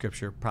line up with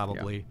Scripture?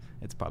 Probably. Yeah.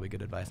 It's probably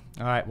good advice.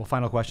 All right. Well,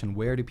 final question: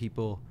 Where do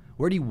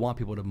you want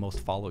people to most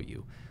follow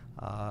you?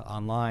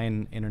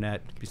 Online,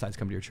 internet, besides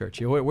come to your church?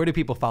 Where do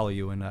people follow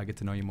you and get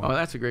to know you more? Oh,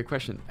 that's a great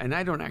question. And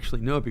I don't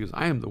actually know because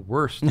I am the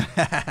worst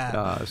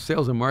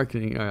sales and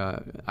marketing.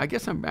 I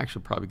guess I'm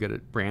actually probably good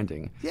at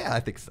branding. Yeah, I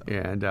think so.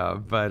 And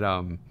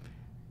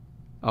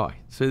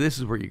so this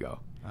is where you go.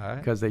 All right.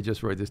 Because they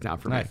just wrote this down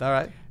for me. Nice. All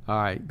right. All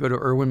right. Go to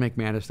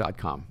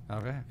erwinmcmanus.com.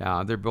 Okay.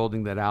 They're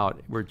building that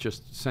out. We're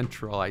just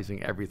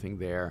centralizing everything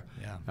there.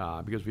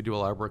 Yeah. Because we do a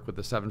lot of work with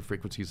the 7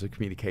 frequencies of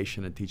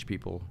communication and teach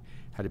people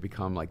how to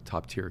become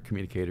top tier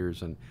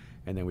communicators, and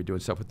then we're doing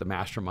stuff with the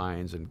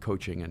masterminds and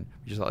coaching, and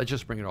let's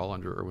just bring it all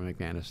under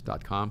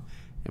erwinmcmanus.com,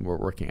 and we're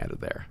working at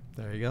it there.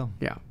 There you go.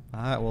 Yeah.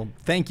 All right. Well,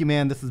 thank you,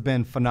 man. This has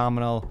been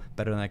phenomenal.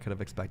 Better than I could have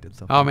expected.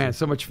 So. Oh man,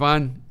 so much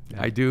fun.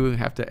 Yeah. I do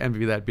have to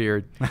envy that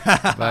beard,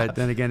 but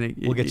then again,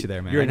 We'll get you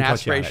there, man. You're I an can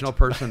coach you on it. aspirational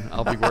person.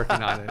 I'll be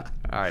working on it.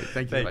 All right.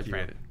 Thank you very much, you.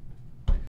 Brandon.